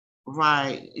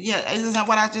 Right. Yeah. Isn't that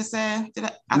what I just said? Did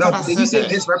you say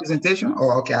misrepresentation?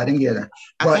 Oh, okay. I didn't hear that.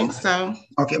 I think so.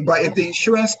 Okay. But if the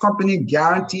insurance company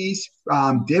guarantees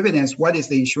dividends, what is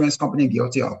the insurance company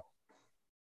guilty of?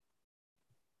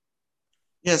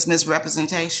 Yes,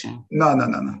 misrepresentation. No.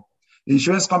 The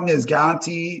insurance company is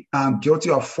guilty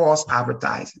of false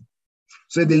advertising.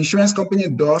 So the insurance company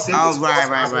does it. Oh,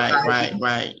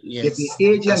 right. Yes. If the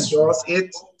agent does it,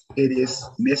 it is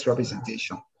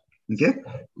misrepresentation. Okay.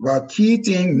 But key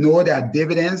thing, know that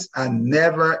dividends are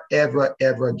never,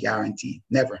 ever guaranteed.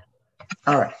 Never.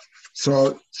 All right.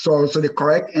 So the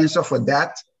correct answer for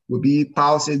that would be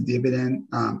policy dividend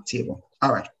table.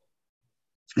 All right.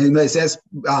 And it says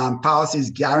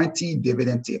policies guaranteed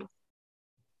dividend table.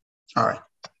 All right.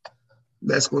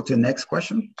 Let's go to the next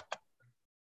question.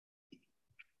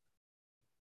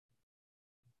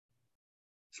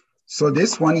 So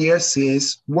this one here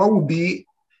says, what would be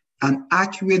an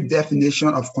accurate definition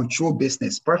of control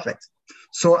business? Perfect.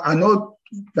 So I know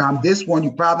this one,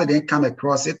 you probably didn't come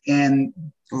across it. And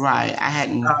right, I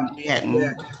hadn't gone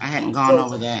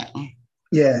over that.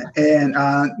 Yeah, and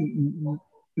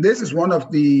this is one of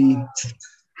the,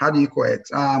 how do you call it?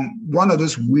 One of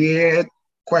those weird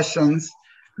questions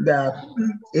that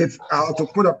if I were to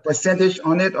put a percentage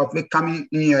on it of it coming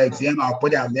in your exam, I'll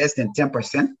put it at less than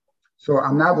 10%. So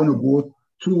I'm not going to go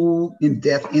too in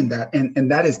depth in that. And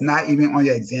that is not even on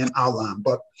your exam outline.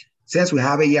 But since we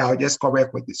have it here, I'll just cover it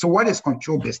quickly. So what is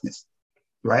control business,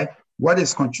 right? What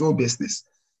is control business?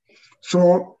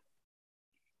 So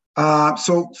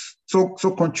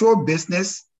control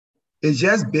business is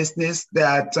just business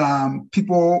that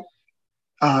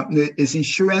it's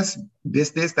insurance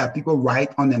business that people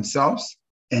write on themselves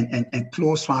and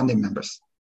close family members,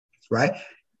 right?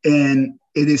 And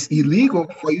it is illegal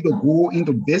for you to go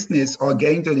into business or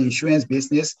get into the insurance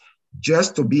business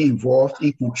just to be involved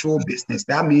in control business.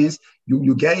 That means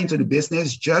you get into the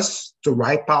business just to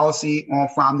write policy on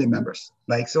family members.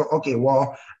 Like, so, okay,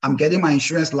 well, I'm getting my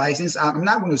insurance license. I'm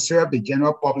not going to serve the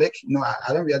general public.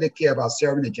 I don't really care about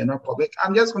serving the general public.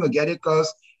 I'm just going to get it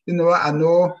because, I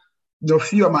know the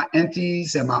few of my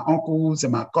aunties and my uncles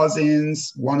and my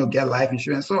cousins want to get life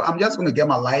insurance. So I'm just going to get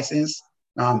my license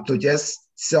to just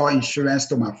sell insurance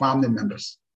to my family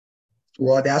members.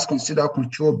 Well, that's considered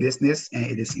control business and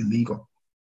it is illegal.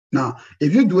 Now,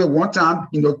 if you do it one time,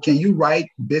 can you write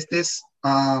business?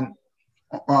 Can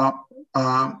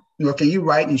you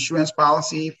write insurance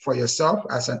policy for yourself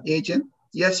as an agent?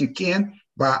 Yes, you can,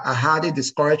 but I highly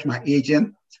discourage my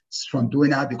agent from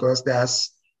doing that because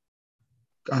that's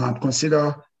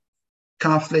considered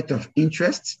conflict of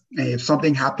interest. And if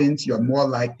something happens, you're more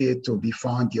likely to be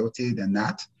found guilty than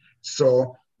not.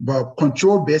 So, but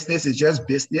control business is just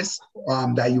business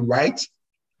that you write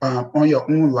on your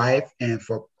own life and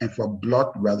for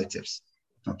blood relatives.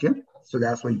 Okay, so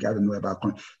that's what you got to know about.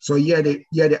 So here the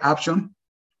option.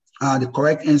 The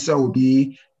correct answer will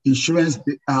be insurance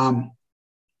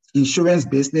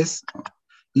business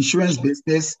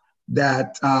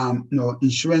that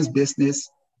insurance business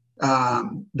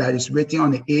that is written on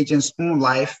the agent's own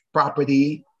life,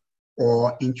 property,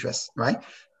 or interest, right?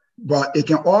 But it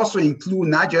can also include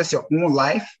not just your own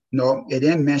life. It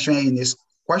didn't mention it in this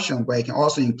question, but it can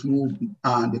also include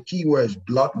the keywords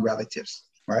blood relatives,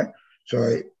 right?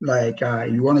 So like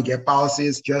you want to get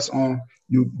policies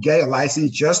you get a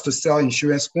license just to sell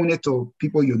insurance only to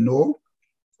people you know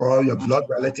or your blood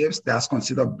relatives. That's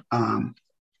considered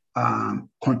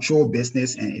control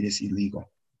business and it is illegal.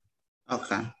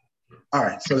 Okay. All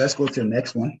right, so let's go to the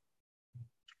next one.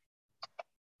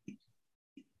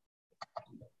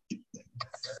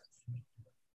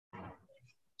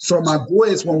 So my goal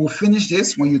is when we finish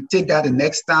this, when you take that the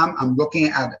next time, I'm looking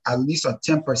at least a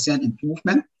 10%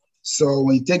 improvement. So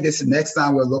when you take this the next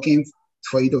time, we're looking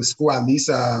for you to score at least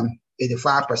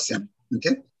 85%.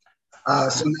 Okay.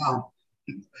 So now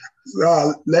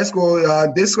let's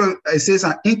go. This one, it says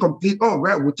an incomplete. Oh,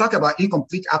 right. We'll talk about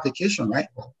incomplete application, right?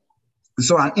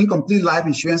 So an incomplete life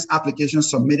insurance application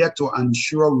submitted to an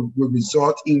insurer will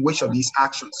result in which of these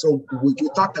actions? So we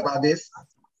talked about this.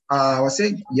 I was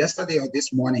saying yesterday or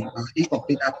this morning,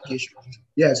 incomplete application.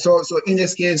 Yeah, so in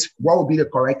this case, what would be the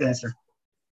correct answer?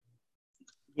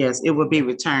 Yes, it will be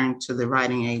returned to the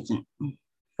writing agent.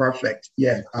 Perfect.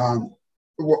 Yeah. Hold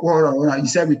on. You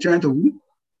said return to who?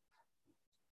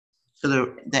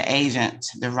 To the agent,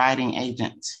 the writing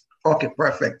agent. Okay,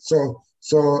 perfect.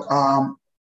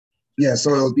 Yeah,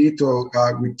 so it'll be to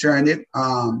return it,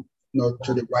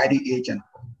 to the writing agent.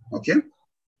 Okay.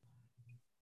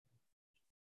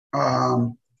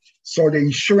 So the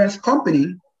insurance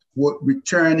company would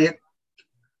return it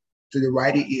to the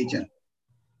writing agent.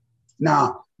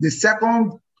 Now, the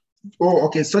second,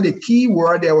 okay. So the key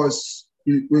word there is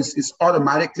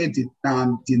automatically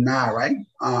deny, right?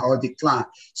 Or decline.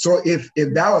 So if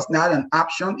that was not an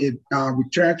option, if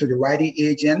return to the writing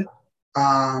agent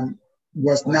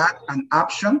was not an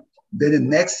option, then the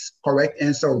next correct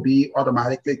answer will be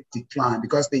automatically decline,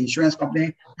 because the insurance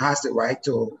company has the right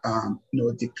to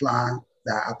decline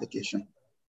that application.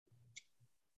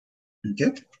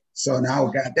 Okay, so now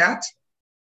we got that.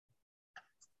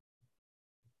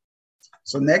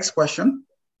 So next question.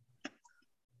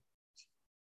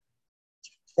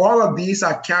 All of these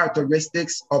are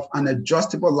characteristics of an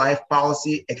adjustable life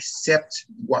policy, except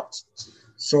what?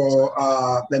 So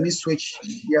let me switch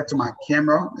here to my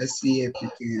camera. Let's see if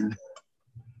you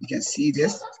can see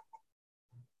this.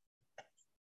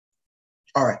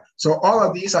 All right. So all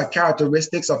of these are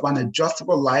characteristics of an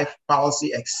adjustable life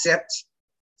policy, except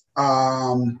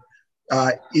A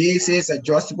says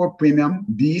adjustable premium,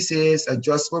 B says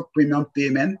adjustable premium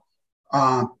payment,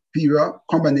 period,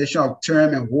 combination of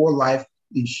term and whole life,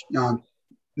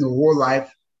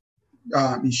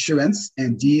 insurance,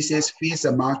 and D says face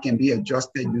amount can be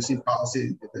adjusted using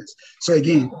policy difference. So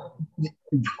again,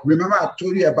 remember I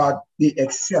told you about the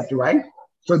except, right?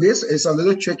 So this is a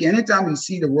little tricky. Anytime you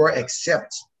see the word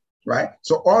except, right?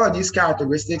 So all of these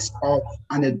characteristics of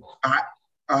an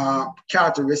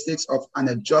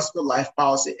adjustable life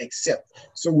policy except.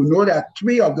 So we know that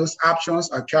 3 of those options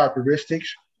are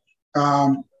characteristics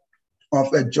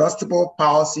of adjustable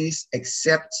policies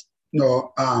except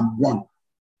 1.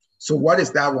 So what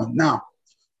is that one? Now,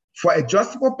 for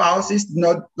adjustable policies,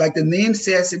 not like the name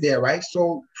says it there, right?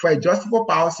 So for adjustable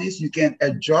policies, you can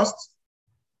adjust,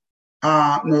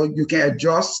 you can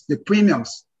adjust the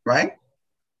premiums, right?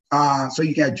 So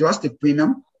you can adjust the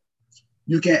premium.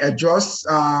 You can adjust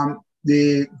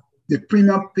the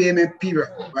premium payment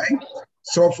period, right?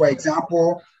 So for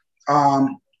example,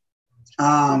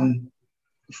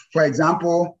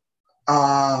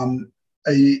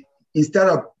 instead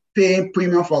of paying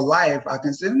premium for life, I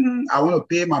can say, I want to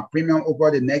pay my premium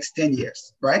over the next 10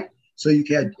 years, right? So you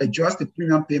can adjust the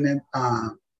premium payment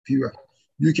period.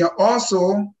 You can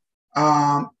also,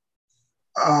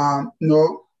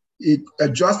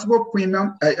 adjustable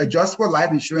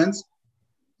life insurance.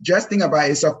 Just think about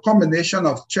it, it's a combination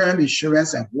of term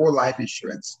insurance and whole life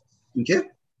insurance. Okay,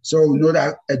 so know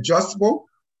that adjustable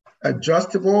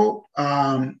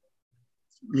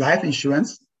life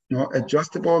insurance,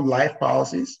 adjustable life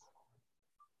policies.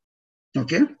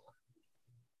 Okay,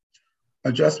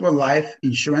 adjustable life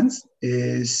insurance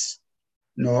is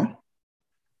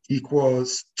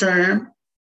equals term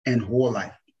and whole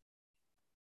life.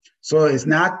 So it's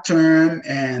not term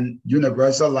and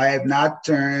universal life, not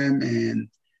term and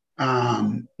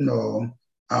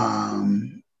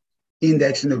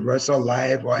index universal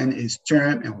life, and it's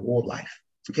term and whole life.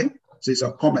 Okay, so it's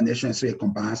a combination, so it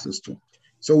combines those two.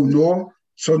 So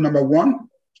so number 1,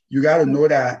 you got to know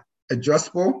that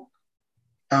adjustable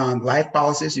life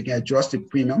policies, you can adjust the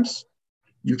premiums,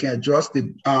 you can adjust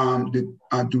the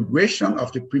duration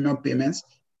of the premium payments.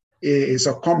 It's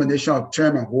a combination of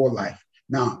term and whole life.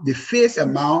 Now, the face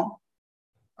amount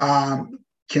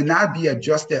cannot be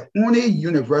adjusted. Only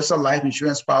universal life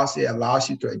insurance policy allows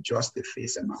you to adjust the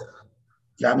face amount.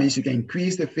 That means you can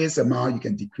increase the face amount, you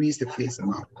can decrease the face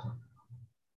amount.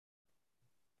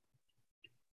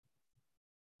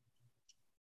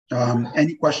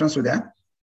 Any questions with that?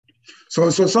 So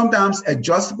sometimes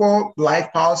adjustable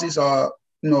life policies are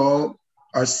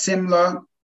similar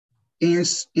in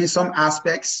some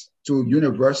aspects to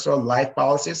universal life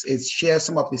policies. It shares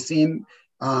some of the same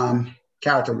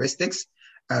characteristics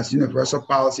as universal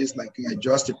policies, like you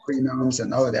adjust the premiums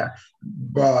and all of that.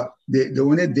 But the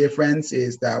only difference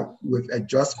is that with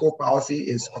adjustable policy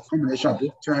is a combination of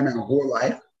both term and whole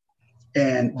life,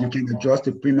 and you can adjust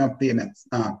the premium payments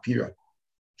period.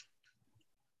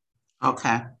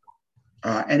 Okay.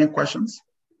 Any questions?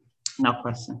 No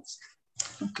questions.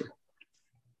 Okay.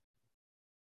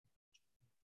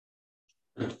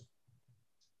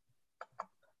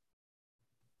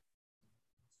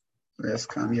 Let's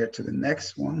come here to the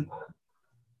next one.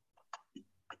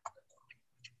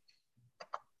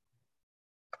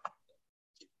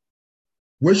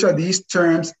 Which of these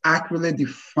terms accurately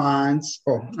defines,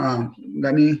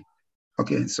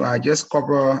 okay, so I just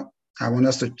cover, I want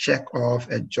us to check off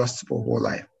adjustable whole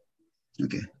life.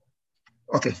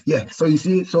 Okay, yeah, so you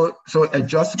see, so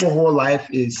adjustable whole life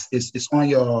is on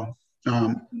your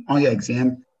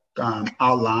exam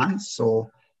outline, so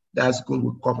that's good,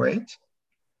 we'll cover it.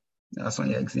 That's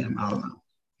on your exam outline.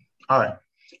 All right,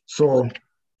 so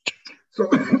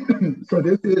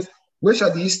this is, which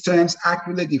of these terms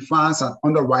accurately defines an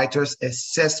underwriter's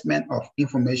assessment of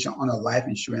information on a life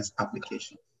insurance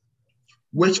application?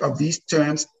 Which of these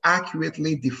terms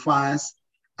accurately defines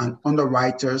an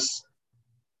underwriter's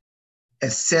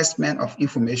assessment of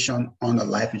information on a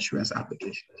life insurance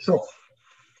application? So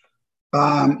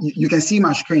you can see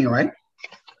my screen, right?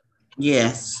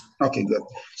 Yes. Okay, good.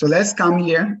 So let's come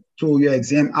here to your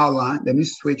exam outline. Let me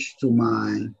switch to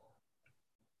my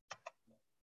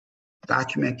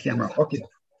document camera. Okay.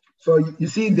 So you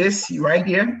see this right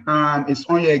here? It's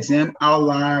on your exam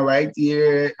outline right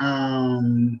here.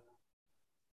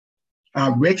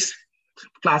 Risk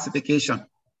classification.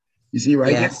 You see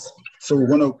right here? So we're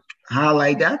going to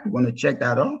highlight that. We're going to check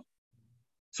that out.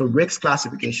 So risk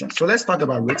classification. So let's talk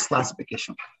about risk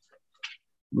classification.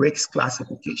 Risk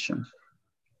classification.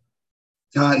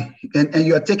 And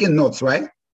you're taking notes, right?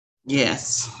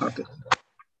 Yes. Okay.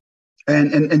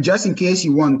 And just in case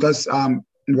you want, because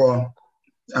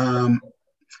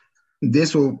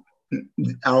this will,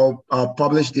 I'll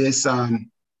publish this to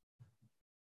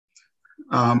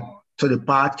the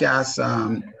podcast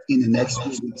in the next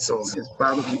few weeks. So it's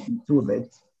probably too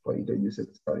late for you to use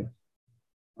it. Sorry.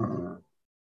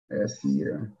 Let's see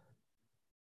here.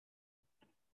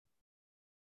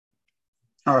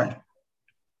 All right.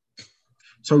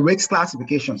 So risk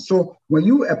classification. So when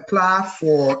you apply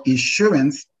for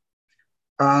insurance,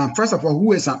 first of all,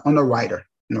 who is an underwriter,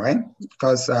 right?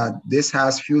 Because this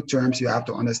has few terms you have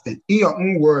to understand. In your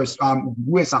own words,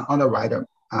 who is an underwriter,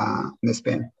 Ms.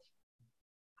 Penn?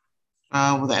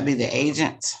 Will that be the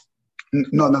agent?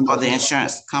 No. Or the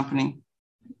insurance company?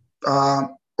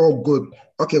 Oh, good.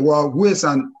 Okay. Well, who is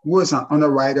an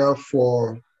underwriter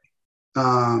for?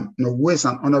 Who is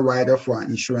an underwriter for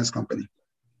an insurance company?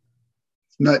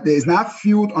 No, there's not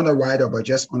field underwriter, but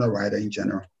just underwriter in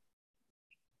general.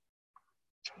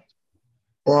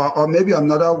 Or maybe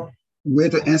another way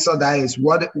to answer that is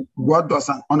what does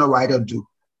an underwriter do?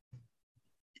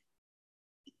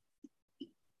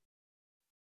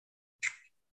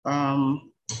 I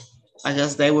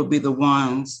guess they would be the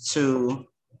ones to,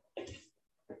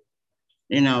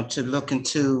 to look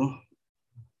into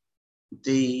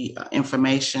the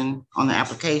information on the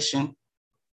application.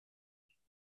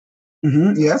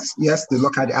 Mm-hmm. Yes, they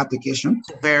look at the application.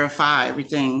 To verify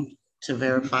everything, to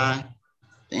verify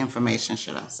the information,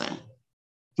 should I say.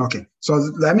 Okay, so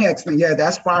let me explain. Yeah,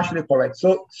 that's partially correct.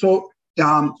 So to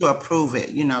approve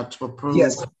it, to approve.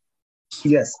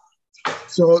 Yes.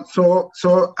 So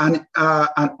an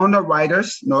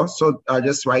underwriters, so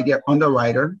just right there,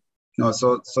 underwriter,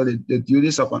 so the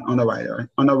duties of an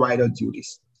underwriter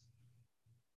duties.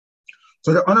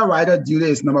 So the underwriter duty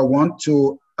is number one,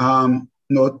 to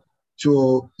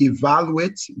to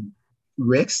evaluate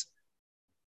risks,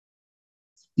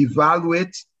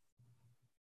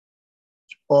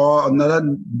 or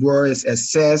another word is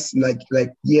assess, like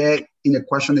yeah, in a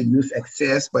question they use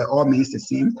assess, but all means the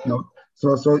same,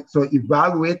 So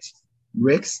evaluate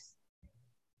risks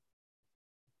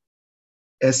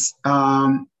is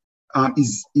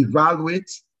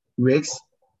evaluate risks,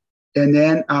 and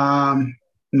then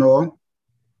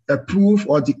approve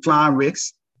or decline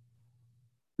risks.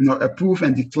 Approve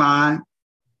and decline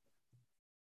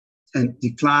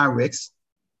risks,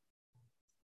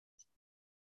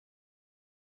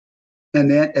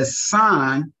 and then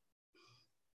assign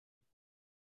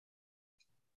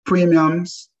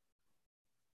premiums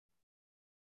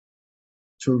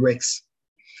to risks.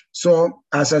 So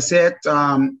as I said,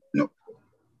 I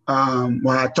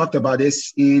talked about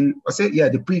this in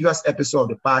the previous episode of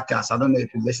the podcast. I don't know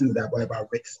if you listened to that one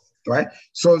about risks, right?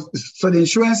 So the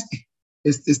insurance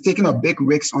is taking a big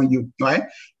risk on you, right?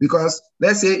 Because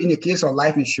let's say in the case of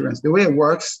life insurance, the way it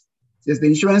works is the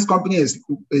insurance company is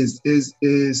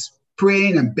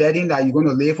praying and betting that you're going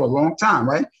to live for a long time,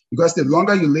 right? Because the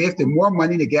longer you live, the more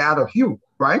money they get out of you,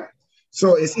 right?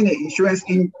 So it's in the insurance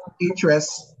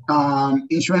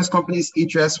insurance company's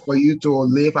interest for you to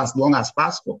live as long as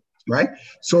possible, right?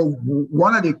 So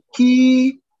one of the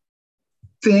key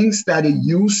things that they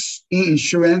use in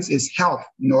insurance is health,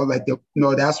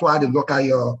 that's why they look at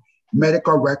your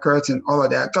medical records and all of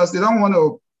that, because they don't want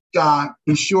to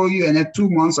insure you and then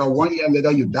 2 months or 1 year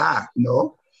later you die,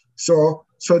 So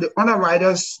So the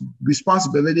underwriter's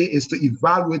responsibility is to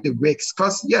evaluate the risks.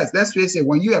 Because yes, let's face it,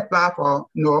 when you apply for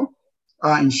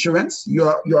insurance,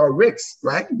 you're a risk,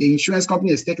 right? The insurance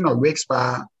company is taking a risk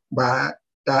by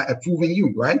approving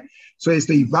you, right? So it's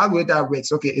to evaluate that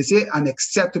risk. Okay, is it an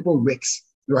acceptable risk,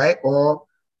 right? Or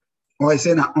is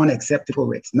it an unacceptable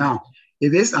risk? Now,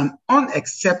 if it's an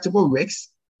unacceptable risk,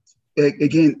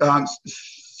 again,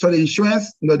 so the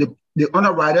insurance, the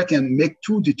underwriter can make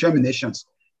two determinations.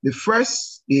 The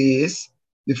first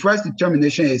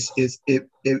determination is if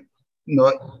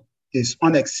is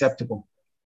unacceptable.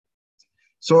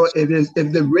 So if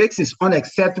the risk is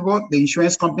unacceptable, the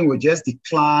insurance company will just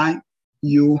decline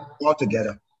you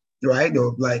altogether, right?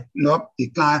 They'll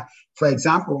decline. For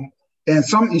example, and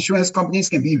some insurance companies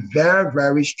can be very,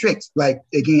 very strict. Like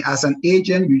again, as an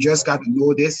agent, you just got to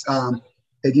know this.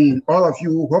 Again, all of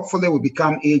you hopefully will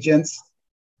become agents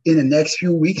in the next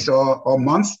few weeks or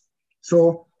months.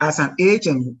 So as an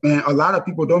agent, a lot of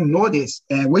people don't know this,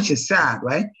 and which is sad,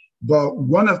 right? But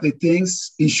one of the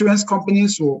things, insurance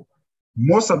companies will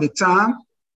most of the time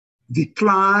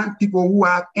decline people who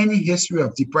have any history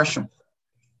of depression.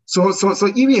 So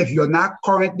even if you're not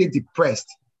currently depressed,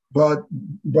 but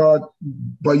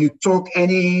you took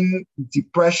any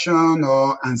depression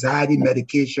or anxiety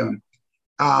medication,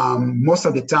 most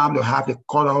of the time they'll have to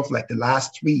cut off like the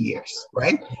last 3 years,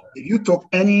 right? If you took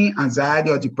any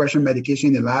anxiety or depression medication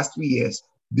in the last 3 years,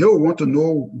 they'll want to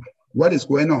know what is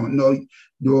going on.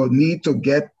 You'll need to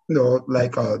get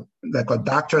like a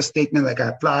doctor's statement. Like I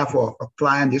applied for a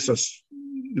client. This was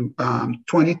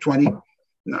 2020.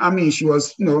 I mean, she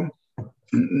was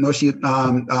she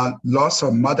lost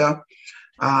her mother.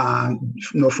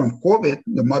 From COVID,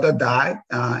 the mother died,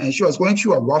 and she was going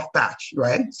through a rough patch,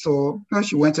 right? So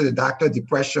she went to the doctor,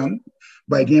 depression.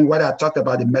 But again, what I talked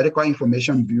about, the Medical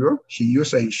Information Bureau, she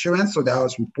used her insurance, so that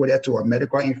was reported to a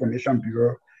Medical Information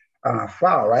Bureau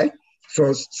file, right?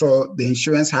 So the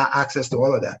insurance had access to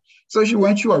all of that. So she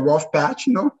went through a rough patch,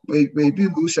 if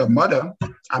you lose your mother,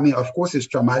 I mean, of course, it's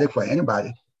traumatic for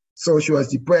anybody. So she was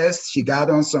depressed. She got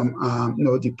on some,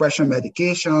 depression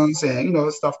medications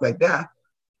and, stuff like that.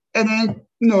 And then,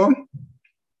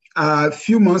 a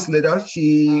few months later,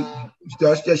 she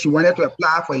wanted to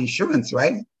apply for insurance,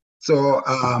 right? So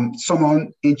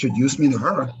someone introduced me to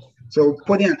her. So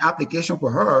put in an application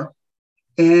for her.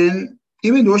 And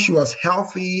even though she was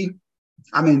healthy,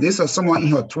 I mean, this was someone in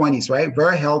her 20s, right?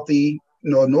 Very healthy,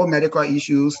 no medical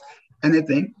issues,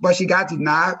 anything. But she got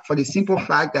denied for the simple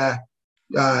fact that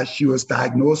she was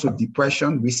diagnosed with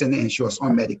depression recently and she was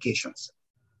on medications,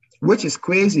 which is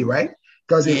crazy, right?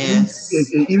 Because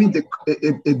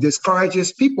it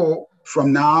discourages people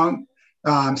from now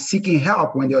seeking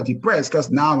help when they're depressed. Because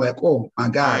now, like, oh my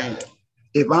God, right.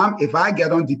 if I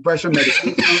get on depression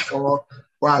medication or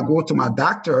I go to my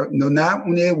doctor, not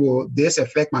only will this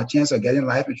affect my chance of getting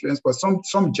life insurance, but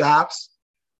some jobs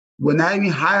will not even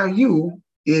hire you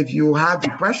if you have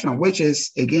depression, which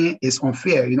is, again, is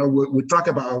unfair. We talk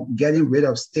about getting rid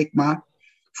of stigma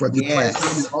for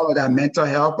depression and all of that mental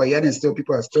health, but yet and still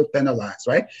people are still penalized,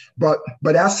 right? But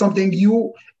that's something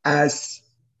you as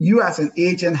an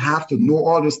agent have to know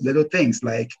all those little things.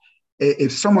 Like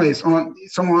if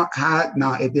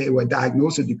if they were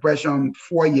diagnosed with depression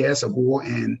 4 years ago,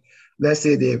 and let's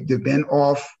say they've been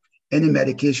off any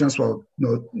medications for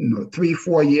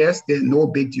 3-4 years, then no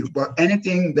big deal. But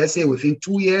anything, let's say within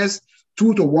 2 years,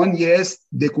 2 to 1 years,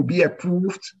 they could be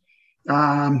approved,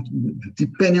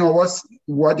 depending on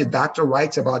what the doctor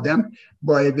writes about them.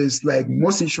 But if it's like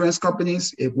most insurance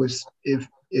companies, if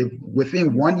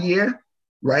within 1 year,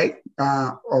 right,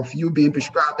 of you being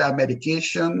prescribed that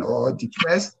medication or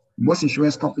depressed, most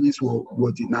insurance companies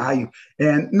will deny you.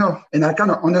 And I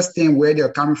kind of understand where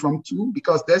they're coming from too,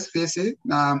 because let's face it,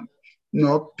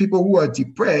 people who are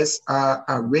depressed are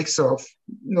at risk of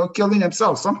killing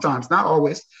themselves sometimes, not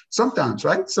always, sometimes,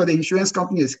 right? So the insurance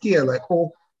company is scared, like,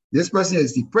 oh, this person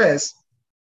is depressed.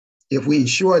 If we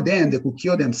insure them, they could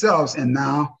kill themselves, and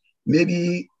now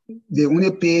maybe they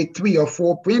only pay 3 or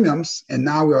 4 premiums, and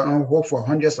now we're on hold for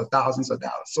hundreds of thousands of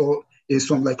dollars. So it's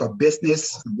from like a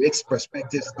business risk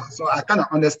perspective. So I kind of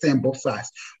understand both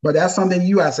sides, but that's something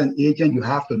you as an agent, you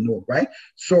have to know, right?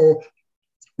 So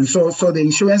the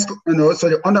insurance, so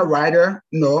the underwriter,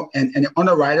 and the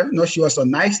underwriter, she was a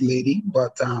nice lady,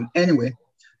 but anyway,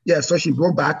 yeah. So she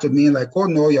wrote back to me like, oh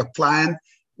no, your client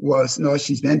was,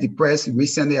 she's been depressed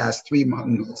recently, as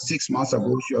 6 months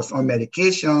ago, she was on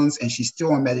medications and she's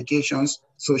still on medications.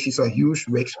 So she's a huge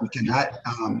risk. We cannot,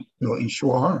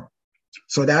 insure her.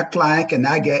 So that client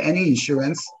cannot get any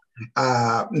insurance.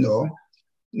 No.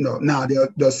 Now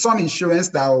there's some insurance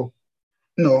that will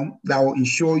that will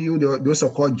insure you. Those are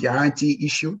called guarantee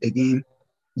issue. Again,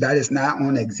 that is not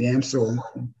on exam, so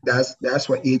that's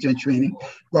for agent training.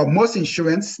 But most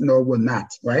insurance, will not,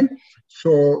 right?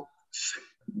 So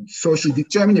she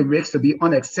determined the risks to be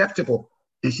unacceptable,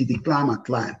 and she declined my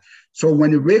client. So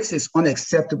when the risk is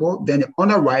unacceptable, then the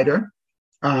underwriter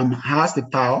has the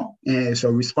power and it's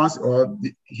a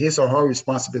his or her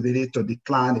responsibility to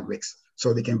decline the risk,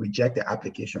 so they can reject the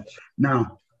application.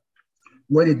 Now,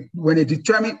 when it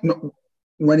determined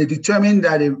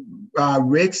that the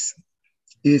risk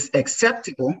is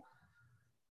acceptable,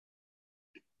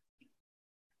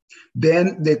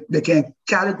 then they can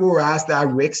categorize that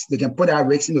risk. They can put that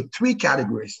risk into three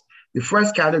categories. The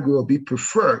first category will be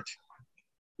preferred,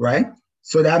 right?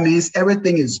 So that means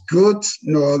everything is good,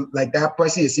 like that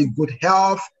person is in good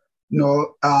health.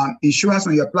 Insurance,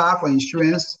 when you apply for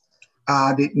insurance,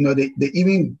 they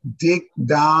even dig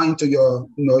down into your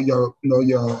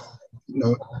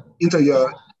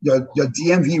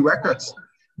DMV records.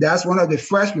 That's one of the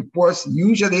first reports.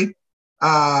 Usually,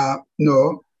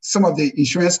 some of the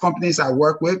insurance companies I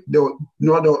work with, they'll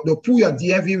pull your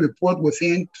DMV report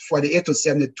within 48 to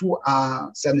 72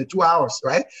 hours,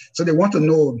 right? So they want to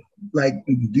know, like,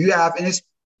 do you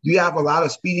have a lot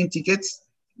of speeding tickets?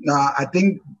 I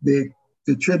think the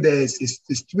trip there is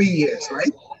 3 years,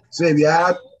 right? So if you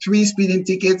have 3 speeding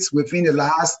tickets within the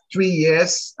last 3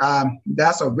 years,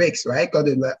 that's a risk, right? Because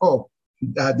they're like,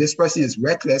 this person is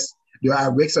reckless. There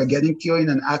are risks of getting killed in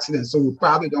an accident. So we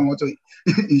probably don't want to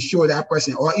insure that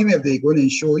person. Or even if they're going to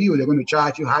insure you, they're going to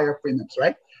charge you higher premiums,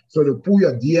 right? So they pull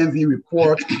your DMV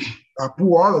report,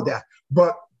 pull all of that.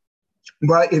 But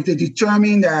if they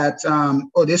determine that,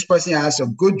 this person has a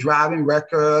good driving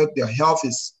record, their health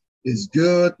is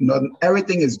good,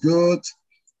 everything is good,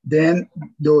 then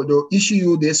they'll issue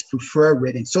you this preferred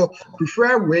rating. So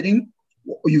preferred rating,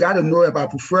 you got to know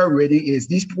about preferred rating is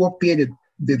these people pay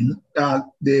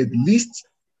the least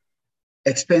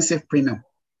expensive premium.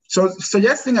 So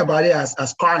just think about it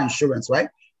as car insurance, right?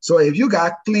 So if you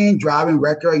got clean driving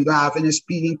record, you don't have any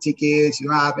speeding tickets, you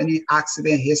don't have any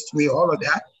accident history, all of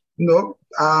that,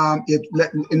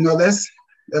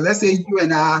 let's say you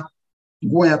and I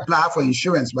go and apply for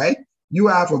insurance, right? You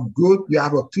have a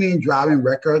clean driving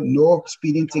record, no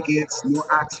speeding tickets, no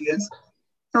accidents.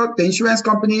 The insurance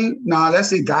company, now let's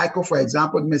say Geico, for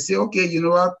example, may say, okay, you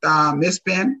know what, Miss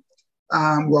Pam,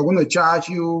 we're going to charge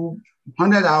you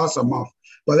 $100 a month.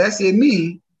 But let's say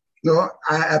me,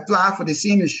 I apply for the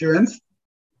same insurance,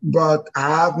 but I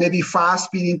have maybe 5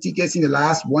 speeding tickets in the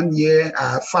last 1 year,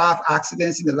 5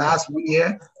 accidents in the last 1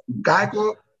 year.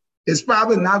 Geico is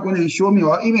probably not going to insure me,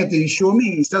 or even if they insure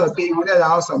me, instead of paying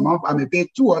 $100 a month, I may pay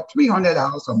 $200 or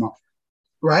 $300 a month,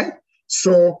 right?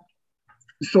 So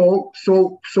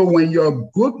when you're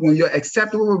good, when you're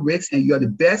acceptable risks and you're the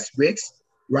best risks,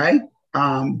 right?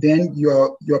 Then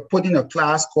you're put in a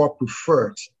class called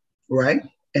preferred, right?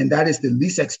 And that is the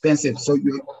least expensive. So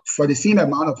for the same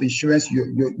amount of insurance,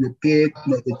 you pay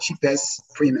the cheapest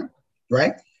premium,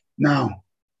 right? Now,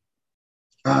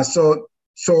 so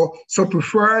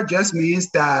preferred just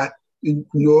means that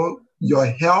your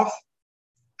health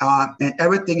and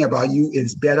everything about you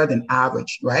is better than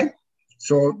average, right?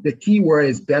 So the key word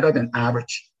is better than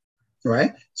average,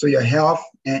 right? So your health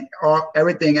and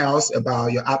everything else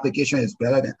about your application is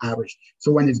better than average.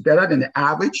 So when it's better than the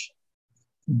average,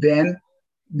 then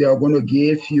they're going to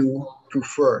give you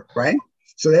preferred, right?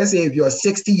 So let's say if you're a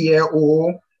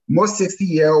 60-year-old, most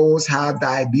 60-year-olds have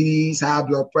diabetes, have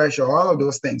blood pressure, all of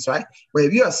those things, right? But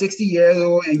if you're a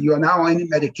 60-year-old and you're not on any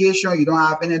medication, you don't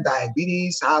have any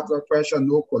diabetes, high blood pressure,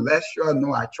 no cholesterol,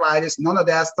 no arthritis, none of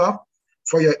that stuff,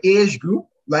 for your age group,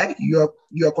 right? You're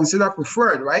considered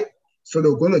preferred, right? So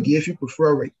they're going to give you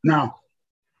preferred rate. Now,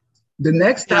 the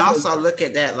next time. And also look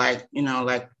at that,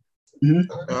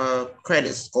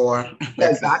 credit score.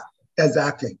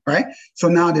 Exactly, right? So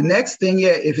now the next thing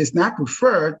here, if it's not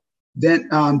preferred, then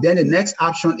the next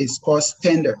option is called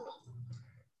standard.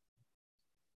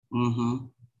 Mm-hmm.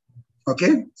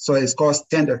 Okay, so it's called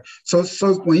standard. So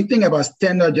when you think about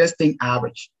standard, just think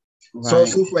average. Right.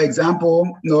 So for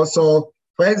example, you're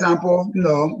a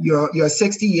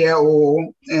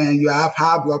 60-year-old and you have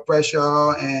high blood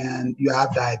pressure and you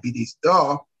have diabetes.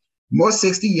 Most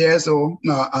 60 years old,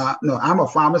 I'm a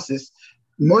pharmacist.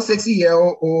 Most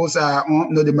 60-year-olds are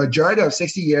on, the majority of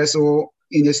 60 years old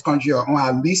in this country are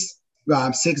on at least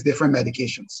 6 different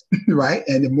medications, right?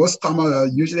 And the most common are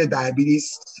usually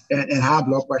diabetes and high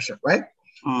blood pressure, right?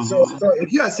 Mm-hmm. So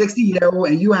if you're a 60-year-old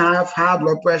and you have high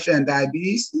blood pressure and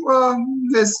diabetes, well,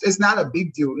 it's not a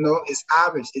big deal. No, it's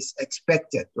average. It's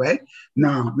expected, right?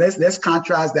 Now, let's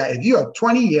contrast that. If you're a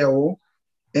 20-year-old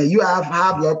and you have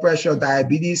high blood pressure,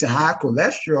 diabetes, and high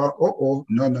cholesterol,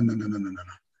 no.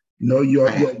 No,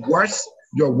 you're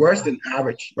worse than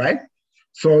average, right?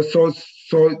 So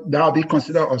that'll be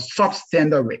considered a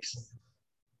substandard risk.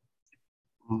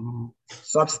 Mm-hmm.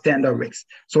 Substandard risk.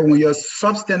 So when you're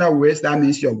substandard risk, that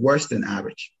means you're worse than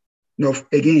average.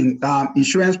 Again,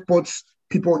 insurance puts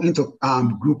people into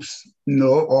groups,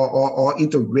 or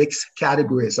into risk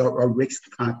categories or risk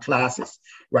classes,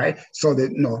 right? So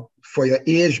that, for your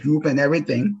age group and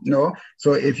everything,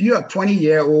 So if you're a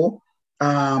 20-year-old,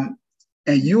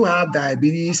 and you have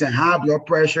diabetes and high blood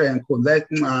pressure and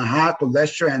high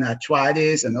cholesterol and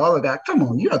arthritis and all of that, come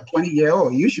on, you're a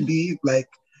 20-year-old. You should be like,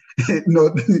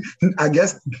 I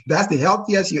guess that's the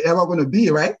healthiest you're ever going to be,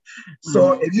 right?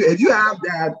 So if you have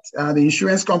that, the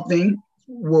insurance company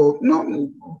will,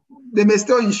 they may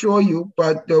still insure you,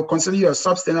 but they'll consider you a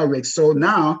substandard risk. So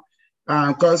now,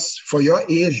 because for your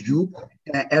age group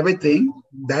and everything,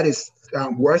 that is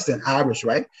worse than average,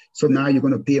 right? So now you're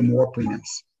going to pay more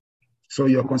premiums. So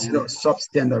you're considered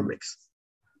substandard risk.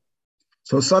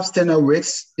 So substandard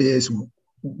risk is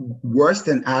worse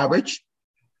than average.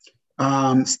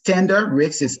 Standard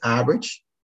risk is average,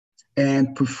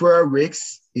 and preferred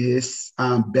risk is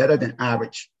better than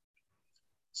average.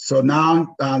 So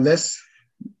now let's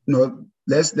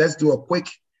do a quick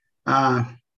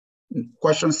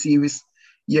question series.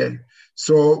 Yeah.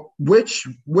 So what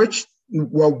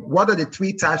are the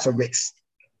three types of risks?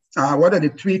 What are the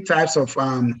three types of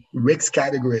risk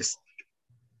categories?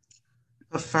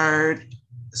 Preferred,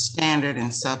 standard,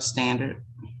 and substandard.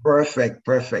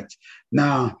 Perfect.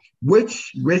 Now,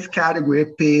 which risk category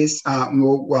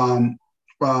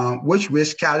which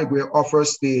risk category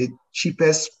offers the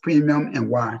cheapest premium and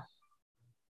why?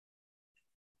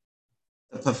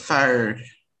 The preferred.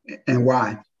 And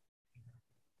why?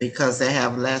 Because they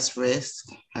have less risk,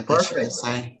 I guess you could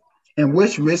say. And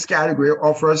which risk category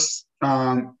offers,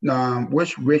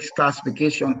 which risk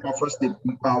classification offers the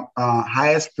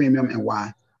highest premium and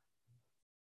why?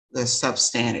 The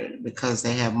substandard, because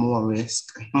they have more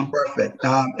risk. Perfect.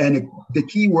 And the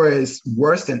key word is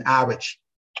worse than average.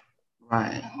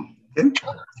 Right. Okay.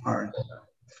 All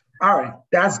right.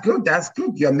 That's good.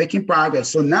 You're making progress.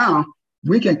 So now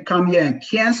we can come here and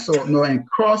cancel, and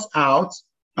cross out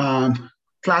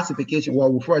classification. Well,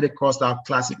 we've already crossed out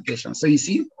classification. So you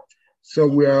see, so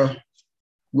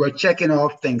we're checking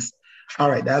off things. All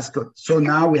right, that's good. So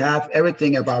now we have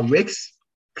everything about risks,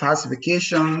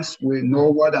 classifications. We know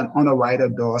what an underwriter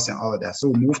does and all of that. So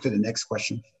we'll move to the next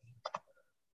question.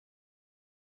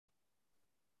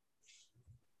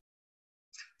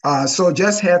 So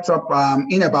just heads up,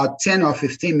 in about 10 or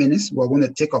 15 minutes, we're going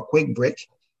to take a quick break,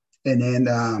 and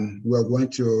then we're going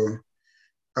to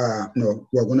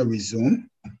resume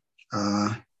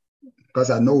because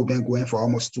I know we've been going for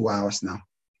almost 2 hours now.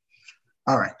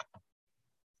 All right.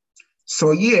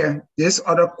 So here, this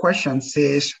other question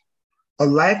says, a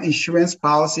life insurance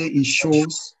policy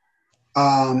insures,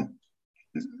 let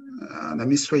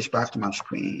me switch back to my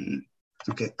screen.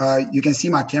 Okay, you can see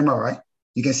my camera, right?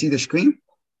 You can see the screen?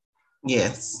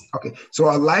 Yes. Okay, so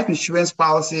a life insurance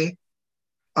policy,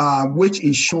 which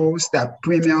ensures that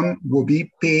premium will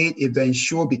be paid if the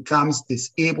insured becomes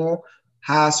disabled,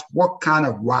 has what kind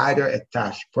of rider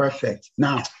attached? Perfect.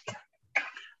 Now,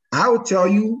 I will tell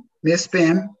you, Miss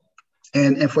Pam,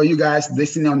 and for you guys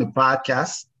listening on the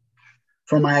podcast,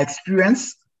 from my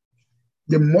experience,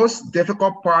 the most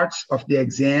difficult parts of the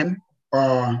exam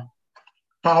are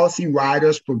policy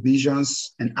riders,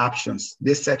 provisions, and options.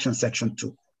 This section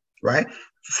 2, right?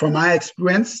 From my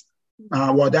experience,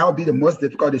 that would be the most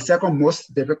difficult. The second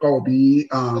most difficult will be,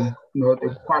 the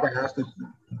part that has to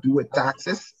do with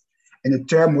taxes. And the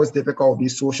third most difficult will be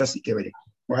Social Security,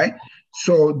 right?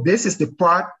 So this is the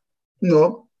part,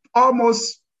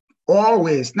 almost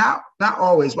always, not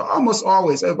always, but almost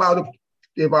always, if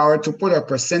I were to put a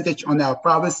percentage on that, I'll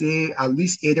probably say at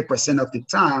least 80% of the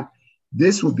time,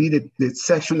 this would be the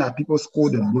section that people score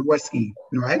the lowest in,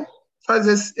 right?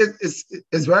 Because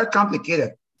it's very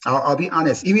complicated. I'll be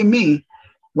honest. Even me,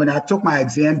 when I took my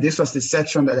exam, this was the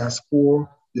section that I scored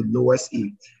the lowest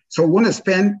in. So we're going to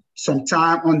spend some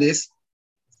time on this.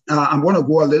 I'm going to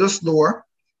go a little slower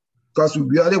because we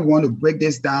really want to break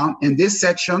this down. In this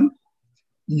section,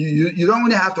 you don't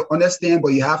really have to understand, but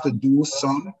you have to do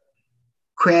some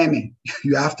cramming.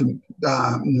 You have to,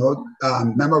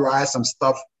 memorize some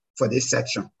stuff for this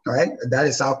section, all right? That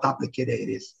is how complicated it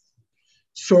is.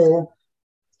 So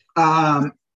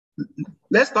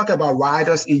let's talk about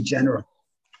riders in general.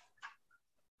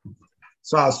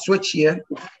 So I'll switch here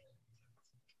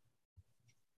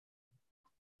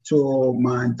to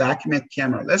my document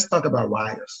camera. Let's talk about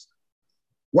riders.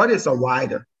 What is a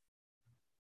rider?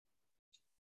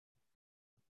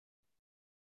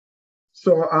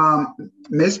 So,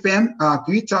 Miss Pam, can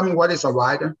you tell me what is a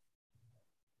rider?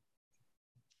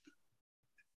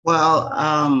 Well,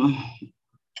 I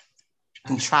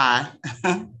can try.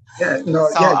 Yeah, no,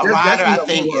 So yeah, a just rider, in I your own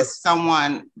think, words. is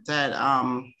someone that,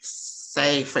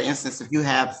 say, for instance, if you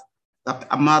have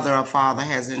a mother or father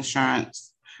has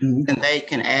insurance, Mhm. then they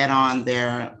can add on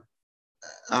their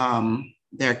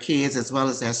kids as well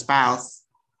as their spouse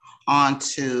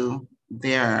onto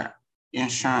their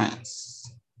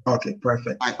insurance. Okay,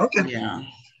 perfect. Like, Okay, yeah.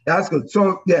 that's good.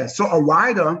 So, yeah, so a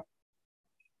rider,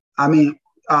 I mean,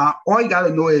 all you got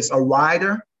to know is a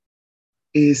rider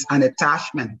is an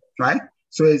attachment, right?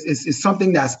 So it's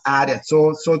something that's added.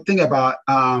 So think about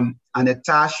an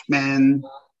attachment,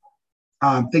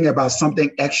 think about something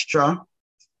extra,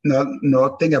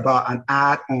 no, think about an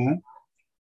add-on.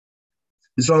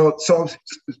 So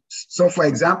for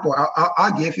example,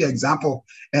 I'll give you an example,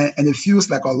 and it feels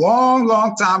like a long,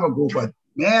 long time ago, but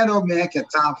man, oh man, can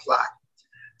time fly.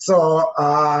 So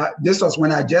this was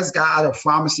when I just got out of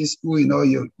pharmacy school.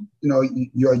 You're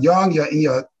young, you're in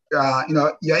your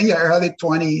you're in your early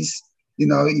 20s.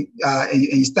 And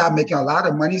you start making a lot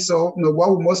of money. So what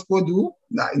will most people do?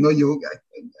 You're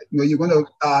going to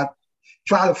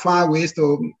try to find ways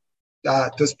to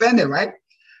spend it, right?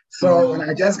 So when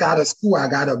I just got to school, I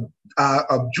got a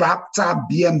drop top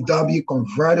BMW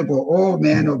convertible. Oh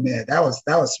man, that was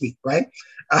sweet, right?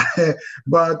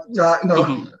 But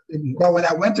but when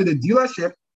I went to the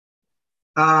dealership,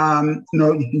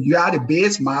 you had a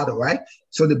base model, right?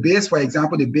 So the base, for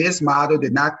example, the base model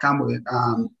did not come with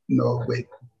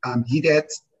heated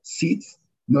seats.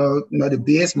 No, the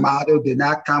base model did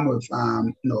not come with how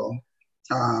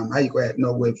you call it,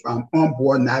 with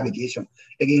onboard navigation.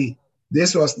 Again,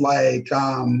 this was like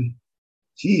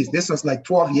this was like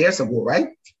 12 years ago, right?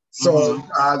 So,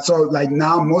 Mm-hmm. so like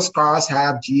now most cars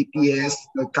have GPS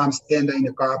that comes standard in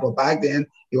the car, but back then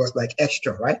it was like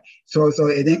extra, right? So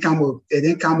it didn't come with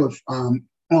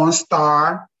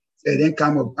OnStar, it didn't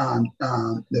come with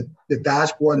the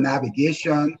dashboard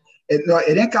navigation. It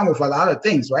didn't come with a lot of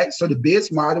things, right? So the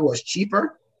base model was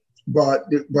cheaper, but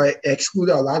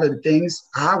excluded a lot of the things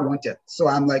I wanted. So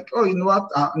I'm like, oh, you know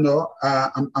what? No,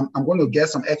 I'm going to get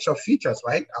some extra features,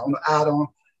 right? I want to add on,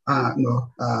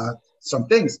 some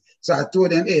things. So I told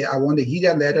them, hey, I want the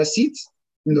heated leather seats.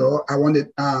 I wanted,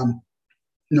 I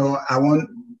want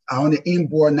the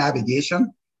inboard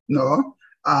navigation. And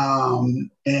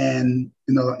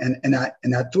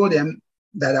I told them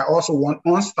that I also want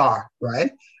OnStar,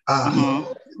 right? Mm-hmm.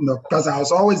 Because I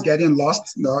was always getting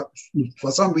lost.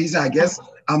 For some reason, I guess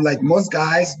I'm like most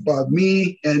guys, but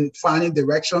me and finding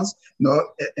directions. And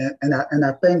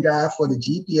I thank God for the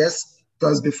GPS.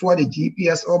 Because before the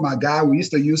GPS, oh my God, we used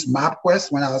to use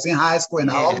MapQuest when I was in high school, and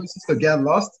I Yeah. always used to get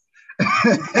lost.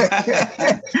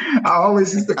 I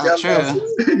always used to get lost. True.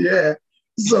 Yeah.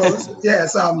 So yeah,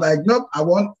 so I'm like, nope. I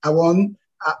want the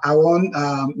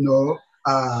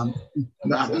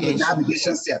Navigation.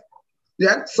 navigation set.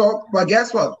 Yeah. So, but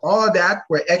guess what? All of that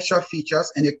were extra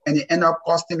features, and it ended up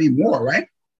costing me more, right?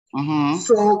 Mm-hmm.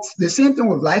 So the same thing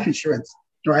with life insurance,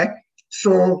 right?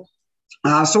 So,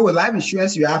 so with life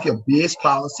insurance, you have your base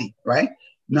policy, right?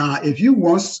 Now, if you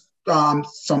want some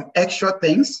extra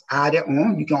things added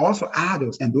on, you can also add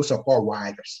those, and those are called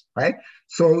riders, right?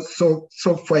 So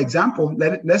for example,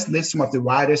 let's list some of the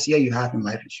riders here you have in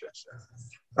life insurance.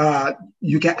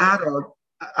 You can add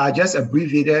just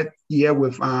abbreviated here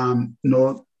with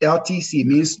LTC,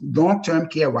 means long-term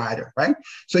care rider, right?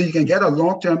 So you can get a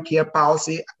long-term care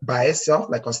policy by itself,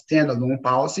 like a standalone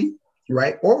policy,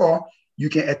 right? Or you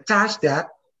can attach that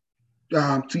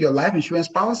to your life insurance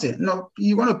policy.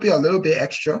 You're going to pay a little bit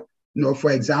extra.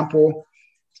 For example,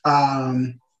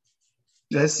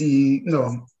 let's see,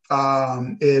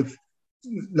 if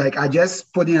like I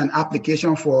just put in an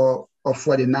application for a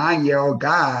 49-year-old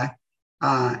guy,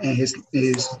 and his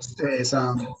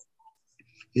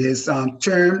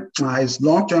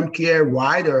long-term care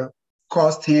rider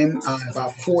cost him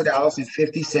about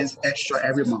 $4.50 extra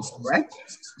every month, right?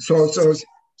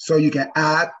 So you can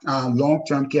add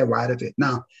long-term care rider to it.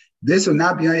 Now, this will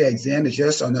not be on your exam; it's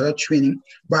just another training.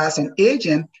 But as an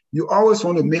agent, you always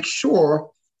want to make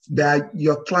sure that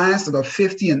your clients that are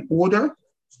 50 and older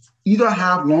either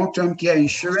have long-term care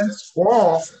insurance,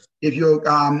 or if you're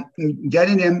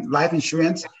getting them life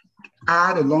insurance,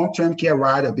 add a long-term care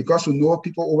rider, because we know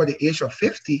people over the age of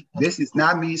 50. This is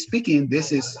not me speaking.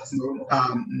 This is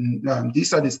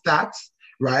these are the stats,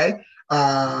 right?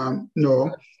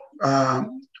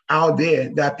 Out there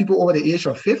that people over the age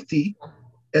of 50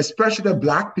 especially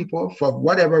Black people, for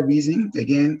whatever reason.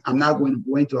 Again, I'm not going to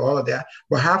go into all of that,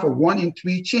 but have a 1 in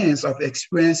 3 chance of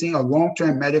experiencing a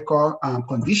long-term medical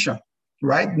condition,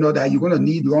 right? Know that you're going to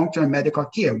need long-term medical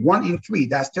care. 1 in 3,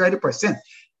 that's 30%.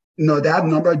 That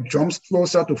number jumps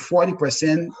closer to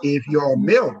 40% if you're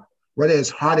male, whether it's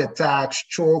heart attack,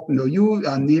 stroke, you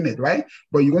name it, right?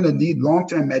 But you're going to need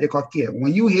long-term medical care.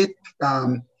 When you hit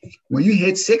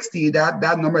 60,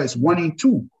 that number is 1 in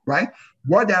 2, right?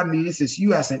 What that means is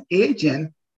you as an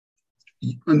agent,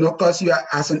 because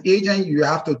as an agent, you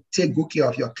have to take good care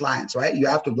of your clients, right? You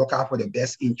have to look out for the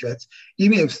best interests.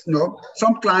 Even if,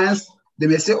 some clients, they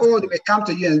may say, they may come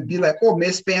to you and be like,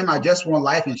 Miss Pam, I just want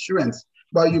life insurance.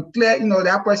 But you clear,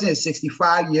 that person is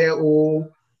 65-year-old,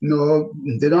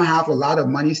 they don't have a lot of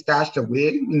money stashed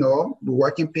away,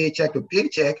 working paycheck to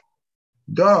paycheck.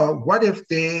 What if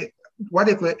they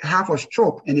have a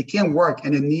stroke and they can't work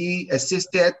and they need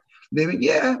assisted living?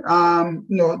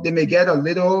 They may get a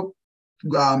little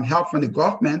help from the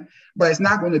government, but it's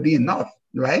not going to be enough,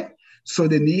 right? So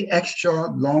they need extra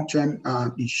long-term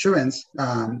insurance,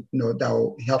 that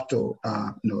will help to,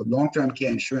 long-term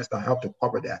care insurance that help to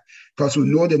cover that. Because we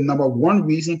know the number one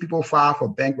reason people file for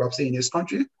bankruptcy in this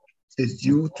country is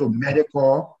due to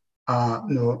medical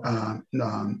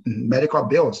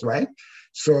bills, right?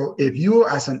 So if you,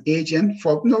 as an agent,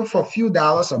 for a few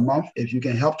dollars a month, if you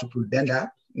can help to prevent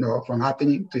that, from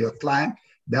happening to your client,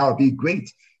 that would be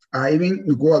great. Even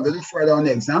to go a little further on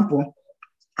the example,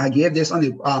 I gave this on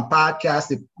the podcast,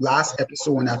 the last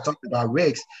episode when I talked about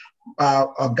rigs.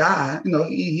 A guy,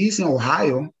 he's in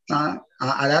Ohio. At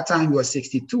that time, he was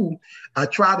 62. I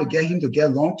tried to get him to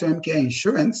get long-term care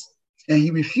insurance, and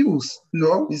he refused.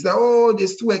 He said,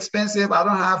 it's too expensive. I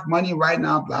don't have money right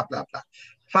now, blah, blah, blah.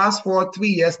 Fast forward 3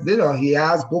 years later, he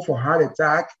has both a heart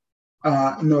attack.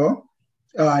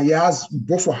 He has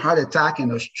both a heart attack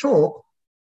and a stroke.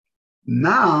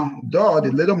 Now, the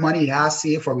little money he has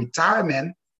saved for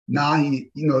retirement, now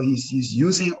he's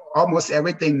using almost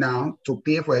everything now to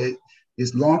pay for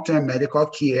his long-term medical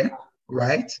care,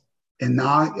 right? And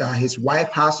now his wife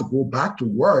has to go back to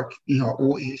work in her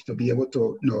old age to be able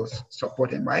to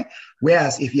support him, right?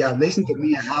 Whereas if you have listened to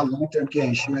me and have long-term care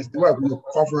insurance, they are going to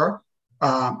cover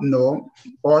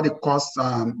all the costs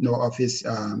of his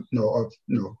of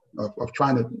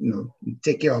trying to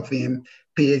take care of him,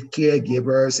 pay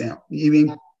caregivers, and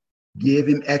even give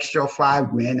him extra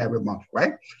 $5,000 every month,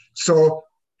 right? So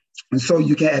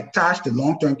you can attach the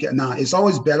long-term care. Now, it's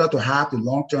always better to have the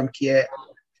long-term care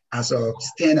as a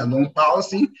standalone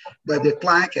policy, but if the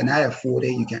client cannot afford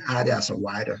it, you can add it as a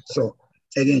rider. So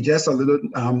again, just a little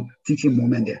teaching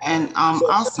moment there. And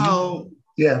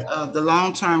the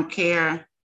long-term care,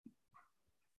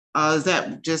 is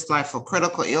that just like for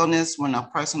critical illness when a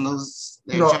person loses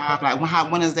their job? Like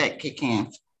when does that kick in?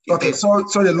 Okay, so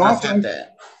the long-term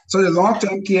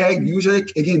care usually,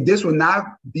 again, this will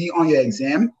not be on your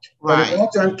exam, but the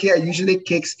long-term care usually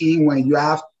kicks in when you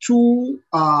have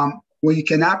when you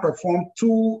cannot perform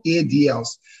 2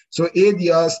 ADLs. So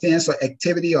ADL stands for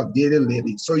activity of daily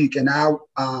living. So you cannot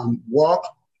walk,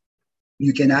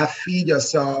 you cannot feed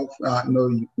yourself,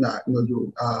 you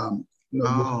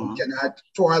cannot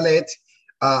toilet,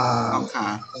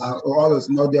 all those,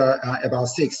 there are about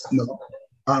 6,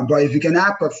 but if you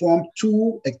cannot perform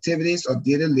 2 activities of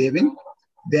daily living,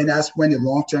 then that's when the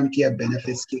long-term care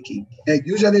benefits kick in. And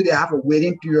usually they have a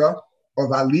waiting period of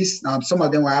at least, some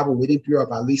of them will have a waiting period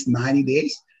of at least 90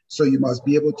 days. So you must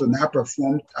be able to now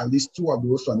perform at least 2 of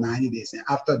those for 90 days. And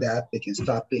after that, they can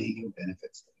start paying you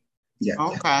benefits. Yeah.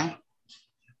 Okay. Yeah.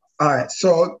 All right.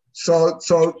 So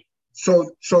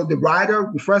the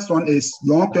rider, the first one is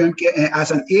long-term care. And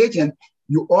as an agent,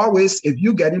 you always, if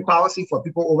you're getting policy for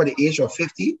people over the age of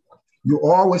 50, you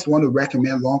always want to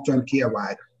recommend long-term care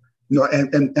rider.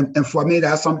 And for me,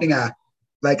 that's something I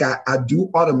do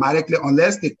automatically,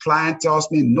 unless the client tells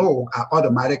me no, I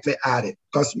automatically add it,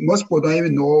 because most people don't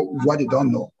even know what they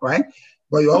don't know, right?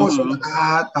 But you always want to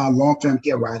add a long-term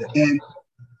care rider.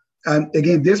 And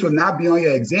again, this will not be on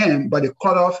your exam, but the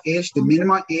cutoff age, the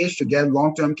minimum age to get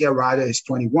long-term care rider is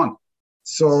 21.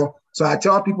 So I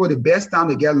tell people the best time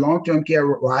to get long-term care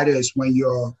rider is when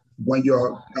you're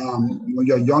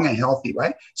young and healthy,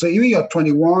 right? So even your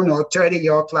 21 or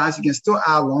 30-year-old clients, you can still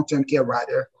add long-term care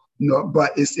rider,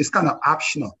 but it's kind of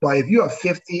optional. But if you are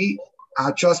 50,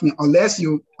 trust me, unless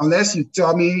you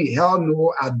tell me, hell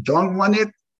no, I don't want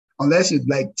it, unless you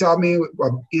tell me,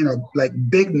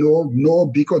 big no,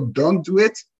 because don't do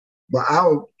it, but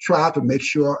I'll try to make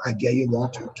sure I get you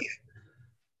long-term care.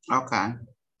 Okay.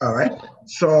 All right.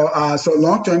 So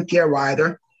long-term care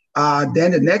rider.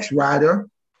 Then the next rider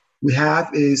we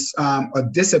have is a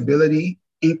disability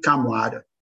income rider.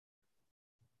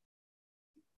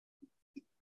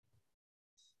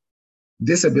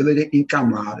 disability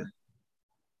income rider.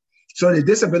 So the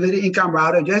disability income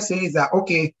rider just says that,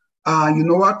 okay, you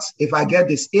know what? If I get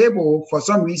disabled, for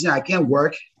some reason I can't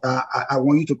work, I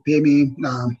want you to pay me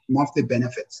monthly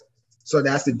benefits. So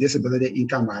that's the disability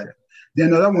income rider. Then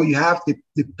another one, you have the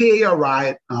payer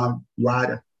rider.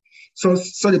 So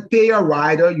the payer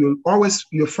rider,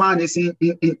 you'll find this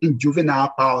in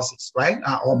juvenile policies, right?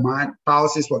 Or mine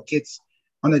policies for kids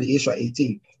under the age of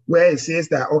 18, where it says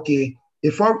that, okay,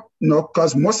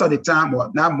 because most of the time, well,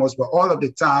 not most, but all of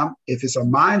the time, if it's a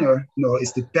minor,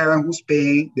 it's the parent who's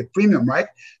paying the premium, right?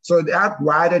 So that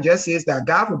rider just says that,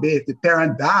 God forbid, if the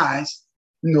parent dies,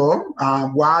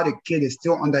 while the kid is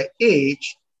still under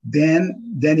age, then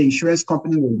the insurance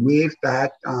company will waive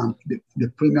that the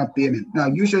premium payment. Now,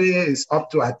 usually it's up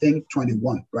to, I think,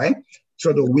 21, right?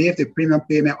 So they'll waive the premium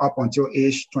payment up until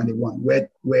age 21,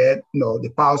 where the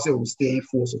policy will stay in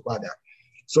full support that.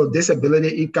 So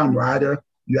disability income rider,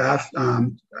 you have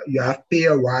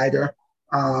payer rider.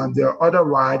 There are other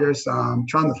riders. I'm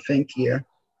trying to think here.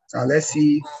 Let's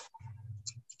see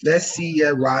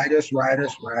riders.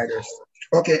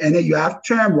 Okay, and then you have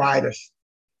term riders,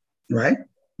 right?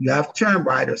 You have term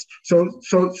riders. So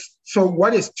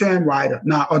what is term rider?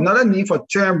 Now, another name for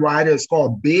term rider is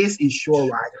called base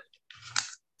insured rider.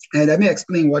 And let me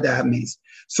explain what that means.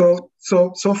 So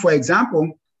for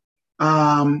example,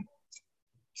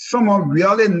 someone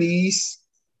really needs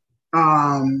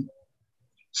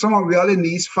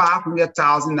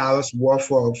 $500,000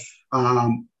 worth of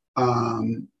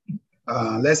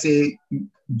let's say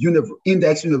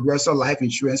index universal life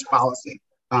insurance policy.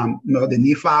 They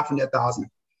need $500,000.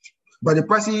 But the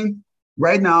person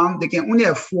right now, they can only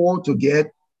afford to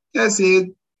get, let's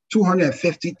say,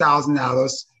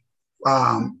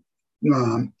 $250,000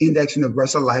 index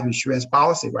universal life insurance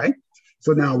policy, right?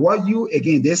 So now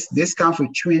this comes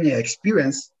with training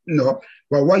experience, but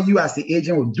what you as the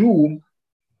agent will do,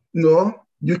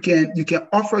 you can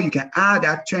add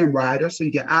that term rider. So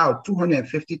you can add a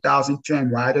 $250,000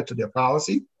 term rider to the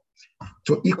policy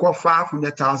to equal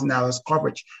 $500,000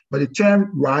 coverage. But the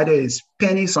term rider is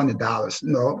pennies on the dollars.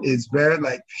 It's very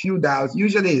like few dollars.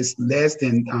 Usually it's less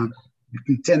than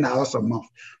 $10 a month.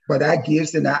 But that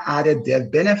gives them that added death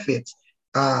benefit.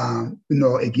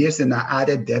 It gives them that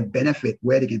added death benefit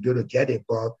where they can be able to get it.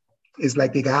 But it's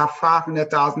like they can have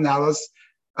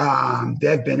 $500,000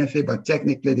 death benefit, but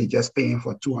technically they're just paying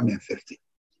for $250,000.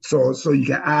 So you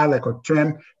can add like a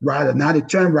term rider. Now the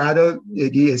term rider,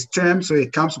 again, is term, so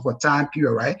it comes with a time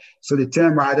period, right? So the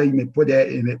term rider, you may put that,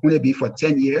 it may only be for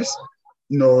 10 years,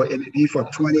 it may be for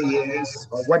 20 years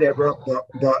or whatever,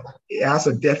 but it has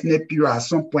a definite period. At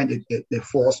some point, it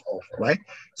falls off, right?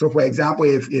 So for example,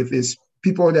 if it's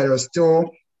people that are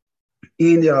still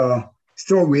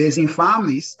still raising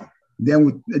families,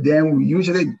 then we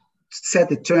usually set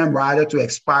the term rider to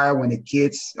expire when the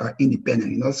kids are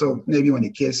independent, so maybe when the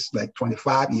kids like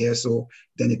 25 years old,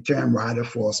 then the term rider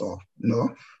falls off,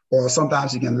 or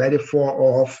sometimes you can let it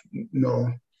fall off,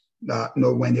 when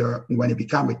they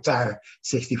become retired,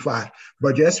 65.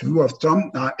 But just rule of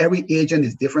thumb, every agent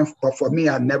is different. But for me,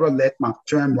 I never let my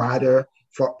term rider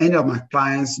for any of my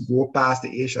clients go past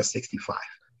the age of 65.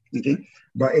 Okay,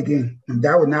 but again,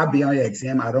 that would not be on your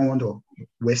exam. I don't want to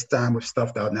waste time with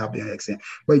stuff that would not be on your exam.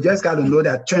 But you just got to know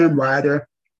that term rider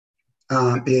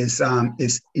is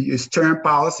term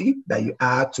policy that you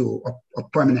add to a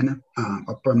permanent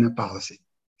policy.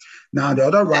 Now the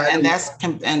other rider,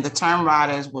 and the term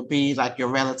riders would be like your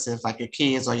relatives, like your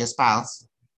kids or your spouse,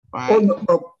 right? Oh,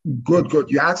 no, good.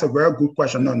 You asked a very good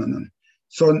question. No.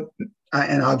 So,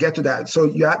 and I'll get to that. So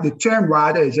the term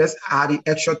rider is just adding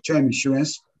extra term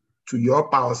insurance to your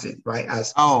policy, right?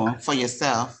 For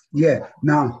yourself. Yeah.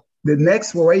 Now the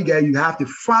next one you have the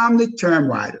family term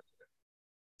rider.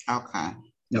 Okay.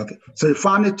 So the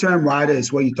family term rider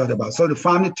is what you talked about. So the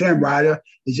family term rider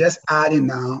is just adding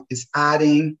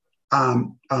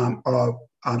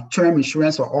term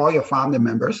insurance for all your family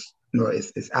members.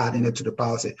 It's adding it to the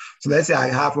policy. So let's say I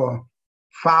have a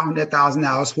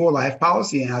 $500,000 whole life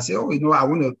policy, and I say, I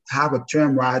want to have a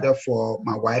term rider for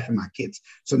my wife and my kids.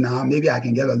 So now maybe I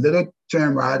can get a little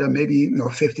term rider, maybe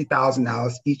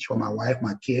 $50,000 each for my wife,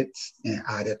 my kids, and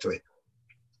add it to it.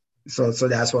 So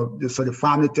that's what. So the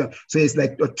family term. So it's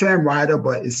like a term rider,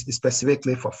 but it's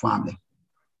specifically for family.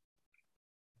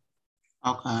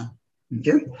 Okay.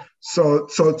 Okay. So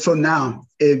now,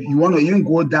 if you want to even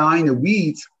go down in the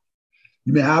weeds,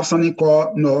 you may have something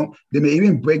called, they may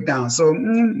even break down. So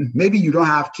maybe you don't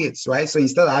have kids, right? So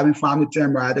instead of having family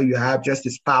term rider, you have just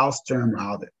the spouse term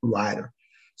rider.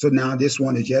 So now this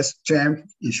one is just term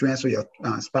insurance for your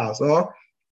spouse, or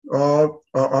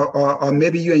or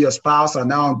maybe you and your spouse are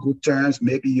now on good terms.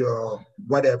 Maybe you're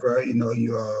whatever,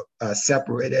 you're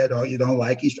separated, or you don't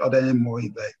like each other anymore.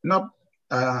 You're like, nope,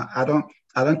 I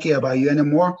don't care about you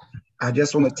anymore. I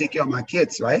just want to take care of my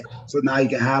kids, right? So now you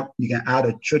can add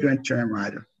a children term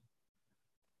rider.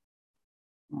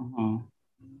 Mm-hmm.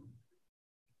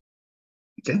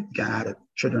 Okay, you can add a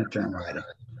children term rider.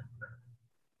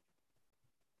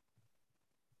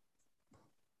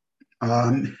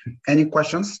 Any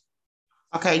questions?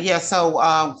 Okay, yeah. So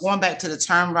going back to the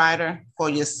term rider for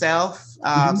yourself.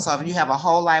 So if you have a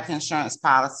whole life insurance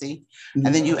policy,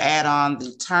 and then you add on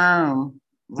the term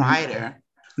rider.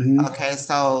 Okay,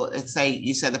 so let's say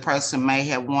you said the person may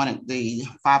have wanted the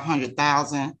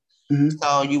 500,000.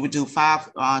 So you would do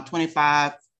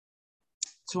 25,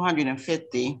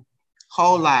 250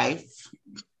 whole life.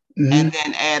 And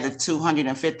then add a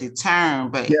 250 term,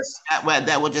 but yes,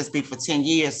 that would just be for 10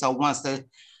 years. So once the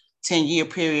 10-year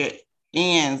period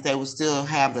ends, they will still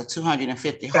have the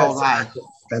 250 whole life.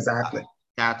 Exactly.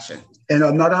 Gotcha. And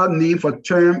another name for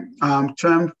term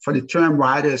for the term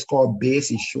rider is called base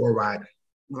insure rider.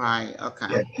 Right. Okay.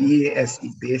 Yeah, BASE,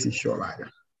 base insure rider.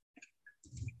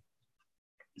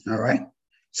 All right.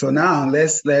 So now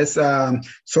let's so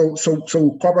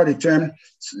we'll cover the term.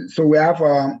 So we have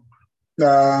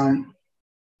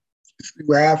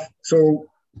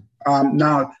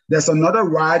now there's another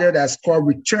rider that's called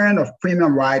return of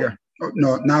premium rider.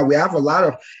 No, now we have a lot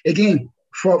of, again,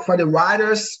 for the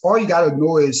riders, all you got to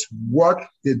know is what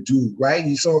they do,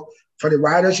 right? So for the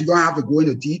riders, you don't have to go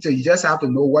into detail. You just have to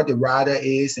know what the rider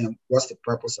is and what's the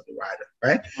purpose of the rider,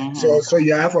 right? So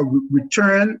you have a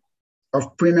return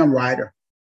of premium rider.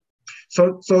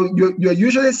 So you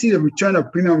usually see the return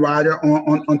of premium rider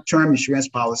on term insurance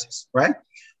policies, right?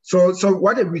 So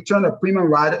what a return of premium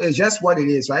rider is, just what it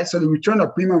is, right? So the return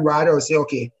of premium rider will say,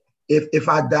 okay, if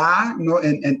I die,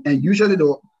 and usually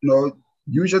they'll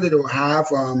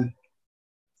have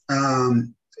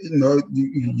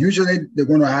usually they're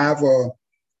going to have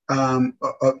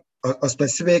a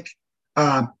specific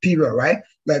period, right?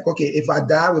 Like, okay, if I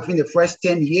die within the first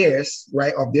 10 years,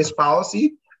 right, of this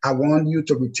policy, I want you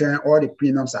to return all the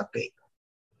premiums I paid,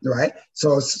 right?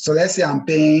 So let's say I'm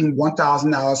paying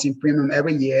 $1,000 in premium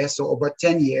every year. So over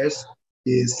 10 years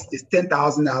is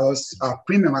 $10,000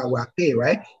 premium I will pay,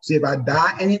 right? So if I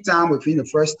die anytime within the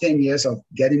first 10 years of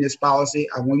getting this policy,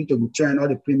 I want you to return all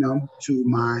the premium to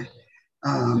my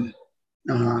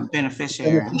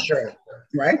beneficiary,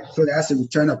 right? So that's a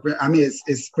return of premium. I mean,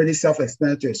 it's pretty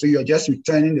self-explanatory. So you're just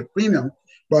returning the premium,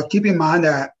 but keep in mind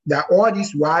that all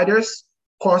these riders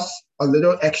cost a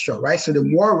little extra, right? So the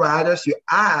more riders you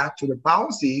add to the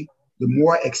policy, the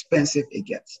more expensive it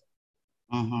gets.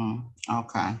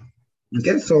 Okay.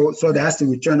 Okay, so that's the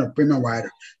return of premium rider.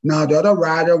 Now the other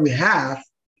rider we have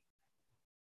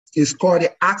is called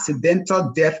the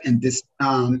accidental death and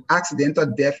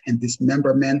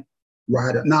dismemberment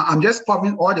rider. Now I'm just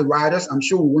covering all the riders. I'm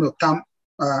sure we're going to come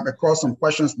across some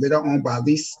questions later on, but at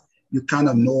least you kind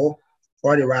of know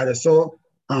all the riders. So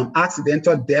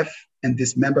accidental death and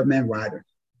dismemberment rider.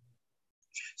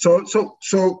 So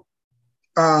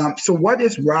what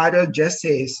this rider just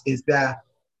says is that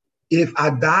if I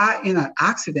die in an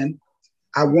accident,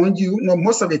 I want you,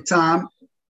 most of the time,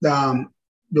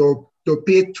 they'll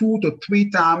pay 2 to 3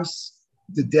 times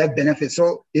the death benefit.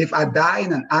 So if I die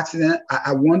in an accident,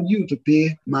 I want you to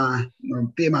pay my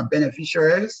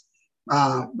beneficiaries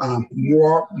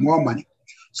more money.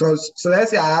 So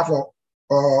let's say I have a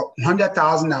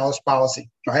 $100,000 policy,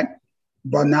 right?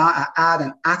 But now I add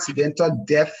an accidental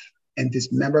death and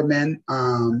dismemberment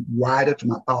rider to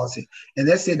my policy. And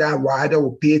let's say that rider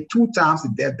will pay 2 times the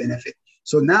death benefit.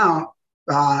 So now,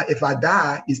 if I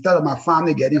die, instead of my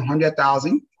family getting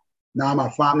 100,000, now my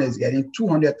family is getting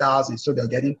 200,000. So they're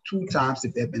getting 2 times the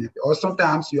death benefit. Or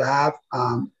sometimes you have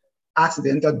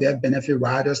accidental death benefit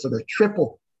riders, so they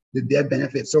triple the death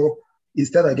benefit. So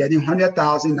instead of getting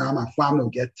 100,000, now my family will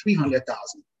get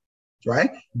 300,000.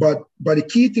 Right, but the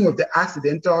key thing with the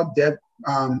accidental death,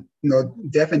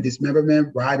 death and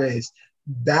dismemberment rider is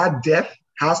that death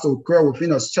has to occur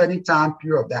within a certain time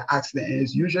period of that accident, and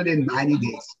it's usually 90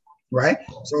 days, right?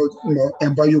 So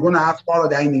but you're going to have to follow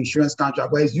that in the insurance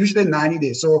contract, but it's usually 90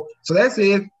 days. So let's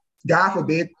say, God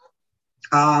forbid,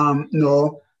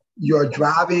 you're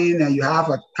driving and you have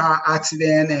a car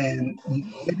accident, and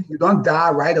maybe you don't die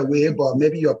right away, but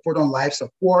maybe you're put on life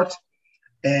support.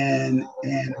 And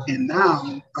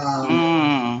now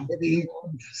maybe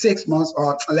 6 months,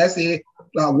 or let's say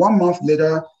 1 month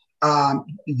later,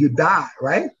 you die,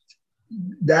 right?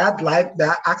 That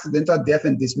accidental death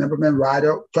and dismemberment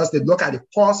rider, because they look at the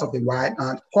cause of the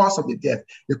death.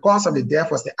 The cause of the death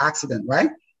was the accident,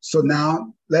 right? So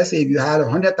now, let's say if you had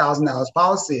 $100,000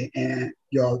 policy and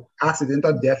your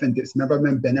accidental death and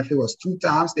dismemberment benefit was 2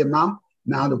 times the amount,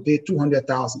 now to pay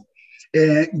 200,000.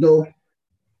 And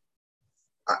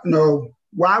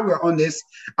while we're on this,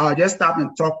 I'll just stop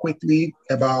and talk quickly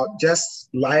about just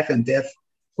life and death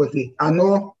quickly. I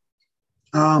know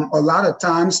a lot of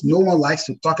times no one likes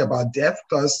to talk about death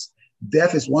because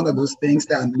death is one of those things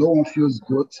that no one feels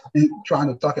good in trying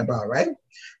to talk about, right?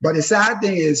 But the sad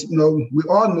thing is, we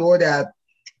all know that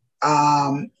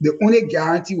the only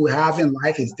guarantee we have in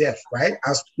life is death, right?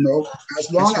 As long as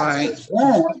you're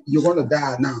born, you're going to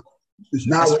die. Now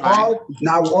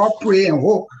we all pray and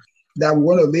hope that we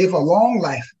want to live a long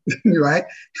life, right?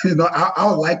 I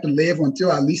would like to live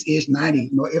until at least age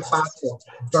 90, if possible,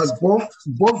 because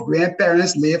both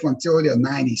grandparents live until their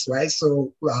 90s, right?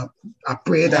 So I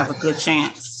pray that have a good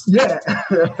chance. Yeah,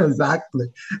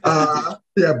 exactly.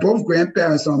 Both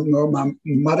grandparents on my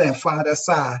mother and father's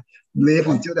side live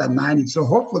until they're 90. So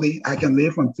hopefully I can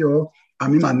live until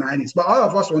I'm in my 90s. But all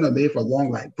of us want to live a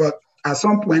long life. But at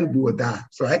some point we will die,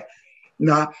 right?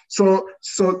 So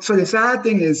the sad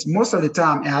thing is most of the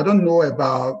time, and I don't know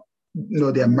about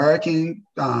the American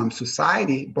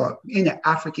society, but in the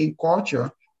African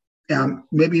culture,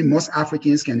 maybe most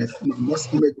immigrants can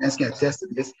attest to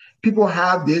this. People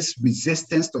have this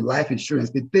resistance to life insurance.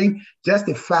 They think just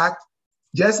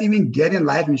even getting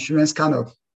life insurance kind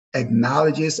of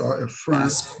acknowledges or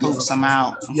affirms them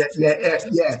out.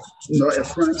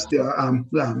 Affirms their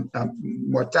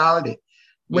mortality.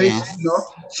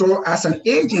 So as an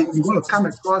agent, you're going to come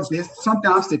across this.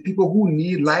 Sometimes the people who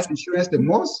need life insurance the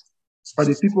most are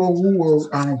the people who will,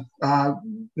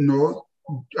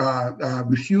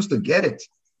 refuse to get it,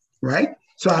 right?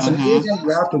 So as an agent, you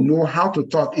have to know how to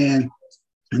talk. And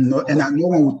I know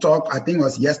when we talk, I think it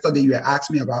was yesterday, you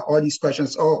asked me about all these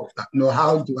questions. How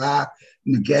do I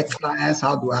get clients?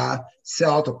 How do I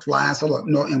sell to clients? And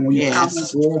when you come and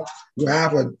go, you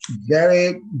have a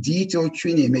very detailed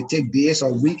training. It may take days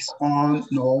or weeks on,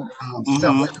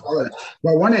 stuff like all of that.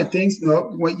 But one of the things,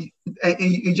 when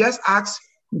you just ask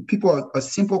people a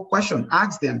simple question,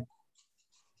 ask them,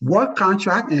 what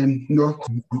contract, and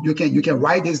you can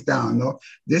write this down.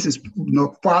 This is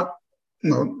part.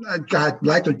 I'd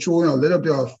like to throw in a little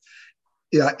bit of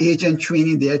agent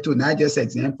training there too, not just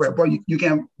example, but you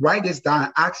can write this down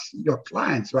and ask your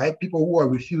clients, right? People who are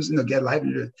refusing to get life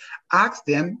insurance, ask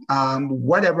them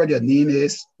whatever their name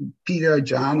is, Peter,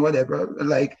 John, whatever,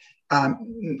 like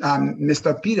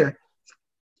Mr. Peter,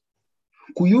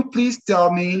 could you please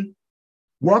tell me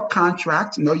what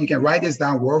contract, you can write this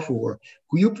down word for word.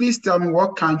 Could you please tell me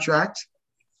what contract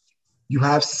you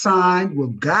have signed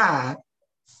with God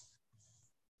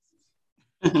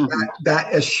that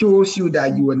assures you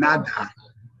that you will not die?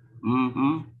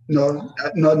 No,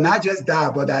 not just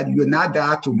die, but that you will not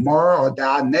die tomorrow or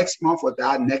die next month or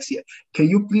die next year. Can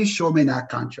you please show me that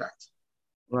contract?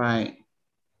 Right.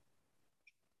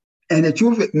 And the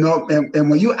truth is, and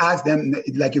when you ask them,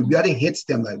 like it really hits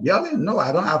them, like, really? No,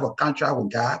 I don't have a contract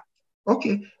with God.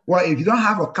 Okay, well, if you don't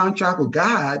have a contract with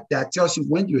God that tells you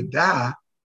when you die,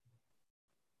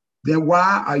 then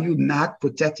why are you not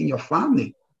protecting your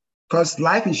family? Because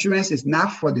life insurance is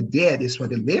not for the dead, it's for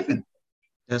the living.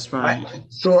 That's right.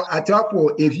 So I tell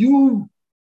people, if you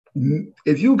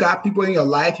got people in your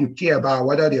life you care about,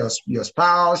 whether they're your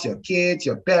spouse, your kids,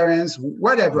 your parents,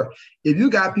 whatever, if you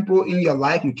got people in your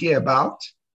life you care about,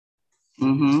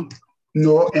 and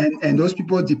those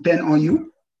people depend on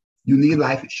you, you need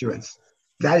life insurance.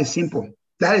 That is simple.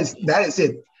 That is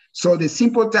it. So the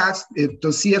simple task is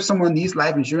to see if someone needs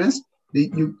life insurance, they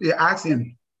ask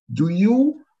them, do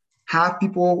you have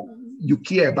people you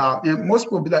care about? And most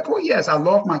people will be like, oh yes, I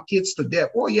love my kids to death.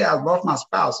 Oh yeah, I love my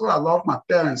spouse. Oh, I love my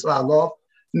parents. Or I love,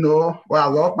 or I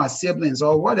love my siblings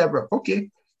or whatever. Okay.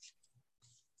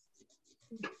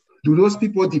 Do those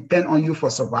people depend on you for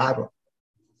survival?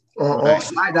 Or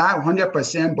not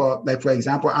 100%, but like, for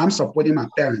example, I'm supporting my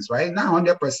parents, right? Not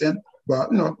 100%, but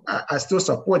I still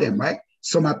support them, right?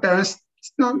 So my parents,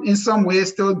 in some ways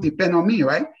still depend on me,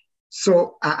 right?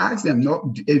 So I ask them,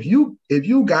 if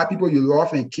you got people you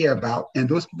love and care about, and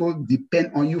those people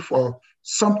depend on you for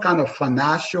some kind of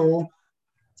financial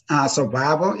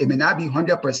survival, it may not be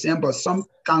 100%, but some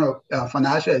kind of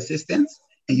financial assistance,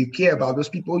 and you care about those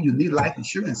people, you need life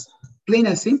insurance. Plain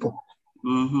and simple.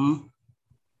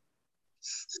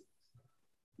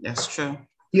 That's true.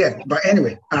 Yeah, but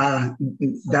anyway,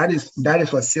 that is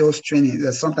for sales training.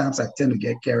 Sometimes I tend to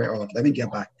get carried off. Let me get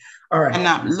back. All right. And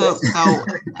now, look, so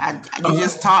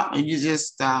you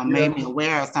just made me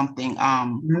aware of something.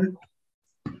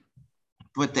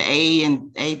 With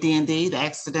the AD&D, the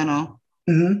accidental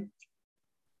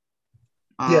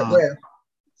Yeah, well.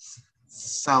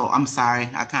 So I'm sorry,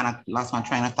 I kind of lost my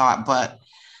train of thought, but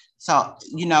so,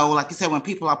 you know, like you said, when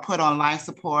people are put on life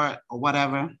support or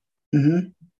whatever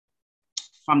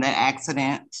from that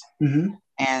accident,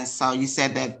 and so you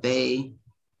said that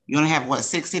you only have what,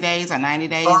 60 days or 90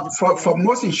 days? For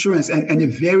most insurance, and it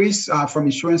varies from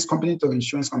insurance company to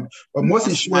insurance company, but most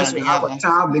insurance will have a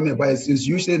time limit, but it's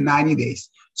usually 90 days.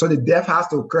 So the death has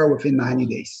to occur within 90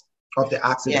 days of the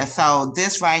accident. Yeah, so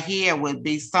this right here would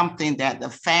be something that the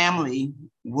family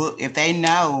would, if they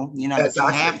know, you know, that you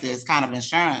have this kind of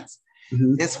insurance,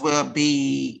 this will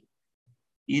be,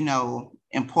 you know,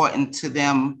 important to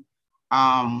them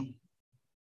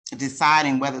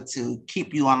deciding whether to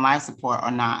keep you on life support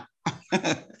or not.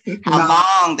 How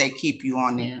long they keep you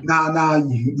on there. Now,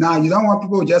 you don't want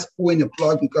people just pulling the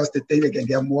plug because they think they can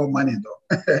get more money, though.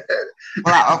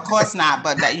 Well, of course not,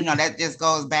 but that, you know, that just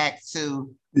goes back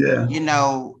to, you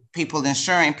know, people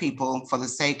insuring people for the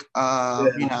sake of,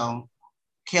 you know,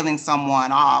 killing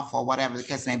someone off or whatever the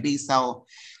case may be. So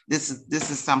this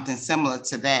is something similar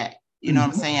to that. You know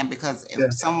what I'm saying? Because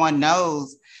if someone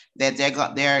knows that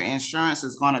their insurance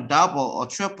is going to double or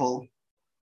triple,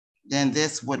 then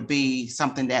this would be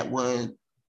something that would,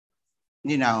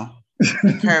 you know,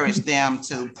 encourage them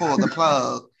to pull the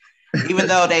plug, even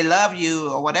though they love you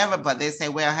or whatever, but they say,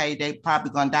 well, hey, they probably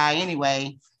going to die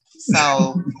anyway.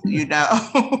 So, you know,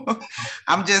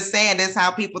 I'm just saying this is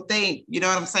how people think, you know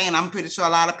what I'm saying? I'm pretty sure a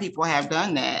lot of people have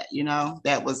done that, you know,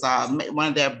 that was one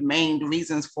of their main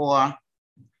reasons for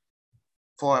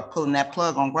pulling that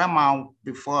plug on grandma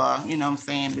before, you know what I'm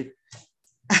saying?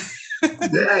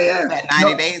 That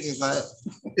 90 days is up.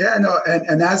 Yeah, no,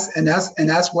 and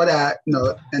that's what I, you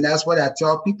know, and that's what I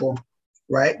tell people,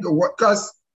 right?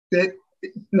 Because they,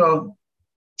 you know,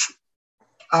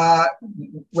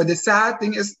 but the sad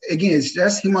thing is, again, it's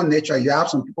just human nature. You have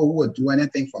some people who will do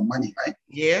anything for money, right?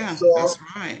 Yeah, so, that's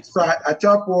right. So I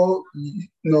tell people, you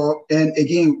know, and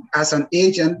again, as an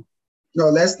agent, you know,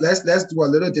 let's do a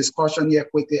little discussion here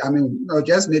quickly. I mean, you know,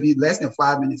 just maybe less than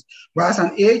 5 minutes. But as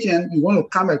an agent, you want to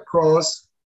come across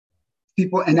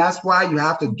people, and that's why you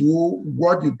have to do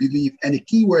what you believe. And the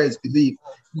key word is believe.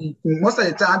 Most of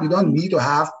the time, you don't need to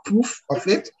have proof of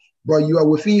it, but you are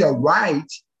within your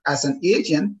right as an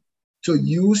agent to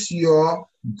use your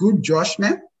good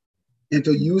judgment and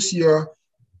to use your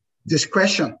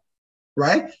discretion,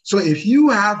 right? So if you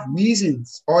have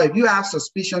reasons or if you have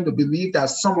suspicion to believe that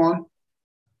someone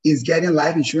is getting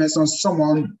life insurance on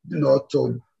someone, you know,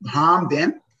 to harm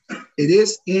them, it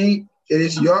is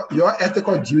your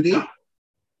ethical duty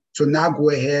to not go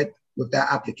ahead with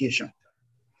that application.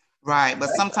 Right, but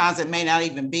sometimes it may not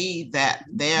even be that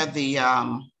they're the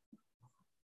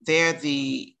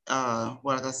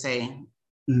what did I say?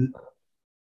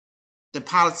 The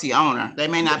policy owner. They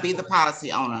may not be the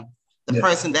policy owner. The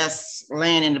person that's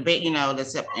laying in the bed, you know,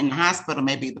 that's in the hospital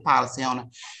may be the policy owner,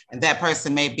 and that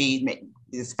person may be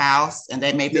the spouse, and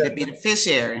they may be the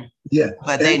beneficiary. Yeah,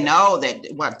 but they know that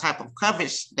what type of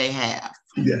coverage they have.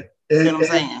 Yeah, you know what I'm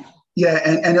saying? Yeah,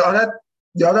 and the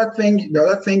other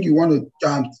thing you want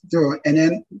to do, and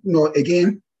then you know,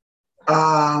 again,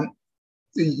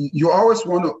 you always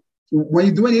want to, when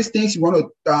you're doing these things, you want to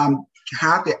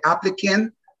have the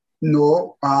applicant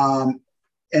know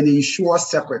and the insurer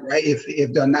separate, right?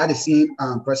 If they're not the same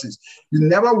persons, you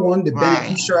never want the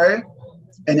beneficiary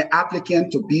and the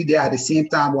applicant to be there at the same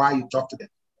time while you talk to them.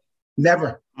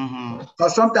 Never.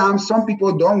 Because sometimes some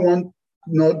people don't want,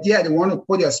 you know, they want to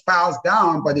put their spouse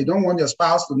down, but they don't want their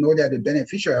spouse to know they're the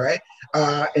beneficiary,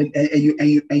 right? And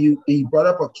you brought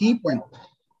up a key point.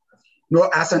 You know,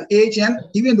 as an agent,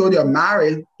 even though they're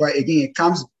married, but again, it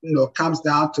comes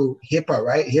down to HIPAA,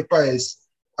 right? HIPAA is,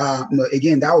 you know,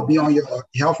 again, that will be on your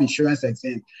health insurance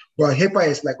exam. But HIPAA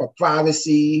is like a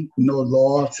privacy, you know,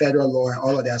 law, federal law, and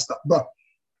all of that stuff. But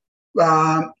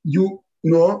you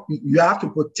have to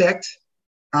protect,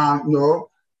 you know,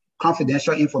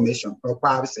 confidential information or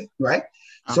privacy, right?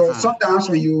 So sometimes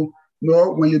when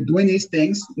when you're doing these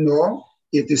things, you know,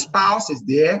 if the spouse is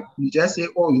there, you just say,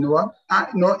 oh, you know what,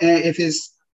 and if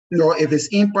it's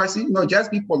in person, you know,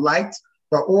 just be polite,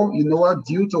 but oh, you know what,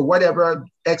 due to whatever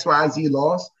XYZ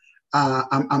laws,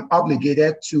 I'm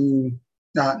obligated to,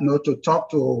 to talk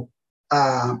to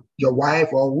your wife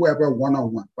or whoever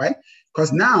one-on-one, right?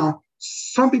 Because now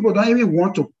some people don't even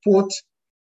want to put,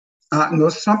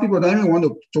 some people don't even want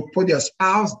to put their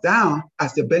spouse down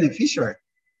as the beneficiary.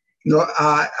 You know,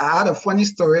 I had a funny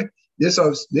story. This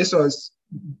was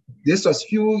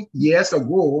few years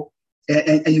ago,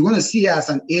 and you're going to see as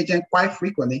an agent quite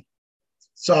frequently.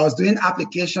 So I was doing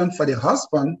application for the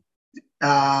husband,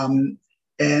 and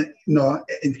And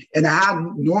and I had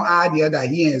no idea that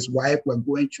he and his wife were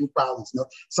going through problems.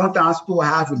 Sometimes people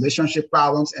have relationship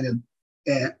problems, and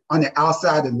on the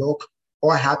outside they look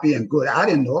all happy and good. I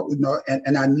didn't know,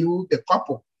 and I knew the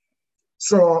couple.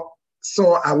 So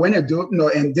I went to do,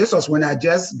 and this was when I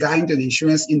just got into the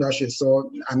insurance industry.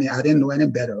 So I mean, I didn't know any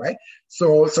better, right?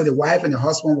 So the wife and the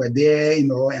husband were there,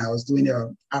 and I was doing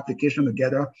the application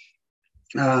together,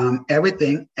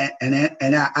 everything,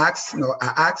 and I asked, like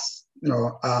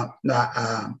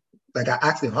I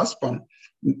asked the husband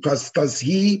because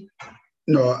he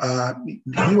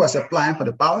was applying for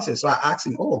the policy. So I asked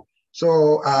him,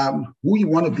 so who you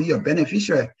want to be your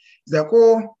beneficiary? He's like,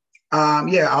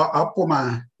 yeah, I'll put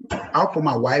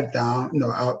my wife down.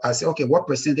 I say, okay, what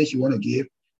percentage you want to give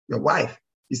your wife?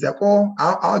 He's like,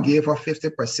 I'll give her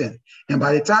 50%. And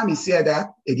by the time he said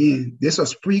that, again, this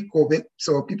was pre-COVID,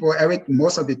 so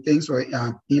most of the things were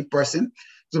in person.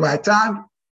 So by the time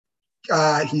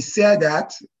he said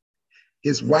that,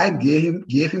 his wife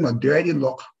gave him a dirty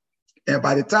look. And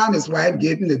by the time his wife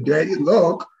gave him the dirty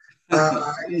look,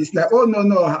 he's like, oh,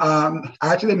 no, I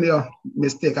actually made a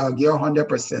mistake. I'll give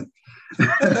 100%.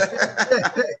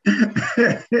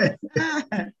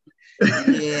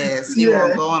 Yes, you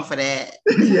were going for that.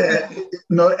 Yeah,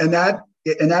 and that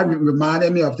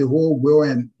reminded me of the whole Will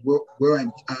and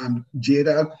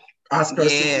Jada Oscar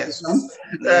situation.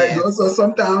 Yes. So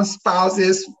sometimes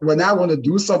spouses, when I want to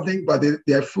do something, but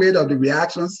they're afraid of the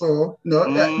reaction, so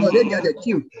they get it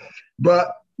cute.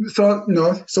 But so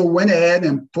went ahead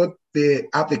and put the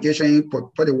application in,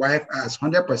 put the wife as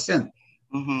 100%.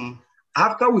 Mm-hmm.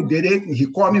 After we did it, he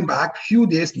called me back a few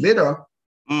days later,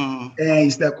 and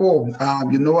he's like,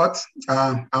 you know what?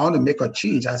 I want to make a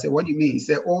change. I said, what do you mean? He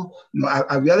said,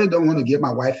 I really don't want to give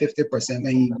my wife 50%. And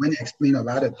he went and explained a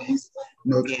lot of things.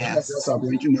 Yes. Are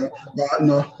going to but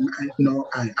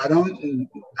I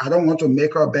don't want to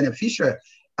make her a beneficiary.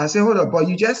 I said, hold up, but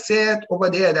you just said over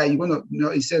there that you want to,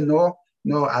 he said, no,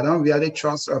 I don't really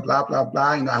trust her, blah, blah,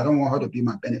 blah. I don't want her to be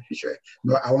my beneficiary.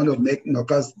 I want to make,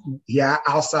 because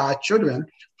outside children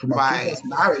from a previous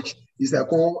marriage. He's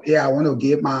like, I want to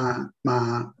give my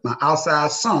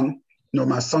outside son,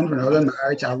 my son from another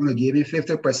marriage, I want to give him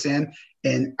 50%,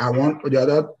 and I want the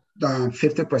other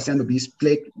 50% to be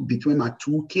split between my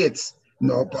two kids.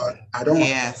 But I don't.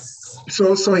 Yes.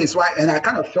 So his wife, and I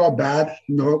kind of felt bad,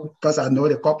 because I know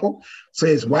the couple. So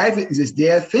his wife is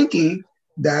there thinking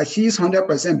that she's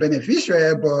 100%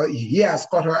 beneficiary, but he has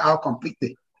cut her out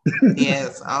completely.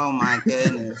 Yes. Oh my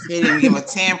goodness. He didn't give a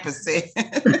 10%.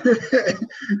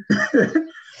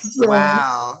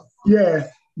 Wow. Yeah.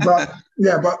 But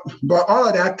all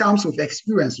of that comes with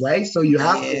experience, right? So you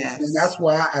have to, and that's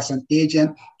why as an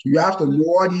agent, you have to know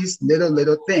all these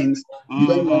little things. You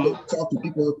don't want to talk to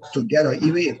people together,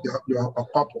 even if you're a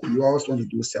couple. You always want to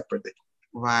do separately.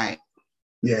 Right.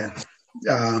 Yeah.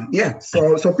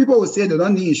 So people will say they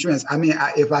don't need insurance. I mean,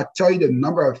 if I tell you the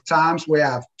number of times where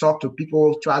I've talked to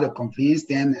people, try to convince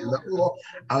them, and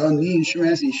I don't need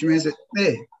insurance.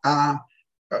 Hey, a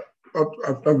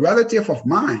relative of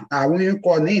mine, I won't even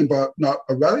call a name, but not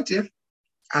a relative.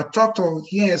 I talked to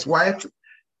he and his wife.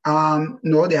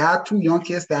 They had 2 young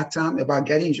kids that time about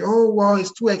getting insurance. Oh, well,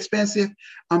 it's too expensive.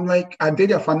 I'm like, I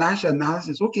did a financial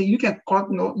analysis. Okay, you can cut,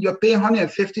 you're paying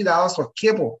 $150 for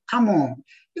cable. Come on.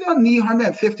 You don't need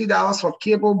 $150 for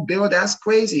cable bill. That's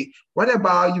crazy. What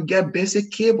about you get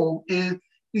basic cable and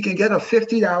you can get a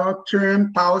 $50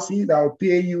 term policy that will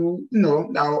pay you,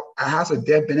 that has a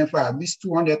death benefit at least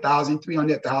 $200,000,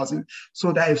 $300,000,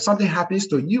 so that if something happens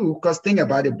to you, because think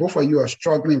about it, both of you are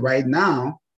struggling right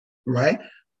now, right?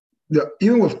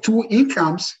 Even with 2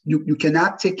 incomes, you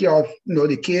cannot take care of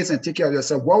the kids and take care of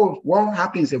yourself. What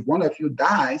happens if one of you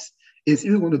dies? It's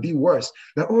even going to be worse.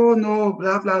 Like, oh no,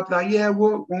 blah, blah, blah. Yeah,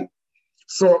 well.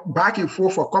 So back and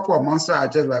forth for a couple of months, I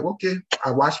just like, okay, I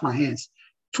wash my hands.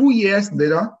 2 years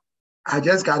later, I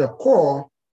just got a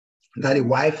call that the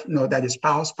wife, that the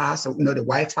spouse passed, the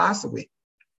wife passed away.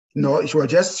 She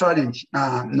was just sudden,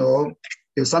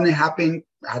 if something happened,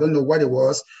 I don't know what it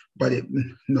was, but it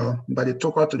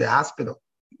took her to the hospital.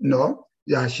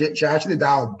 She actually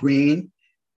died of brain,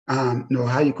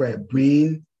 how you call it,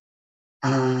 brain,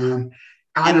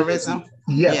 aneurysm.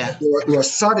 Yeah. It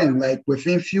was sudden, like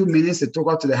within a few minutes, they took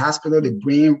her to the hospital, the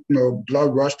brain,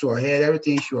 blood rushed to her head,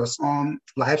 everything. She was on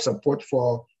life support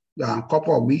for a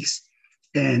couple of weeks,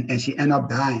 and she ended up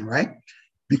dying, right?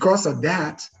 Because of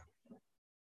that,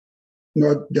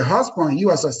 the husband, he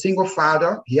was a single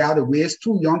father. He had to raise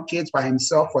 2 young kids by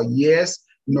himself for years.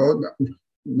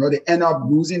 They end up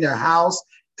losing their house.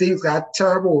 Things got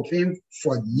terrible with him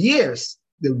for years.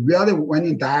 They really went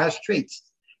in dire straits.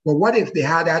 But what if they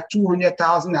had that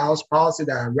 $200,000 policy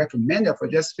that I recommended for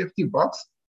just $50?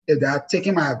 If they're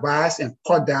taking my advice and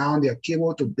cut down their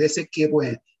cable to basic cable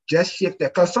and just shift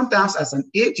it. Because sometimes as an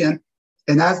agent,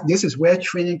 and this is where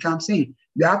training comes in.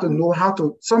 You have to know how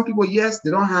to, some people, yes,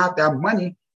 they don't have that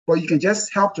money, but you can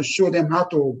just help to show them how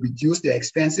to reduce their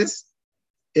expenses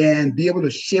and be able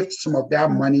to shift some of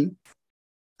that money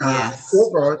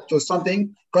over to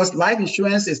something, because life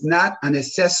insurance is not a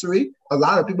necessary. A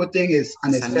lot of people think it's a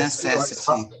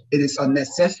necessity. It is a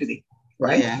necessity,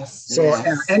 right? Yes, so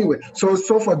yes. Anyway, so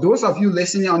for those of you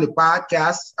listening on the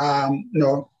podcast,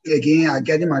 again, I'm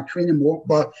getting my training more,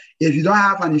 but if you don't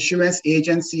have an insurance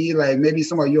agency, like maybe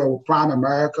some of you are with Prime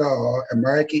America or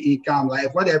American Income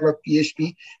Life, whatever,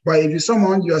 PHP, but if you're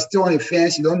someone, you're still on the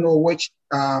fence, you don't know which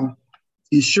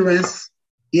insurance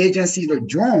agency to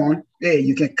join, hey,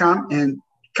 you can come and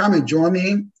join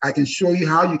me. I can show you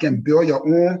how you can build your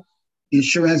own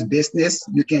insurance business.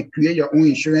 You can create your own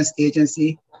insurance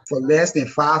agency for less than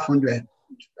 $500.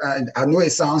 I know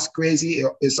it sounds crazy.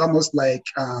 It's almost like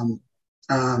I'm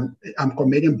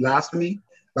committing blasphemy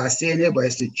by saying it, but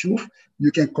it's the truth.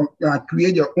 You can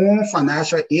create your own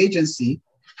financial agency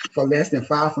for less than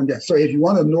 $500. So if you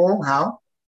want to know how,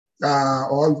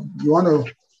 or you want to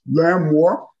learn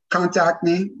more, contact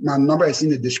me. My number is in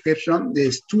the description.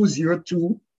 It's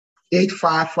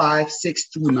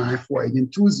 202-855-6294. Again,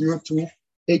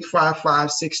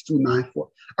 202-855-6294.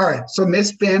 All right. So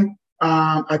Miss Pam,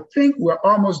 I think we're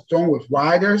almost done with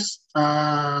riders.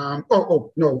 No,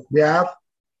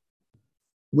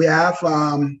 we have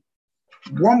one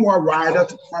more rider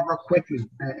to cover quickly,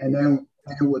 and then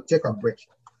we'll take a break.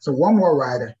 So one more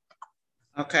rider.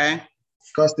 Okay.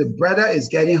 Because the brother is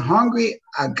getting hungry.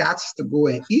 I got to go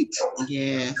and eat.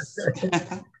 Yes.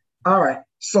 All right.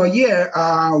 So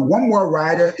one more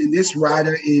rider, and this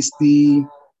rider is the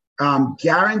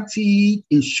guaranteed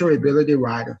insurability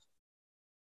rider.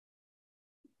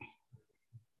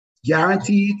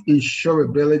 Guaranteed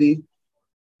insurability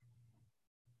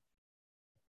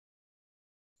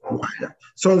rider.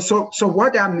 So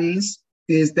what that means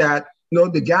is that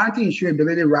the guaranteed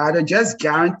insurability rider just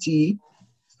guarantee.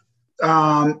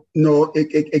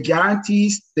 It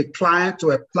guarantees the client to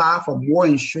apply for more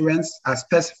insurance at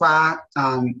specified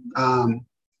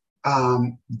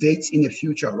dates in the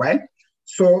future, right?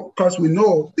 So, because we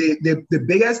know the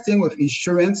biggest thing with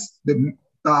insurance,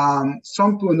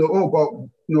 some people know, but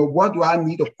what do I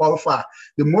need to qualify?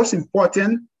 The most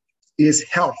important is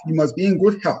health. You must be in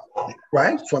good health,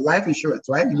 right? For life insurance,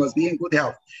 right? You must be in good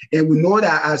health. And we know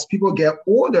that as people get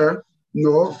older,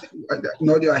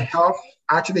 their health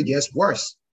actually gets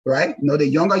worse, right? The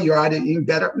younger you are, the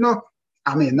better. No,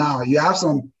 I mean, now you have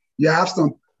some,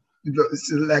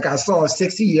 like I saw a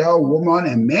 60-year-old woman,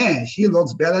 and man, she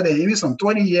looks better than even some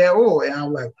 20-year-old. And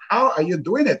I'm like, how are you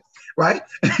doing it, right?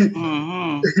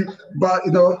 Mm-hmm. But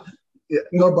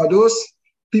but those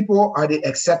people are the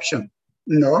exception,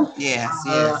 Yes,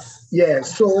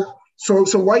 yes. So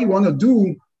what you want to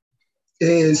do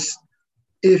is,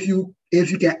 if you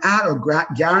can add a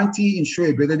guarantee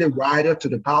insurability rider to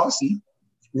the policy,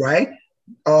 right?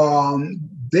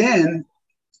 Then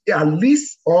at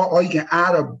least, or you can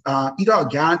add either a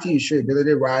guarantee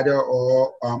insurability rider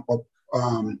or a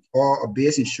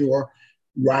base insure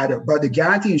rider. But the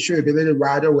guarantee insurability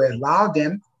rider will allow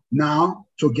them now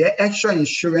to get extra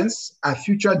insurance at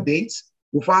future dates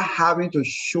without having to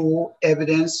show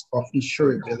evidence of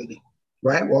insurability,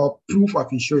 right? Or proof of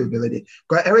insurability.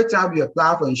 Because every time you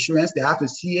apply for insurance, they have to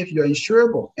see if you're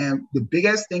insurable. And the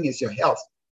biggest thing is your health,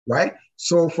 right?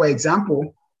 So for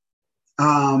example,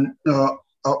 a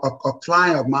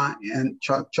client of mine, and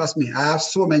trust me, I have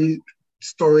so many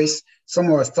stories.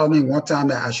 Someone was telling me one time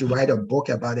that I should write a book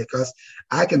about it, because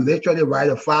I can literally write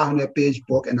a 500-page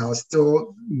book and I'll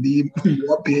still need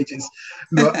more pages.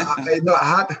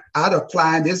 I had a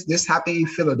client, this happened in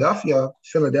Philadelphia,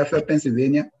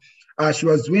 Pennsylvania. She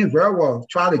was doing very well,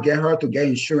 trying to get her to get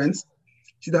insurance.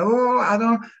 She said, "Oh, I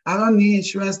don't need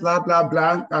insurance, blah, blah,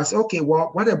 blah." I said, "Okay, well,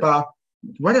 what about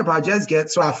just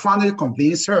get," so I finally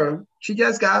convinced her. She's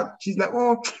like,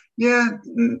 "Oh, yeah,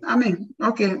 I mean,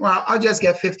 okay, well, I'll just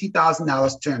get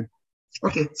 $50,000 term."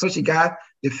 Okay, so she got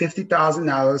the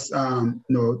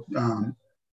 $50,000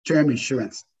 term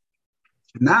insurance.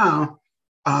 Now,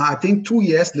 I think 2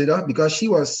 years later, because she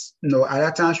was, at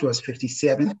that time she was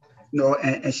 57,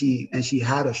 and she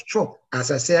had a stroke.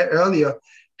 As I said earlier,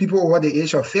 people over the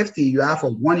age of 50, you have a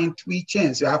 1 in 3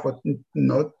 chance. You have a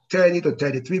 30 to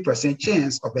 33%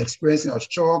 chance of experiencing a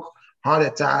stroke, heart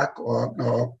attack,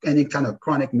 or any kind of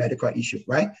chronic medical issue,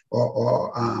 right?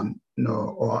 Or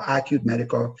acute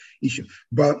medical issue.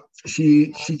 But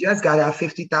she just got out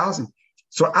 50,000.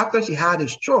 So after she had a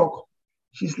stroke,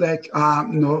 she's like,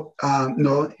 no,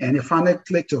 no. And it finally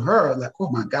clicked to her, like,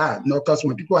 oh my God, no, because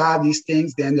when people have these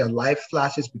things, then their life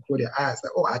flashes before their eyes,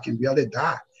 like, oh, I can really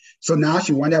die. So now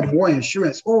she wanted more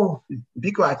insurance. Oh,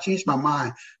 because I changed my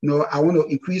mind. No, I want to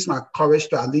increase my coverage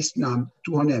to at least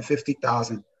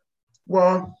 250,000.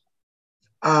 Well,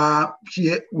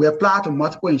 we applied to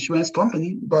multiple insurance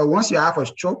companies, but once you have a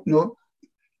stroke,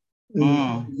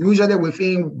 usually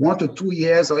within 1 to 2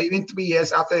 years or even 3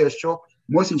 years after your stroke,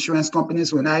 most insurance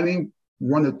companies will not even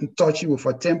want to touch you with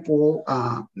a temporal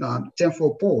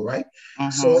pole, right?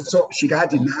 So she got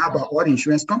denied by all the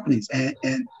insurance companies, and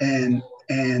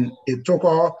it took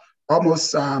her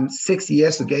almost 6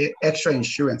 years to get extra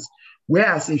insurance.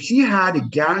 Whereas if she had a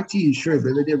guaranteed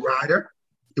insurability rider,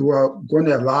 it was going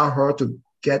to allow her to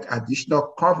get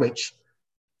additional coverage,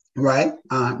 right?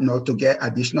 To get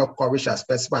additional coverage at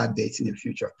specified dates in the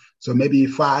future. So maybe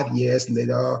 5 years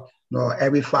later,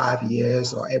 every 5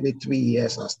 years or every 3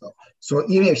 years or stuff. So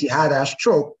even if she had a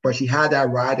stroke, but she had that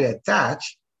rider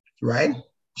attached, right?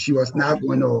 She was not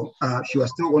going to, she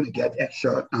was still going to get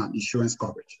extra insurance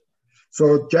coverage.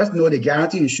 So just know the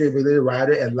guaranteed insurability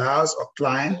rider allows a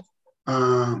client,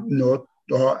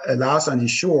 or allows an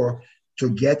insurer to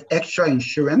get extra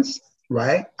insurance,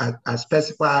 right, at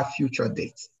specified future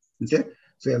dates. Okay,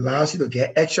 so it allows you to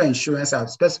get extra insurance at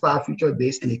specified future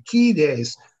dates, and the key there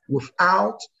is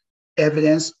without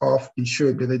evidence of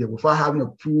insurability, without having to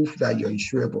prove that you're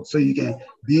insurable. So you can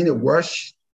be in a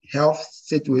worse health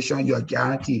situation, you are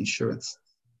guaranteed insurance.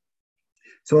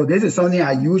 So this is something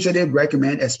I usually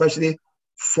recommend, especially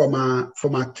for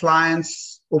my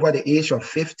clients over the age of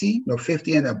 50,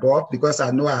 50 and above, because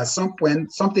I know at some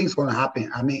point something's going to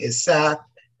happen. I mean, it's sad.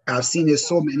 I've seen it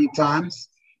so many times.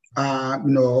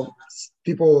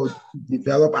 People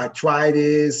develop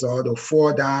arthritis, or they'll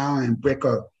fall down and break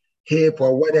a hip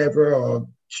or whatever, or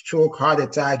stroke, heart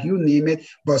attack, you name it.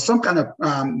 But some kind of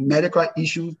medical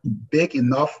issue big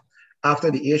enough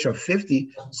after the age of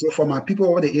 50. So for my people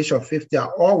over the age of 50, I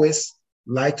always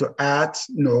like to add,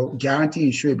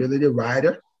 guaranteed insurability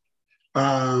rider.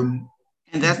 And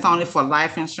that's only for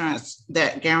life insurance.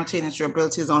 That guaranteed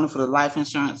insurability is only for the life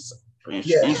insurance.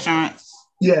 Insurance.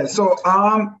 Yeah. So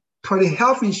for the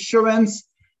health insurance,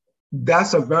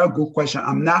 that's a very good question.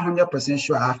 I'm not 100%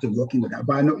 sure. I have to look into that.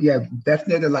 But I know,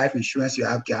 definitely life insurance, you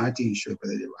have guaranteed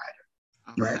insurability rider.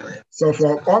 Okay. Right. So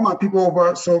for all my people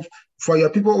for your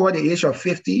people over the age of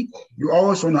 50, you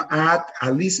always want to add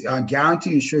at least a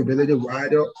guaranteed insurability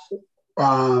rider,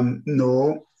 and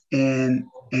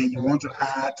you want to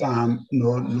add,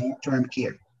 long-term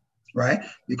care, right?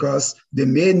 Because they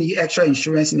may need extra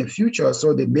insurance in the future,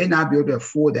 so they may not be able to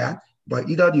afford that. But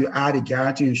either you add a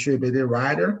guaranteed insurability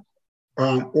rider,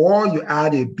 or you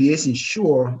add a base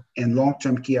insure and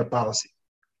long-term care policy.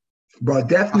 But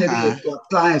definitely for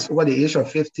clients over the age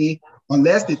of 50,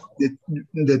 unless they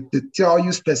tell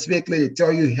you specifically, they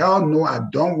tell you, hell no, I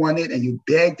don't want it, and you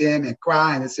beg them and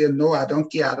cry and they say, no, I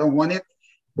don't care, I don't want it.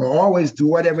 But always do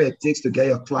whatever it takes to get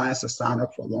your clients to sign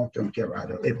up for long-term care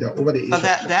rider if they're over the age. So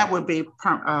that would be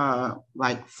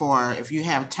like for if you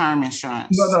have term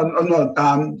insurance.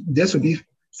 No. This would be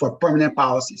for permanent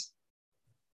policies.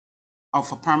 Oh,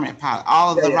 for permanent policy.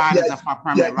 All of the riders are for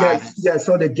permanent riders. Yeah.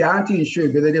 So the guaranteed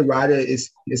insurability rider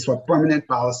is for permanent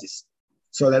policies.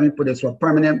 So let me put it for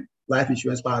permanent life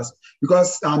insurance policy,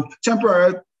 because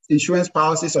temporary insurance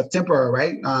policies are temporary,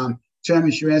 right? Term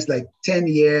insurance like 10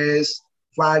 years,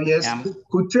 5 years. Yeah.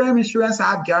 Could term insurance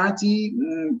have guarantee?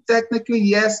 Technically,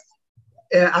 yes.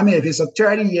 I mean, if it's a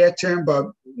 30-year term, but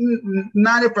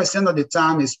 90% of the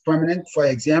time it's permanent. For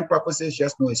exam purposes,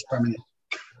 just know it's permanent.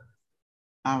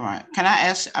 All right. Can I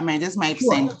ask, this may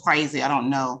seem crazy. I don't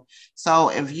know. So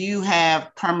if you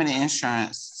have permanent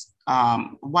insurance,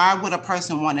 why would a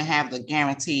person want to have the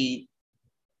guaranteed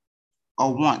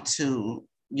or want to,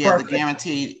 the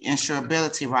guaranteed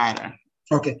insurability rider?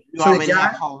 Okay. You already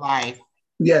have whole life.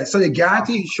 Yeah. So the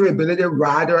guaranteed insurability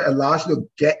rider allows you to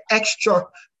get extra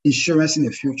insurance in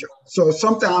the future. So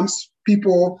sometimes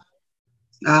people,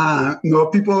 let's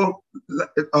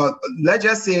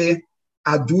just say,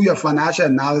 I do your financial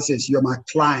analysis, you're my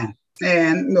client,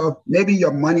 and maybe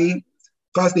your money,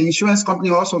 because the insurance company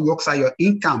also looks at your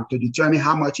income to determine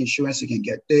how much insurance you can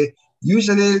get.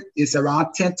 Usually it's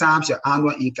around 10 times your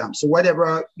annual income. So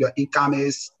whatever your income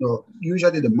is,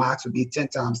 usually the max will be 10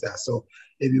 times that. So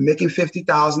if you're making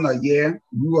 $50,000 a year,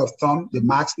 rule of thumb, the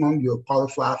maximum you'll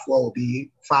qualify for will be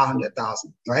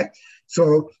 $500,000, right?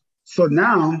 So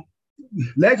now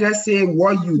let's just say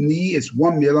what you need is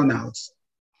 $1 million.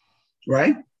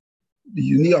 Right?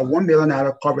 You need a $1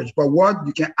 million coverage, but what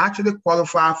you can actually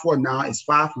qualify for now is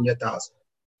 $500,000.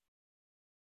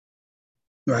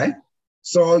 right?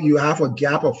 So you have a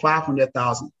gap of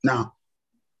 500,000. Now,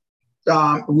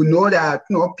 we know that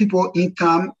people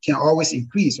income can always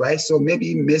increase, right? So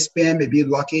maybe Miss Pam, maybe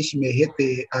lucky she may hit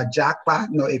the jackpot.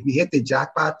 If you hit the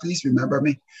jackpot, please remember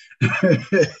me. You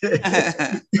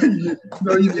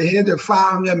may hit the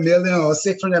 500 million or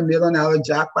 $600 million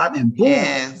jackpot, and boom,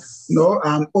 yes.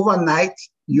 Overnight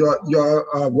you're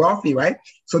wealthy, right?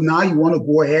 So now you want to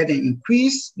go ahead and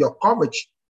increase your coverage.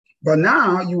 But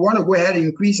now you want to go ahead and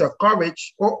increase your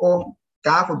coverage.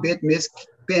 God forbid, Miss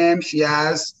Pam, she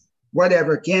has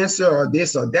whatever, cancer or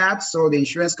this or that. So the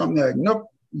insurance company, like, nope,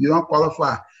 you don't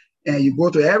qualify. And you go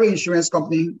to every insurance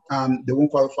company, they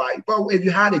won't qualify. But if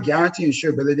you had a guaranteed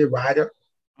insurability rider,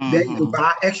 then you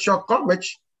buy extra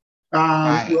coverage.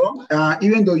 Right.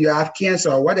 Even though you have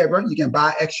cancer or whatever, you can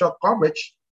buy extra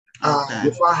coverage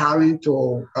without having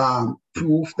to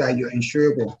prove that you're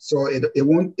insurable. So it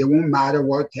won't matter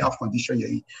what health condition you're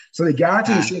in. So the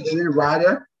guaranteed insurability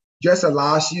rider just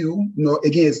allows you,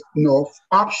 again, it's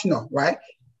optional, right?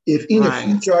 If in the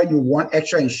future you want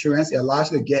extra insurance, it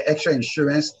allows you to get extra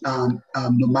insurance no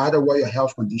matter what your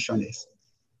health condition is.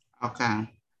 Okay.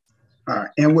 All right.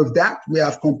 And with that, we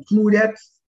have concluded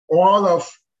all of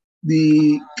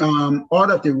the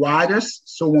riders.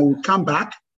 So when we come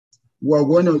back, we're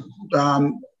going to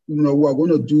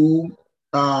do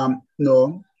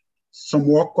some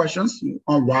more questions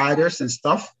on riders and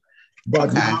stuff.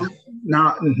 But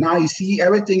now you see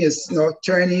everything is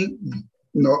turning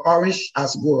orange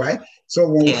as go, right? So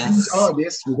when we finish all of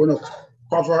this, we're going to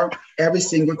cover every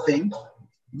single thing.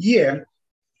 We're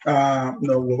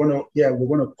going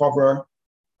to cover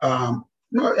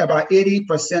about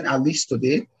 80% at least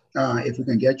today. If we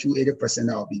can get you 80%,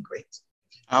 that would be great.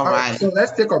 All right. So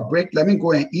let's take a break. Let me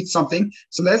go and eat something.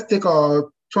 So let's take a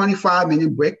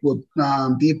 25-minute break. We'll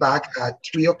be back at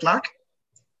 3 o'clock.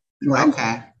 Right?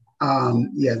 Okay.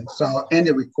 So I'll end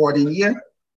the recording here.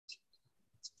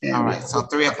 And all right. So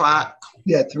 3 o'clock?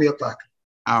 Yeah, 3 o'clock.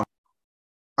 All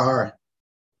right.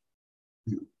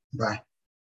 Bye.